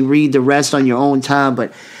obviously read the rest on your own time.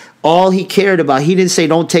 But all he cared about, he didn't say,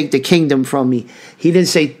 don't take the kingdom from me. He didn't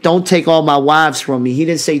say, don't take all my wives from me. He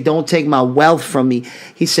didn't say, don't take my wealth from me.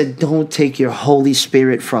 He said, don't take your Holy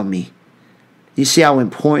Spirit from me. You see how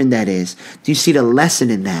important that is? Do you see the lesson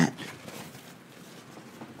in that?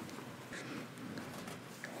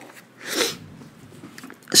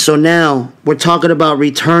 So now we're talking about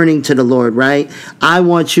returning to the Lord, right? I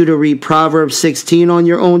want you to read Proverbs 16 on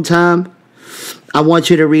your own time. I want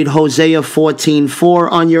you to read Hosea 14:4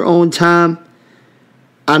 on your own time.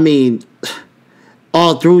 I mean,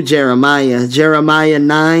 all through Jeremiah. Jeremiah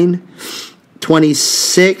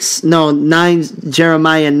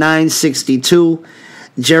 9:62,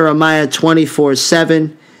 Jeremiah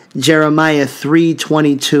 24:7, Jeremiah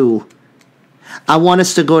 3:22. I want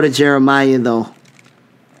us to go to Jeremiah though.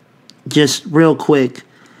 Just real quick,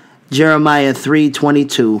 Jeremiah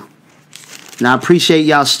 3:22. Now, I appreciate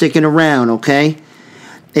y'all sticking around, okay?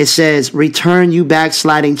 It says, return, you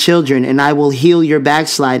backsliding children, and I will heal your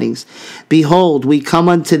backslidings. Behold, we come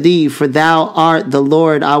unto thee, for thou art the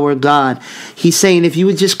Lord our God. He's saying, if you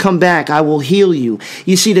would just come back, I will heal you.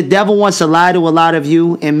 You see, the devil wants to lie to a lot of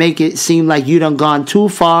you and make it seem like you done gone too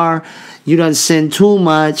far, you done sinned too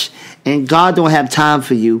much, and God don't have time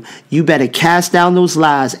for you. You better cast down those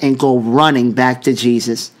lies and go running back to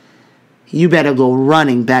Jesus. You better go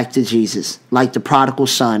running back to Jesus, like the prodigal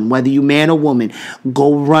son. Whether you man or woman,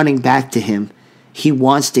 go running back to him. He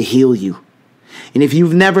wants to heal you. And if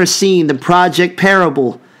you've never seen the Project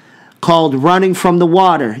Parable called Running from the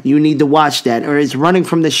Water, you need to watch that. Or it's Running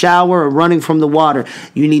from the Shower or Running from the Water.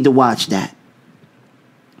 You need to watch that.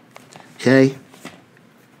 Okay?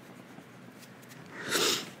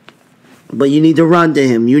 But you need to run to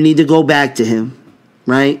him. You need to go back to him.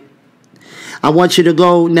 Right? I want you to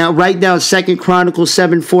go now, write down 2 Chronicles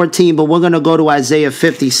 7:14, but we're going to go to Isaiah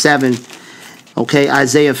 57. Okay,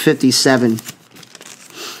 Isaiah 57.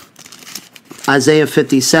 Isaiah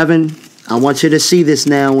 57. I want you to see this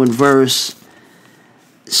now in verse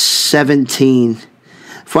 17.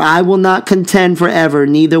 For I will not contend forever,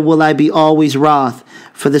 neither will I be always wroth.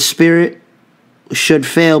 For the spirit should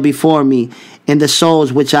fail before me, and the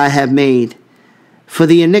souls which I have made. For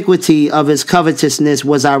the iniquity of his covetousness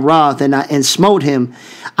was I wroth, and smote him.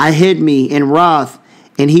 I hid me in wrath,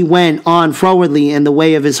 and he went on frowardly in the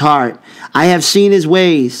way of his heart. I have seen his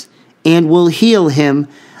ways, and will heal him.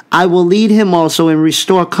 I will lead him also, and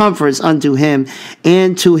restore comforts unto him,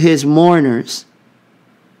 and to his mourners.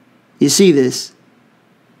 You see this?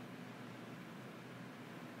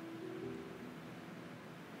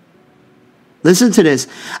 Listen to this.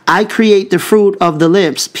 I create the fruit of the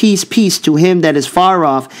lips. Peace, peace to him that is far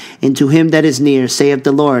off, and to him that is near, saith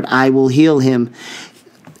the Lord. I will heal him.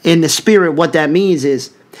 In the spirit, what that means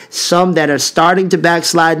is some that are starting to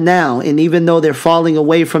backslide now, and even though they're falling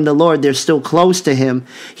away from the Lord, they're still close to him.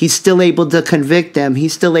 He's still able to convict them.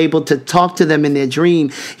 He's still able to talk to them in their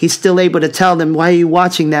dream. He's still able to tell them, why are you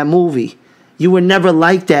watching that movie? You were never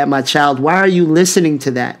like that, my child. Why are you listening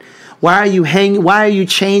to that? Why are you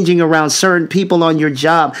changing around certain people on your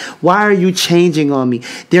job? Why are you changing on me?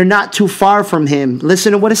 They're not too far from him.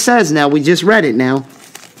 Listen to what it says now. We just read it now.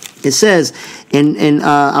 It says, I'm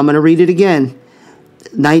going to read it again.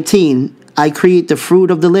 19, I create the fruit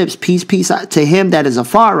of the lips. Peace, peace to him that is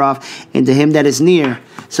afar off, and to him that is near.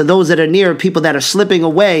 So those that are near are people that are slipping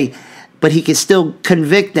away, but he can still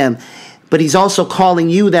convict them. But he's also calling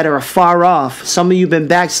you that are far off. Some of you have been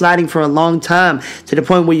backsliding for a long time to the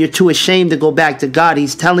point where you're too ashamed to go back to God.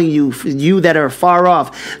 He's telling you, you that are far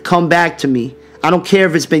off, come back to me. I don't care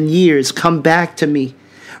if it's been years. Come back to me.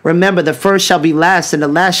 Remember, the first shall be last and the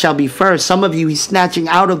last shall be first. Some of you he's snatching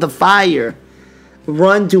out of the fire.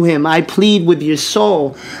 Run to him. I plead with your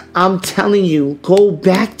soul. I'm telling you, go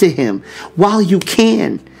back to him while you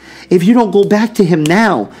can. If you don't go back to him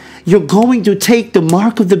now, you're going to take the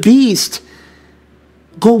mark of the beast.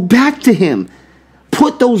 Go back to him.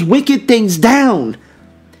 Put those wicked things down.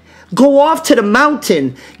 Go off to the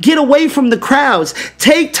mountain. Get away from the crowds.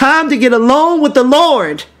 Take time to get alone with the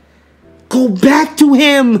Lord. Go back to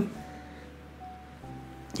him.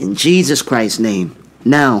 In Jesus Christ's name.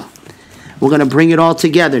 Now, we're going to bring it all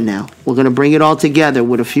together now. We're going to bring it all together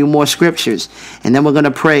with a few more scriptures. And then we're going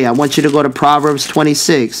to pray. I want you to go to Proverbs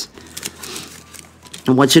 26.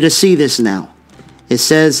 I want you to see this now. It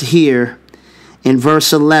says here in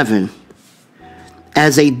verse 11,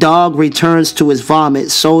 as a dog returns to his vomit,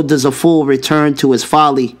 so does a fool return to his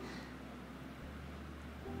folly.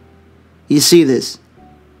 You see this?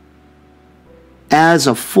 As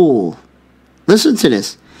a fool. Listen to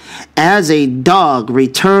this. As a dog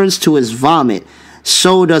returns to his vomit,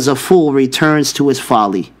 so does a fool returns to his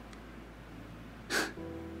folly.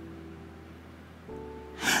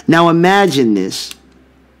 Now imagine this.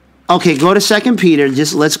 Okay, go to 2 Peter.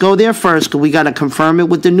 Just let's go there first because we got to confirm it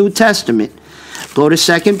with the New Testament. Go to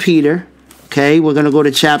 2 Peter. Okay, we're going to go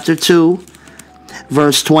to chapter 2,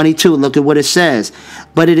 verse 22. Look at what it says.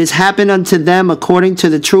 But it has happened unto them according to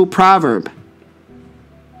the true proverb.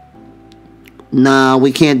 Nah,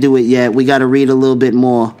 we can't do it yet. We got to read a little bit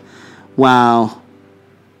more. Wow.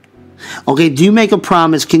 Okay, do you make a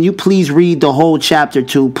promise? Can you please read the whole chapter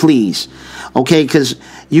 2, please? Okay, because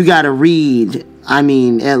you got to read, I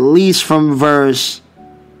mean, at least from verse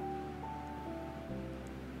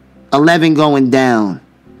 11 going down.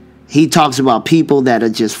 He talks about people that are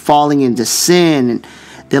just falling into sin and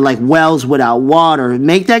they're like wells without water.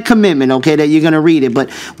 Make that commitment, okay, that you're going to read it. But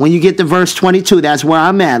when you get to verse 22, that's where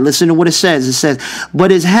I'm at. Listen to what it says. It says,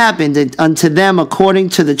 but it happened unto them according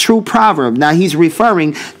to the true proverb. Now he's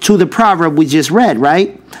referring to the proverb we just read,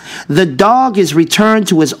 right? The dog is returned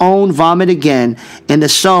to his own vomit again, and the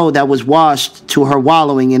sow that was washed to her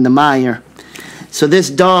wallowing in the mire. So this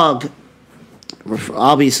dog,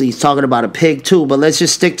 obviously he's talking about a pig too, but let's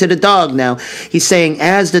just stick to the dog now. He's saying,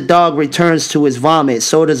 as the dog returns to his vomit,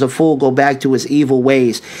 so does a fool go back to his evil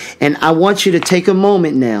ways. And I want you to take a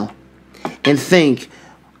moment now and think,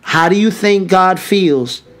 how do you think God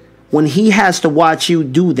feels when he has to watch you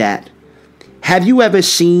do that? Have you ever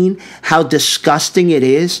seen how disgusting it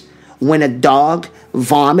is when a dog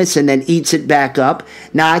vomits and then eats it back up?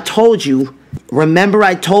 Now I told you, remember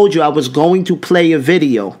I told you I was going to play a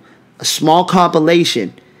video, a small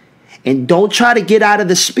compilation. And don't try to get out of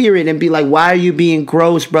the spirit and be like, why are you being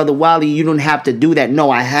gross, Brother Wally? You don't have to do that.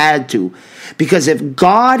 No, I had to. Because if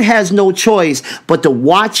God has no choice but to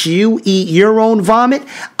watch you eat your own vomit,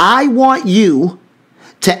 I want you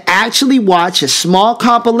to actually watch a small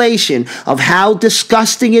compilation of how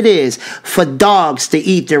disgusting it is for dogs to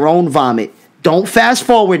eat their own vomit. Don't fast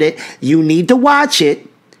forward it. You need to watch it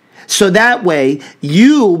So that way,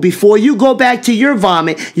 before you go back to your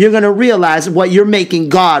vomit, you're going to realize what you're making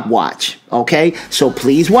God watch. Okay? So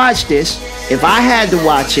please watch this. If I had to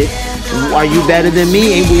watch it, are you better than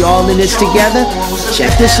me? Ain't we all in this together?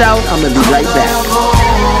 Check this out. I'm going to be right back.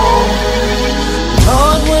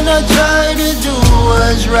 Lord, when I try to do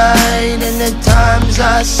what's right, and at times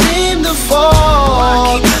I seem to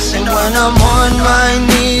fall, and when I'm on my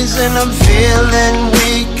knees and I'm feeling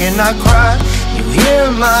weak and I cry, you hear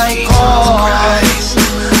my call.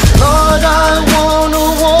 Lord, I wanna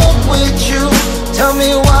walk with you. Tell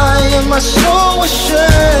me, why am I so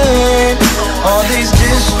ashamed? All these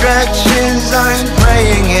distractions, I'm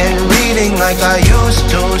praying and reading like I used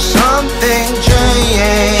to. Something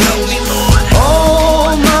changed.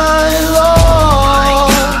 Oh my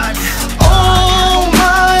Lord, oh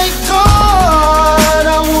my God,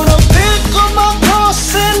 I wanna pick up my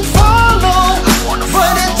cross and follow,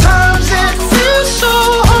 but at times it feels so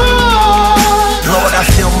hard. Lord, I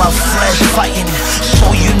feel my flesh fighting,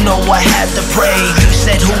 so you know I had to pray. You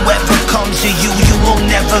said whoever comes to you, you will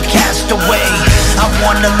never cast away. I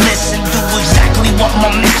wanna listen, do exactly what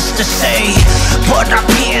my master say, but I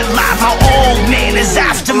can't lie, my old man is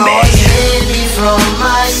after me. Lord, save me from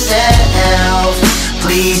myself,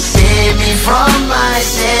 please save me from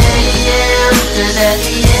myself, 'cause at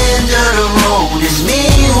the end of the road it's me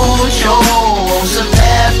who chose the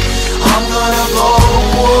path I'm gonna go.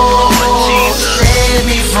 Save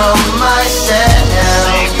me from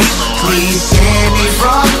myself, please save me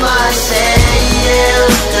from myself,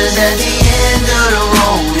 'cause at the end of the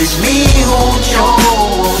road it's me who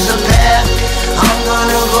chose the path I'm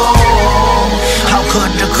gonna go. How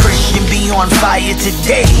could a Christian be on fire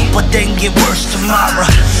today, but then get worse tomorrow?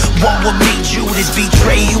 What would make Judas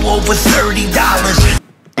betray you over $30?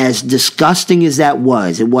 As disgusting as that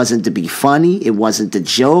was, it wasn't to be funny, it wasn't to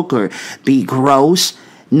joke or be gross.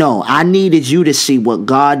 No, I needed you to see what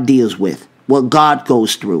God deals with, what God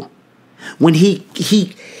goes through. When he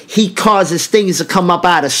causes things to come up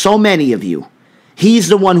out of so many of you. He's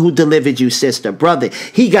the one who delivered you, sister, brother.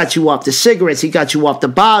 He got you off the cigarettes. He got you off the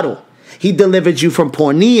bottle. He delivered you from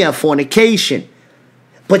pornea, fornication.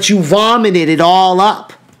 But you vomited it all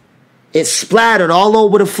up. It splattered all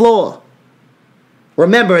over the floor.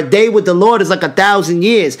 Remember, a day with the Lord is like 1,000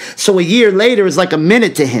 years. So a year later is like a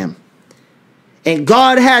minute to him. And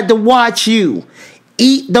God had to watch you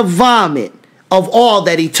eat the vomit of all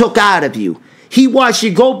that he took out of you. He watched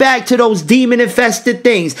you go back to those demon-infested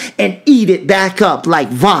things and eat it back up like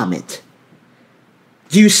vomit.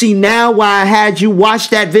 Do you see now why I had you watch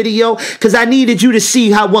that video? Because I needed you to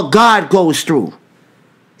see what God goes through.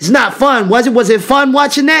 It's not fun, was it? Was it fun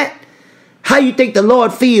watching that? How you think the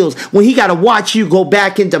Lord feels when he got to watch you go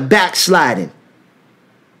back into backsliding?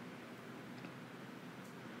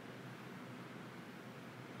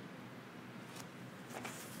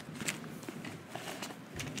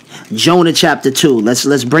 Jonah chapter 2.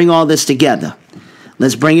 Let's bring all this together.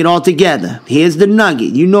 Let's bring it all together. Here's the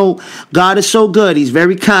nugget. You know, God is so good. He's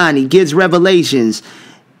very kind. He gives revelations.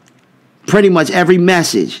 Pretty much every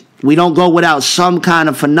message. We don't go without some kind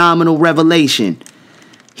of phenomenal revelation.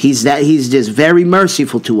 He's just very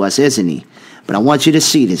merciful to us, isn't he? But I want you to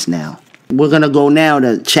see this now. We're going to go now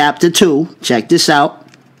to chapter 2. Check this out.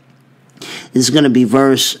 This is going to be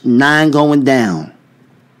verse 9 going down.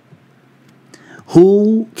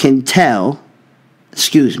 Who can tell,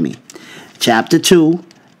 chapter 2,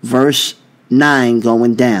 verse 9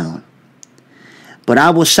 going down. But I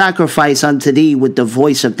will sacrifice unto thee with the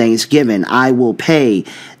voice of thanksgiving. I will pay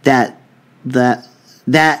that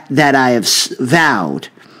I have vowed.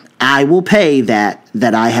 I will pay that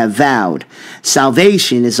I have vowed.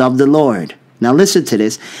 Salvation is of the Lord. Now listen to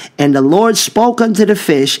this. And the Lord spoke unto the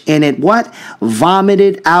fish, and it what?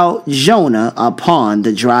 Vomited out Jonah upon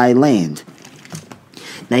the dry land.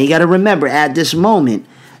 Now you got to remember, at this moment,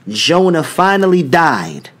 Jonah finally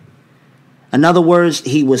died. In other words,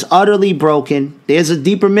 he was utterly broken. There's a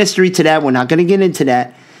deeper mystery to that. We're not going to get into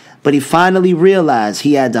that. But he finally realized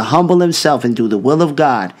he had to humble himself and do the will of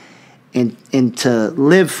God and to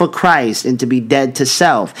live for Christ and to be dead to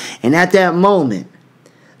self. And at that moment,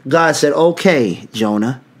 God said, okay,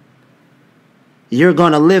 Jonah, you're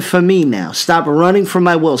going to live for me now. Stop running from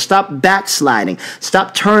my will. Stop backsliding.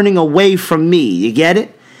 Stop turning away from me. You get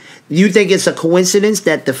it? You think it's a coincidence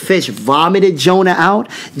that the fish vomited Jonah out?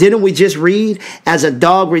 Didn't we just read, as a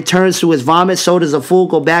dog returns to his vomit, so does a fool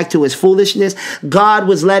go back to his foolishness? God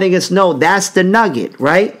was letting us know that's the nugget,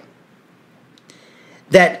 right?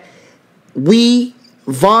 That we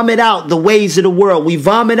vomit out the ways of the world. We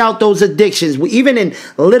vomit out those addictions. Even in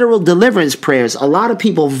literal deliverance prayers, a lot of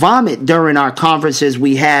people vomit during our conferences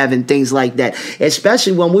we have and things like that.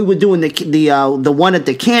 Especially when we were doing the one at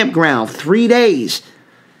the campground, 3 days.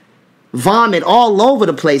 Vomit all over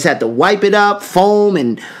the place. Had to wipe it up,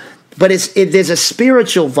 foam, but there's a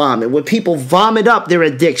spiritual vomit where people vomit up their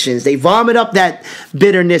addictions. They vomit up that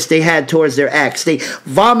bitterness they had towards their ex. They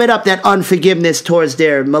vomit up that unforgiveness towards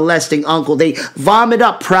their molesting uncle. They vomit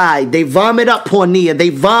up pride. They vomit up pornea. They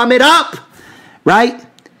vomit up, right?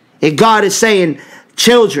 And God is saying,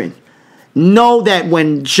 children, know that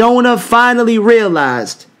when Jonah finally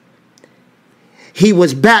realized he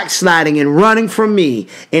was backsliding and running from me,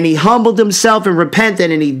 and he humbled himself and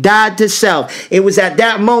repented, and he died to self, it was at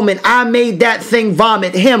that moment I made that thing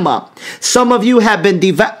vomit him up. Some of you have been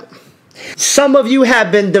devoured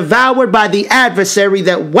by the adversary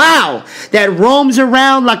that roams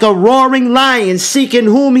around like a roaring lion, seeking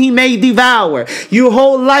whom he may devour. Your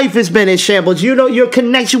whole life has been in shambles. You know, your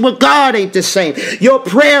connection with God ain't the same. Your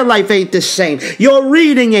prayer life ain't the same. Your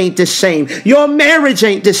reading ain't the same. Your marriage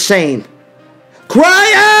ain't the same.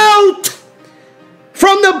 Cry out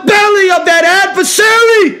from the belly of that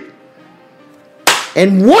adversary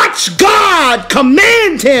and watch God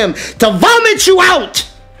command him to vomit you out.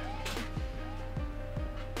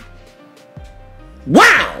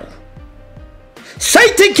 Wow.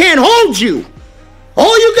 Satan can't hold you.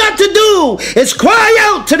 All you got to do is cry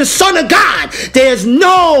out to the Son of God. There's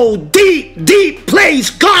no deep, deep place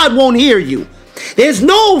God won't hear you. There's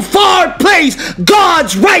no far place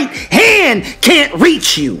God's right hand can't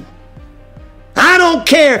reach you. I don't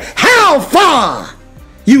care how far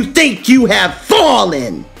you think you have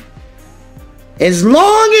fallen. As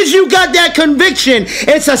long as you got that conviction,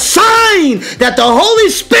 it's a sign that the Holy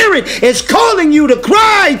Spirit is calling you to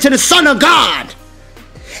cry to the Son of God.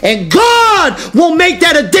 And God will make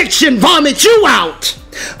that addiction vomit you out.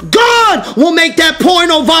 God will make that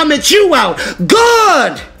porno vomit you out.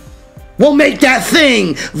 God will make that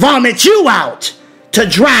thing vomit you out to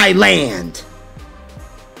dry land.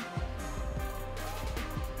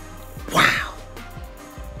 Wow.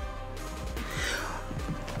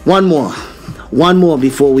 One more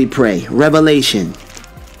before we pray. Revelation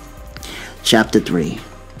chapter 3.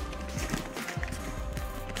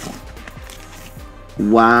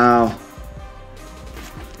 Wow.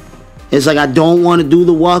 It's like I don't want to do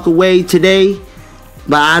the walk away today,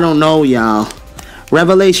 but I don't know, y'all.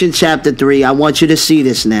 Revelation chapter 3. I want you to see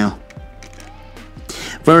this now.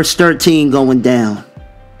 Verse 13 going down.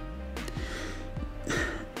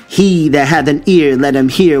 He that hath an ear, let him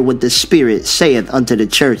hear what the Spirit saith unto the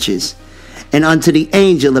churches. And unto the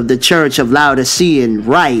angel of the church of Laodicea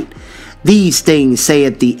write, these things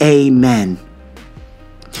saith the Amen,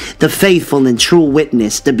 the faithful and true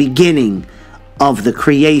witness, the beginning of the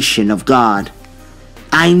creation of God.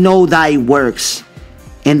 I know thy works,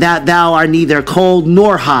 and that thou art neither cold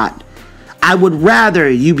nor hot. I would rather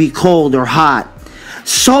you be cold or hot.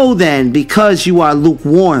 So then, because you are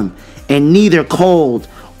lukewarm and neither cold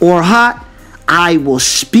or hot, I will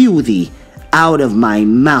spew thee out of my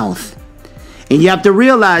mouth. And you have to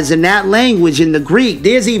realize in that language, in the Greek,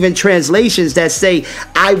 there's even translations that say,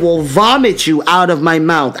 I will vomit you out of my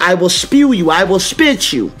mouth. I will spew you. I will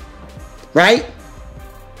spit you. Right?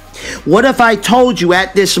 What if I told you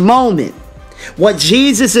at this moment what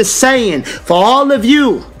Jesus is saying for all of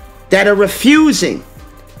you that are refusing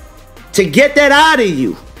to get that out of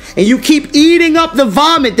you, and you keep eating up the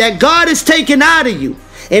vomit that God has taken out of you,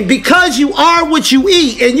 and because you are what you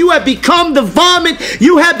eat and you have become the vomit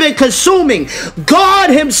you have been consuming, God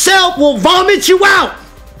himself will vomit you out,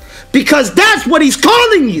 because that's what he's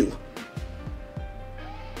calling you.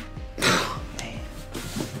 Oh, man.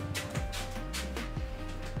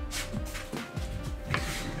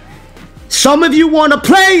 Some of you want to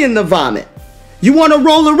play in the vomit. You want to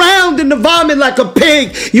roll around in the vomit like a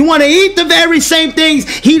pig. You want to eat the very same things.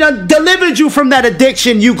 He done delivered you from that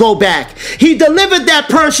addiction. You go back. He delivered that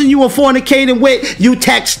person you were fornicating with. You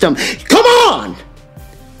text them. Come on.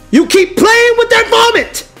 You keep playing with that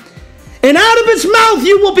vomit, and out of his mouth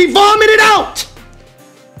you will be vomited out.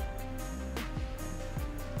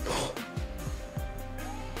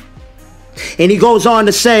 And he goes on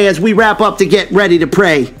to say, as we wrap up to get ready to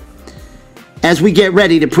pray. As we get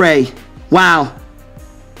ready to pray. Wow.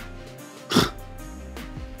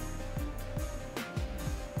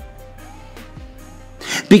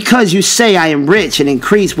 Because you say, I am rich and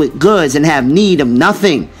increase with goods and have need of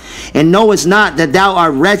nothing, and knowest not that thou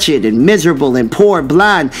art wretched and miserable and poor,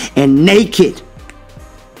 blind and naked.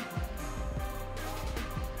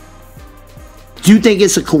 Do you think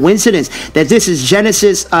it's a coincidence that this is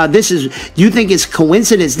Genesis? You think it's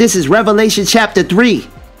coincidence? This is Revelation chapter 3.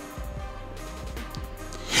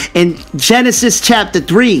 In Genesis chapter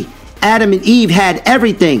 3, Adam and Eve had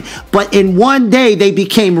everything, but in one day they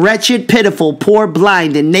became wretched, pitiful, poor,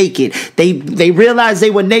 blind, and naked. They realized they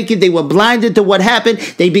were naked. They were blinded to what happened.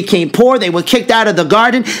 They became poor. They were kicked out of the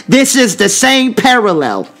garden. This is the same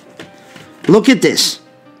parallel. Look at this.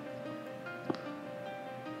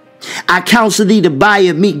 I counsel thee to buy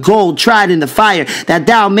of me gold tried in the fire, that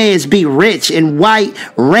thou mayest be rich in white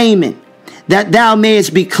raiment, that thou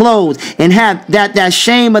mayest be clothed, and have that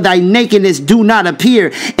shame of thy nakedness do not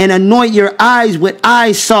appear, and anoint your eyes with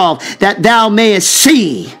eye salve, that thou mayest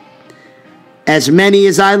see. As many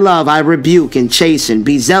as I love, I rebuke and chasten.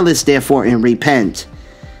 Be zealous, therefore, and repent.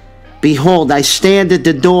 Behold, I stand at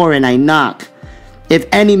the door and I knock. If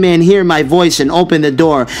any man hear my voice and open the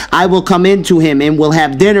door, I will come into him and will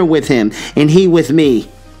have dinner with him, and he with me.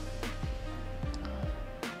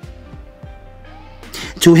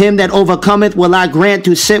 To him that overcometh will I grant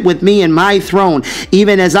to sit with me in my throne,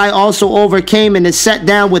 even as I also overcame and is set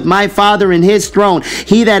down with my Father in his throne.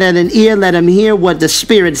 He that hath an ear, let him hear what the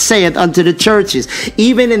Spirit saith unto the churches.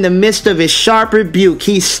 Even in the midst of his sharp rebuke,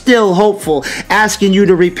 he's still hopeful, asking you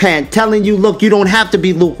to repent, telling you, look, you don't have to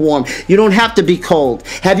be lukewarm. You don't have to be cold.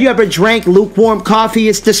 Have you ever drank lukewarm coffee?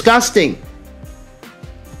 It's disgusting.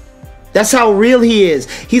 That's how real he is.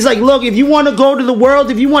 He's like, look, if you want to go to the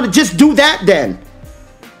world, if you want to just do that then.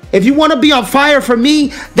 If you want to be on fire for me,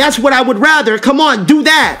 that's what I would rather. Come on, do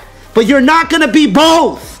that. But you're not going to be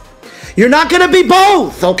both. You're not going to be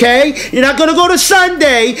both, okay? You're not going to go to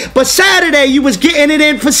Sunday, but Saturday you was getting it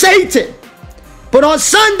in for Satan. But on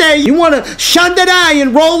Sunday, you want to shun the eye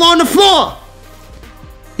and roll on the floor.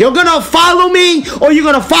 You're going to follow me or you're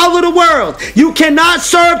going to follow the world. You cannot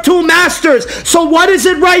serve two masters. So what is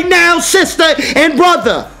it right now, sister and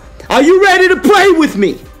brother? Are you ready to pray with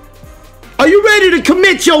me? Are you ready to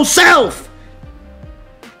commit yourself?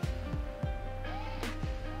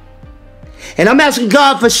 And I'm asking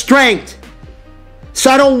God for strength so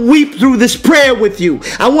I don't weep through this prayer with you.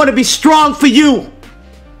 I want to be strong for you.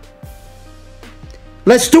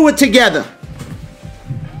 Let's do it together.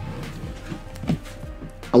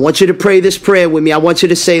 I want you to pray this prayer with me. I want you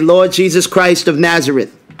to say, Lord Jesus Christ of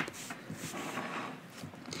Nazareth,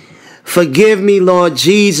 forgive me, Lord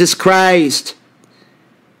Jesus Christ.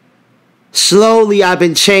 Slowly I've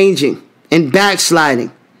been changing and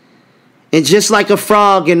backsliding. And just like a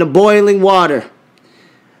frog in the boiling water,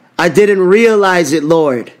 I didn't realize it,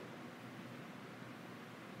 Lord.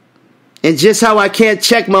 And just how I can't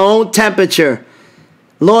check my own temperature,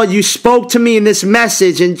 Lord, you spoke to me in this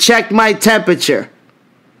message and checked my temperature.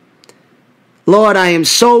 Lord, I am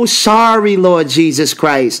so sorry, Lord Jesus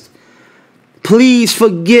Christ. Please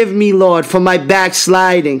forgive me, Lord, for my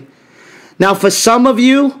backsliding. Now, for some of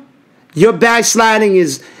you, your backsliding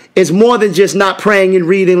is more than just not praying and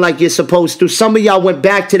reading like you're supposed to. Some of y'all went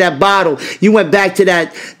back to that bottle. You went back to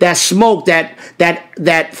that smoke, that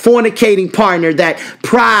fornicating partner, that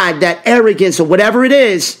pride, that arrogance, or whatever it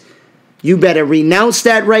is. You better renounce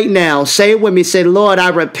that right now. Say it with me. Say, Lord, I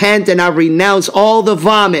repent and I renounce all the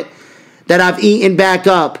vomit that I've eaten back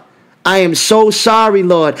up. I am so sorry,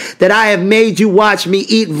 Lord, that I have made you watch me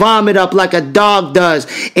eat vomit up like a dog does.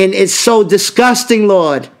 And it's so disgusting,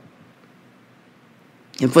 Lord.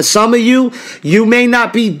 And for some of you, you may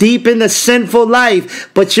not be deep in the sinful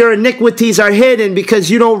life, but your iniquities are hidden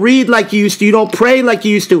because you don't read like you used to. You don't pray like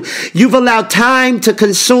you used to. You've allowed time to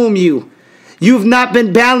consume you. You've not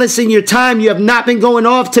been balancing your time. You have not been going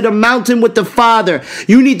off to the mountain with the Father.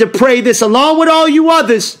 You need to pray this along with all you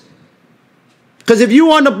others. Because if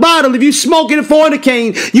you on the bottle, if you smoking and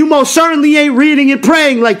fornicating, you most certainly ain't reading and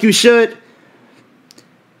praying like you should.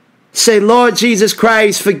 Say, Lord Jesus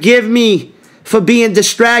Christ, forgive me for being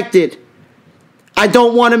distracted. I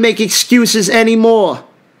don't want to make excuses anymore.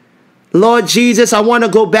 Lord Jesus, I want to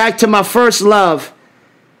go back to my first love.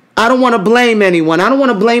 I don't want to blame anyone. I don't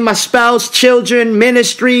want to blame my spouse, children,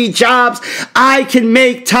 ministry, jobs. I can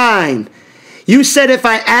make time. You said if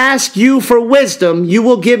I ask you for wisdom, you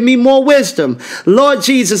will give me more wisdom. Lord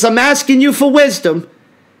Jesus, I'm asking you for wisdom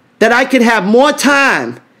that I could have more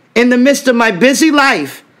time in the midst of my busy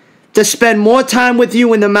life to spend more time with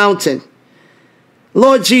you in the mountain.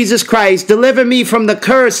 Lord Jesus Christ, deliver me from the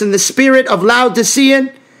curse and the spirit of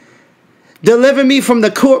Laodicean. Deliver me from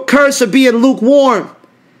the curse of being lukewarm.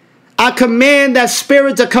 I command that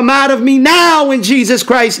spirit to come out of me now in Jesus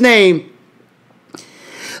Christ's name.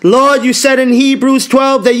 Lord, you said in Hebrews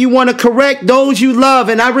 12 that you want to correct those you love,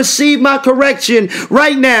 and I receive my correction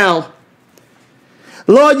right now.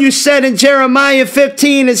 Lord, you said in Jeremiah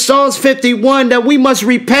 15 and Psalms 51 that we must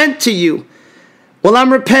repent to you. Well,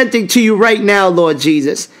 I'm repenting to you right now, Lord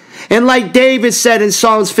Jesus. And like David said in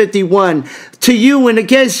Psalms 51, to you and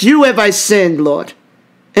against you have I sinned, Lord.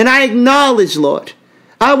 And I acknowledge, Lord,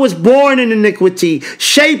 I was born in iniquity,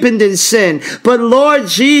 shapen in sin. But Lord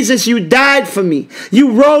Jesus, you died for me.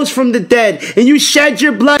 You rose from the dead and you shed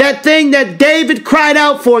your blood. That thing that David cried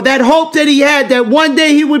out for, that hope that he had, that one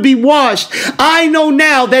day he would be washed. I know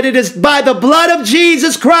now that it is by the blood of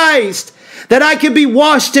Jesus Christ that I can be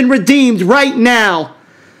washed and redeemed right now.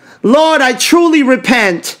 Lord, I truly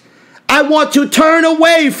repent. I want to turn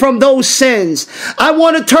away from those sins. I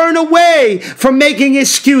want to turn away from making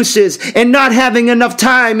excuses and not having enough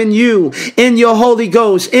time in you, in your Holy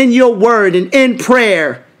Ghost, in your word, and in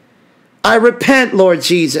prayer. I repent, Lord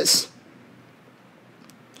Jesus.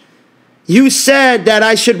 You said that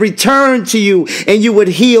I should return to you and you would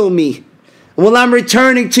heal me. Well, I'm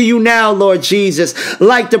returning to you now, Lord Jesus,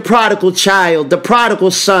 like the prodigal child, the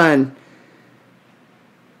prodigal son.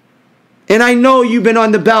 And I know you've been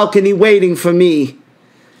on the balcony waiting for me.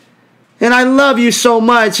 And I love you so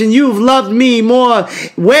much. And you've loved me more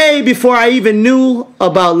way before I even knew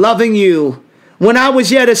about loving you. When I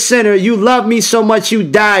was yet a sinner, you loved me so much you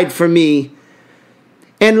died for me.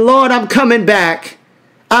 And Lord, I'm coming back.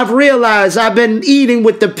 I've realized I've been eating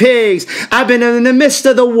with the pigs. I've been in the midst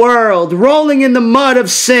of the world, rolling in the mud of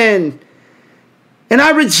sin. And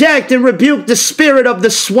I reject and rebuke the spirit of the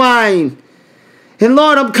swine. And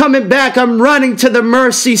Lord, I'm coming back. I'm running to the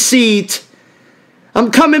mercy seat.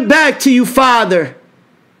 I'm coming back to you, Father.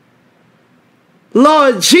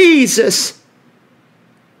 Lord Jesus.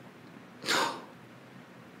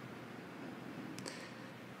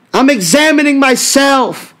 I'm examining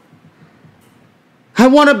myself. I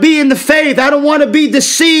want to be in the faith. I don't want to be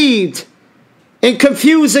deceived and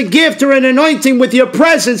confuse a gift or an anointing with your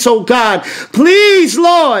presence, oh God. Please,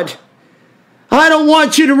 Lord. I don't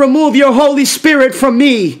want you to remove your Holy Spirit from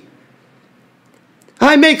me.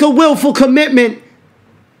 I make a willful commitment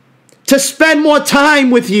to spend more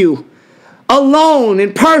time with you, alone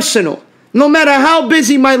and personal, no matter how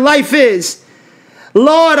busy my life is.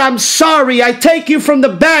 Lord, I'm sorry. I take you from the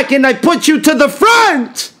back and I put you to the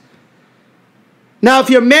front. Now, if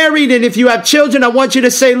you're married and if you have children, I want you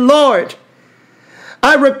to say, Lord,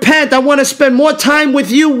 I repent. I want to spend more time with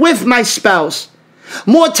you, with my spouse.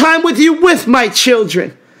 More time with you, with my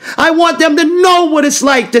children. I want them to know what it's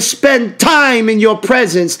like to spend time in your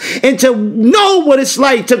presence and to know what it's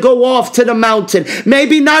like to go off to the mountain.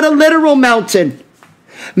 Maybe not a literal mountain.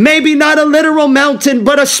 Maybe not a literal mountain,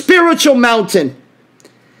 but a spiritual mountain.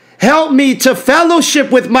 Help me to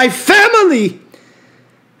fellowship with my family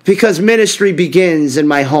because ministry begins in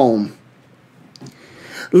my home.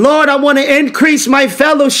 Lord, I want to increase my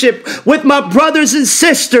fellowship with my brothers and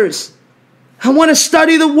sisters. I want to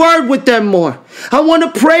study the word with them more. I want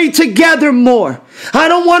to pray together more. I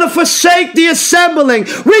don't want to forsake the assembling,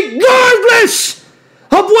 regardless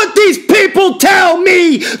of what these people tell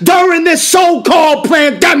me during this so-called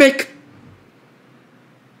pandemic.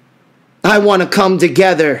 I want to come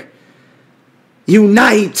together,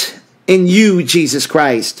 unite in you, Jesus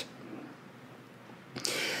Christ.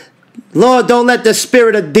 Lord, don't let the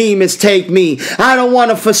spirit of demons take me. I don't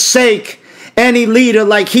want to forsake any leader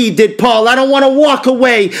like he did Paul. I don't want to walk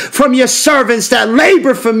away from your servants that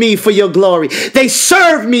labor for me for your glory. They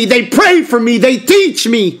serve me. They pray for me. They teach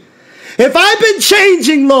me. If I've been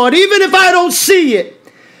changing, Lord, even if I don't see it,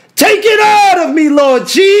 take it out of me, Lord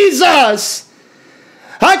Jesus.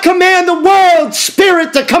 I command the world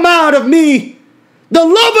spirit to come out of me. The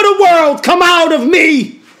love of the world come out of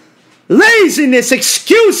me. Laziness,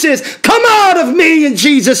 excuses, come out of me in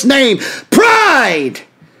Jesus' name. Pride,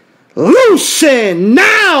 loosen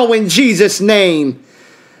now in Jesus' name.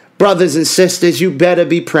 Brothers and sisters, you better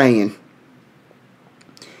be praying.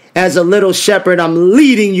 As a little shepherd, I'm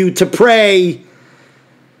leading you to pray.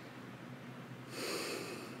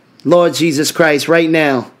 Lord Jesus Christ, right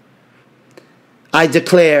now, I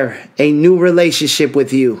declare a new relationship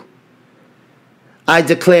with you. I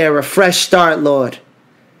declare a fresh start, Lord.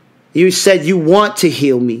 You said you want to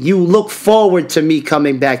heal me. You look forward to me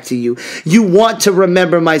coming back to you. You want to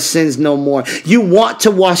remember my sins no more. You want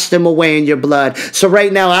to wash them away in your blood. So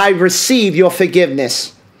right now, I receive your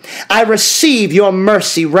forgiveness. I receive your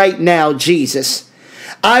mercy right now, Jesus.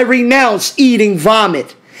 I renounce eating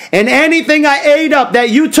vomit. And anything I ate up that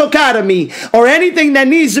you took out of me, or anything that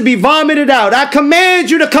needs to be vomited out, I command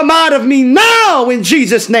you to come out of me now in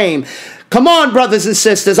Jesus' name. Come on, brothers and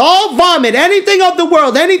sisters. All vomit, anything of the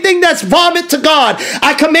world, anything that's vomit to God,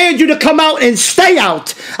 I command you to come out and stay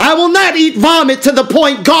out. I will not eat vomit to the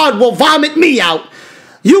point God will vomit me out.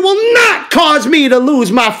 You will not cause me to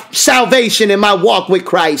lose my salvation in my walk with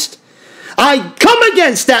Christ. I come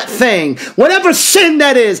against that thing, whatever sin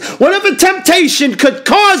that is, whatever temptation could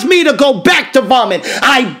cause me to go back to vomit.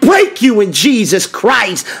 I break you in Jesus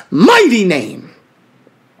Christ's mighty name.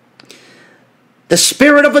 The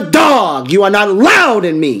spirit of a dog, you are not allowed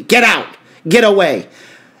in me. Get out, get away.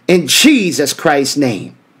 In Jesus Christ's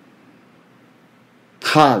name.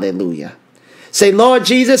 Hallelujah. Say, Lord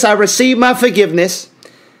Jesus, I receive my forgiveness.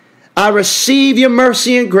 I receive your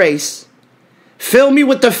mercy and grace. Fill me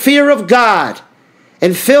with the fear of God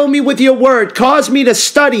and fill me with your word. Cause me to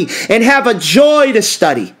study and have a joy to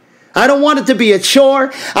study. I don't want it to be a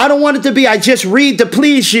chore. I don't want it to be I just read to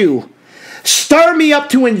please you. Stir me up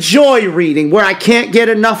to enjoy reading where I can't get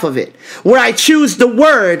enough of it. Where I choose the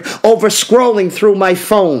word over scrolling through my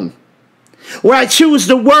phone. Where I choose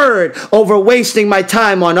the word over wasting my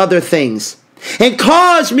time on other things. And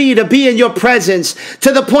cause me to be in your presence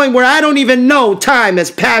to the point where I don't even know time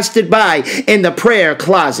has passed it by in the prayer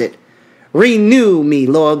closet. Renew me,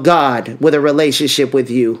 Lord God, with a relationship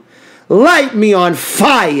with you. Light me on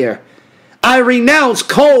fire. I renounce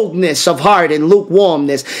coldness of heart and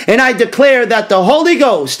lukewarmness, and I declare that the Holy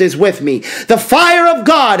Ghost is with me. The fire of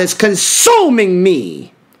God is consuming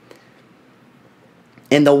me,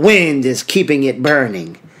 and the wind is keeping it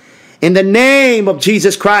burning. In the name of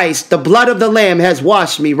Jesus Christ, the blood of the Lamb has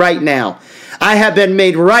washed me right now. I have been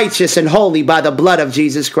made righteous and holy by the blood of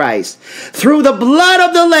Jesus Christ. Through the blood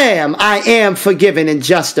of the Lamb, I am forgiven and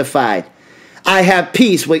justified. I have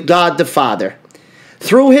peace with God the Father.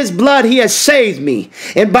 Through his blood he has saved me,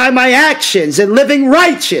 and by my actions and living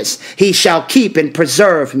righteous, he shall keep and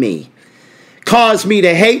preserve me. Cause me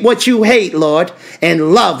to hate what you hate, Lord,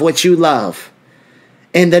 and love what you love.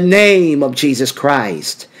 In the name of Jesus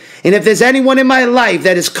Christ. And if there's anyone in my life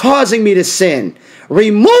that is causing me to sin,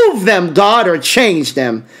 remove them, God, or change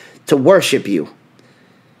them to worship you.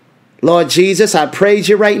 Lord Jesus, I praise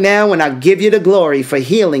you right now, and I give you the glory for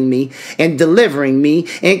healing me and delivering me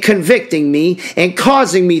and convicting me and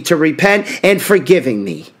causing me to repent and forgiving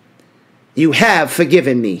me. You have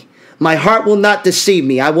forgiven me. My heart will not deceive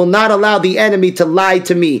me. I will not allow the enemy to lie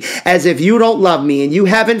to me as if you don't love me and you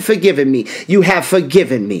haven't forgiven me. You have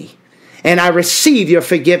forgiven me. And I receive your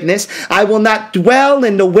forgiveness. I will not dwell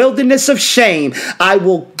in the wilderness of shame. I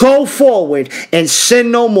will go forward and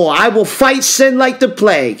sin no more. I will fight sin like the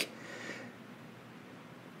plague.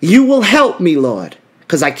 You will help me, Lord,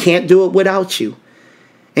 because I can't do it without you.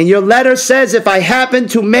 And your letter says if I happen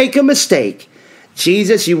to make a mistake,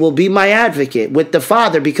 Jesus, you will be my advocate with the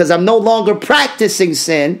Father, because I'm no longer practicing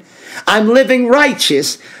sin. I'm living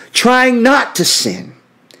righteous, trying not to sin.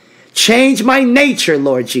 Change my nature,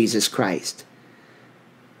 Lord Jesus Christ.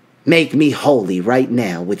 Make me holy right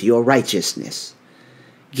now with your righteousness.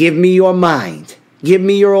 Give me your mind. Give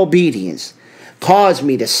me your obedience. Cause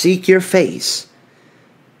me to seek your face.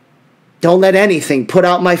 Don't let anything put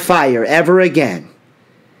out my fire ever again.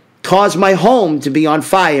 Cause my home to be on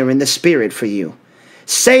fire in the spirit for you.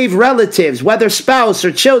 Save relatives, whether spouse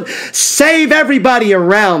or children. Save everybody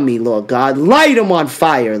around me, Lord God. Light them on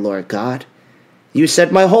fire, Lord God. You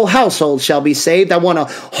said my whole household shall be saved. I want to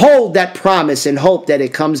hold that promise and hope that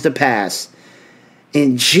it comes to pass.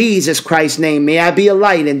 In Jesus Christ's name, may I be a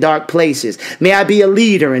light in dark places. May I be a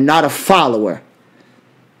leader and not a follower.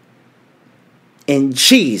 In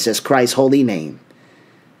Jesus Christ's holy name.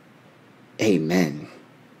 Amen.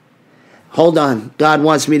 Hold on. God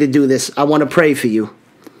wants me to do this. I want to pray for you.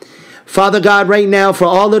 Father God, right now, for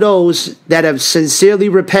all of those that have sincerely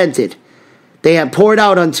repented, they have poured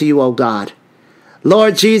out unto you, O God.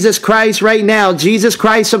 Lord Jesus Christ, right now, Jesus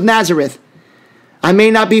Christ of Nazareth, I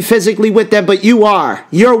may not be physically with them, but you are.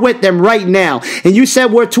 You're with them right now. And you said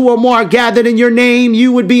where two or more are gathered in your name,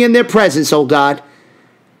 you would be in their presence, O God.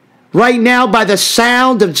 Right now, by the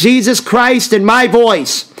sound of Jesus Christ and my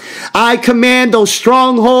voice, I command those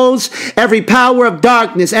strongholds, every power of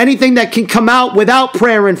darkness, anything that can come out without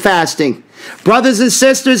prayer and fasting. Brothers and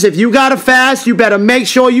sisters, if you got to fast, you better make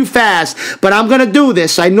sure you fast. But I'm going to do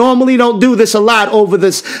this. I normally don't do this a lot over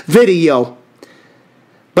this video.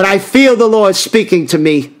 But I feel the Lord speaking to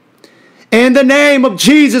me. In the name of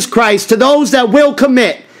Jesus Christ, to those that will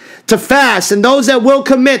commit to fast and those that will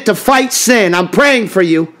commit to fight sin, I'm praying for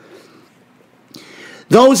you.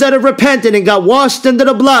 Those that have repented and got washed under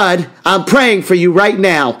the blood, I'm praying for you right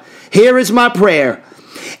now. Here is my prayer.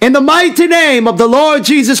 In the mighty name of the Lord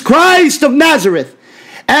Jesus Christ of Nazareth,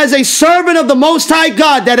 as a servant of the Most High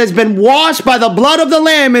God that has been washed by the blood of the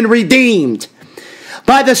Lamb and redeemed,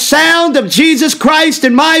 by the sound of Jesus Christ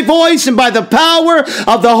in my voice and by the power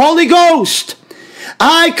of the Holy Ghost,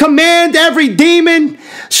 I command every demon,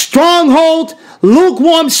 stronghold,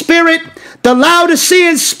 lukewarm spirit, the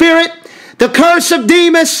Laodicean spirit, the curse of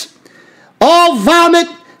Demas, all vomit,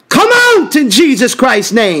 come out in Jesus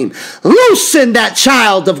Christ's name. Loosen that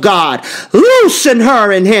child of God. Loosen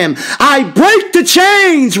her and him. I break the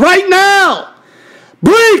chains right now.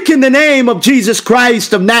 Break in the name of Jesus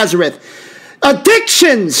Christ of Nazareth.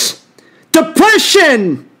 Addictions,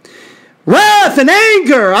 depression, wrath and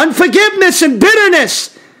anger, unforgiveness and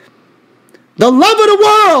bitterness, the love of the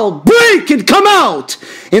world, break and come out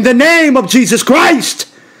in the name of Jesus Christ.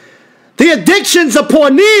 The addictions of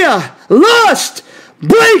pornea, lust,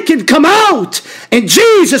 break and come out in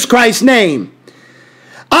Jesus Christ's name.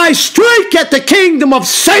 I strike at the kingdom of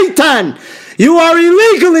Satan. You are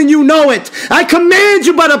illegal and you know it. I command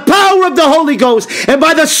you by the power of the Holy Ghost and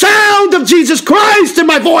by the sound of Jesus Christ in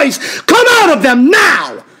my voice, come out of them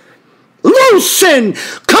now. Loosen,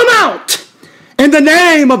 come out in the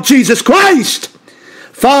name of Jesus Christ.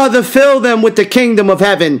 Father, fill them with the kingdom of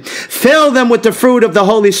heaven. Fill them with the fruit of the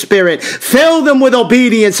Holy Spirit. Fill them with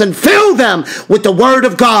obedience and fill them with the word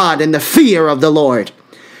of God and the fear of the Lord.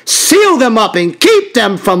 Seal them up and keep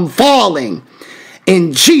them from falling.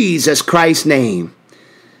 In Jesus Christ's name.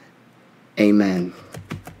 Amen.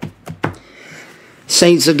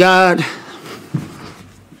 Saints of God,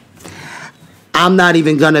 I'm not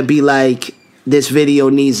even going to be like, this video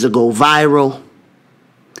needs to go viral.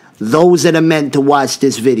 Those that are meant to watch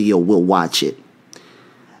this video will watch it.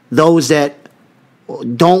 Those that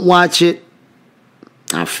don't watch it,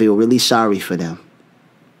 I feel really sorry for them.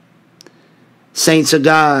 Saints of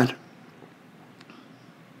God,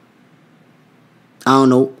 I don't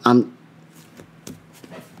know. I'm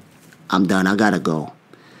done. I gotta go.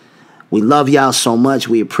 We love y'all so much.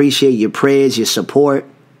 We appreciate your prayers, your support,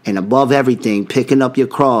 and above everything, picking up your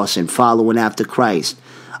cross and following after Christ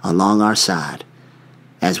along our side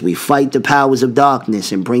as we fight the powers of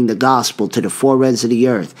darkness and bring the gospel to the four ends of the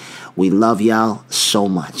earth. We love y'all so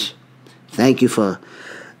much. Thank you for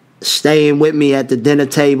staying with me at the dinner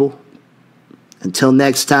table. Until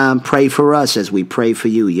next time, pray for us as we pray for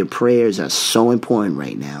you. Your prayers are so important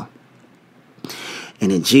right now.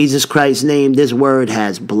 And in Jesus Christ's name, this word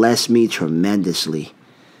has blessed me tremendously.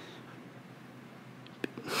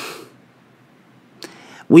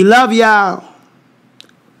 We love y'all.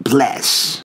 Bless.